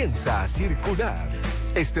 Piensa circular.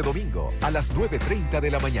 Este domingo a las 9:30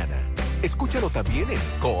 de la mañana. Escúchalo también en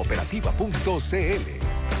Cooperativa.cl.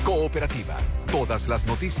 Cooperativa. Todas las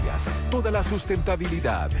noticias, toda la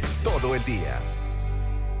sustentabilidad, todo el día.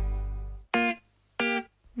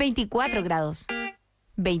 24 grados.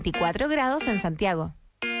 24 grados en Santiago.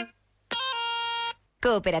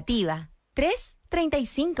 Cooperativa.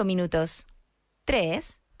 3:35 minutos.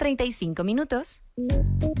 3:35 minutos.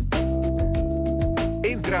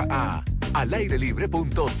 Entra a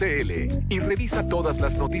alairelibre.cl y revisa todas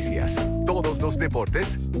las noticias, todos los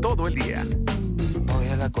deportes, todo el día. Voy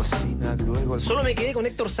a la cocina, luego... Solo me quedé con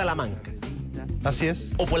Héctor Salamanca. Así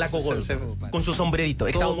es. O Polaco Gol, con su sombrerito.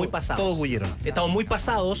 Estamos muy pasados. Todos huyeron. Estamos muy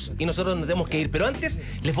pasados y nosotros nos tenemos que ir. Pero antes,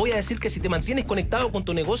 les voy a decir que si te mantienes conectado con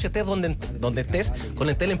tu negocio, estés donde estés, con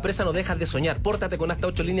Entel Empresa no dejas de soñar. Pórtate con hasta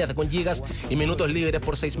 8 líneas con gigas y minutos libres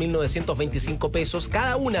por 6.925 pesos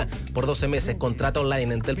cada una por 12 meses. Contrata online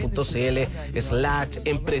en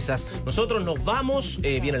entel.cl/empresas. Nosotros nos vamos,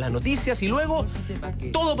 vienen las noticias y luego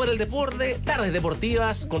todo por el deporte, tardes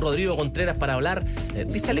deportivas con Rodrigo Contreras para hablar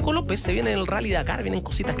de Chaleco López. Se viene el Rally Dakar, vienen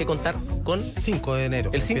cositas que contar con 5 de enero.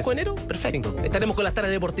 ¿El 5 de enero? Perfecto. Estaremos con las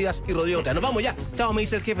tardes deportivas y Rodrigo Contreras. Nos vamos ya. Chao, me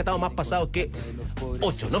dice el jefe, estamos más pasados que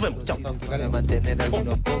 8. Nos vemos. Chao. Para mantener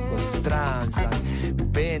algunos pocos transan,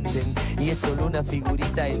 venden y es solo una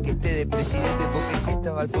figurita el que esté de presidente, porque si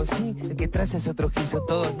estaba Alfonsín, el que traza es otro gil, son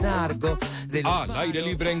todos narcos. Al aire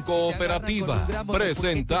libre en Cooperativa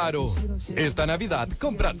presentaron. Esta Navidad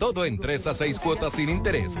compra todo en 3 a 6 cuotas sin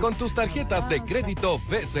interés con tus tarjetas de crédito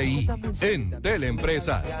BCI. En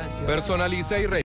Teleempresas, personaliza y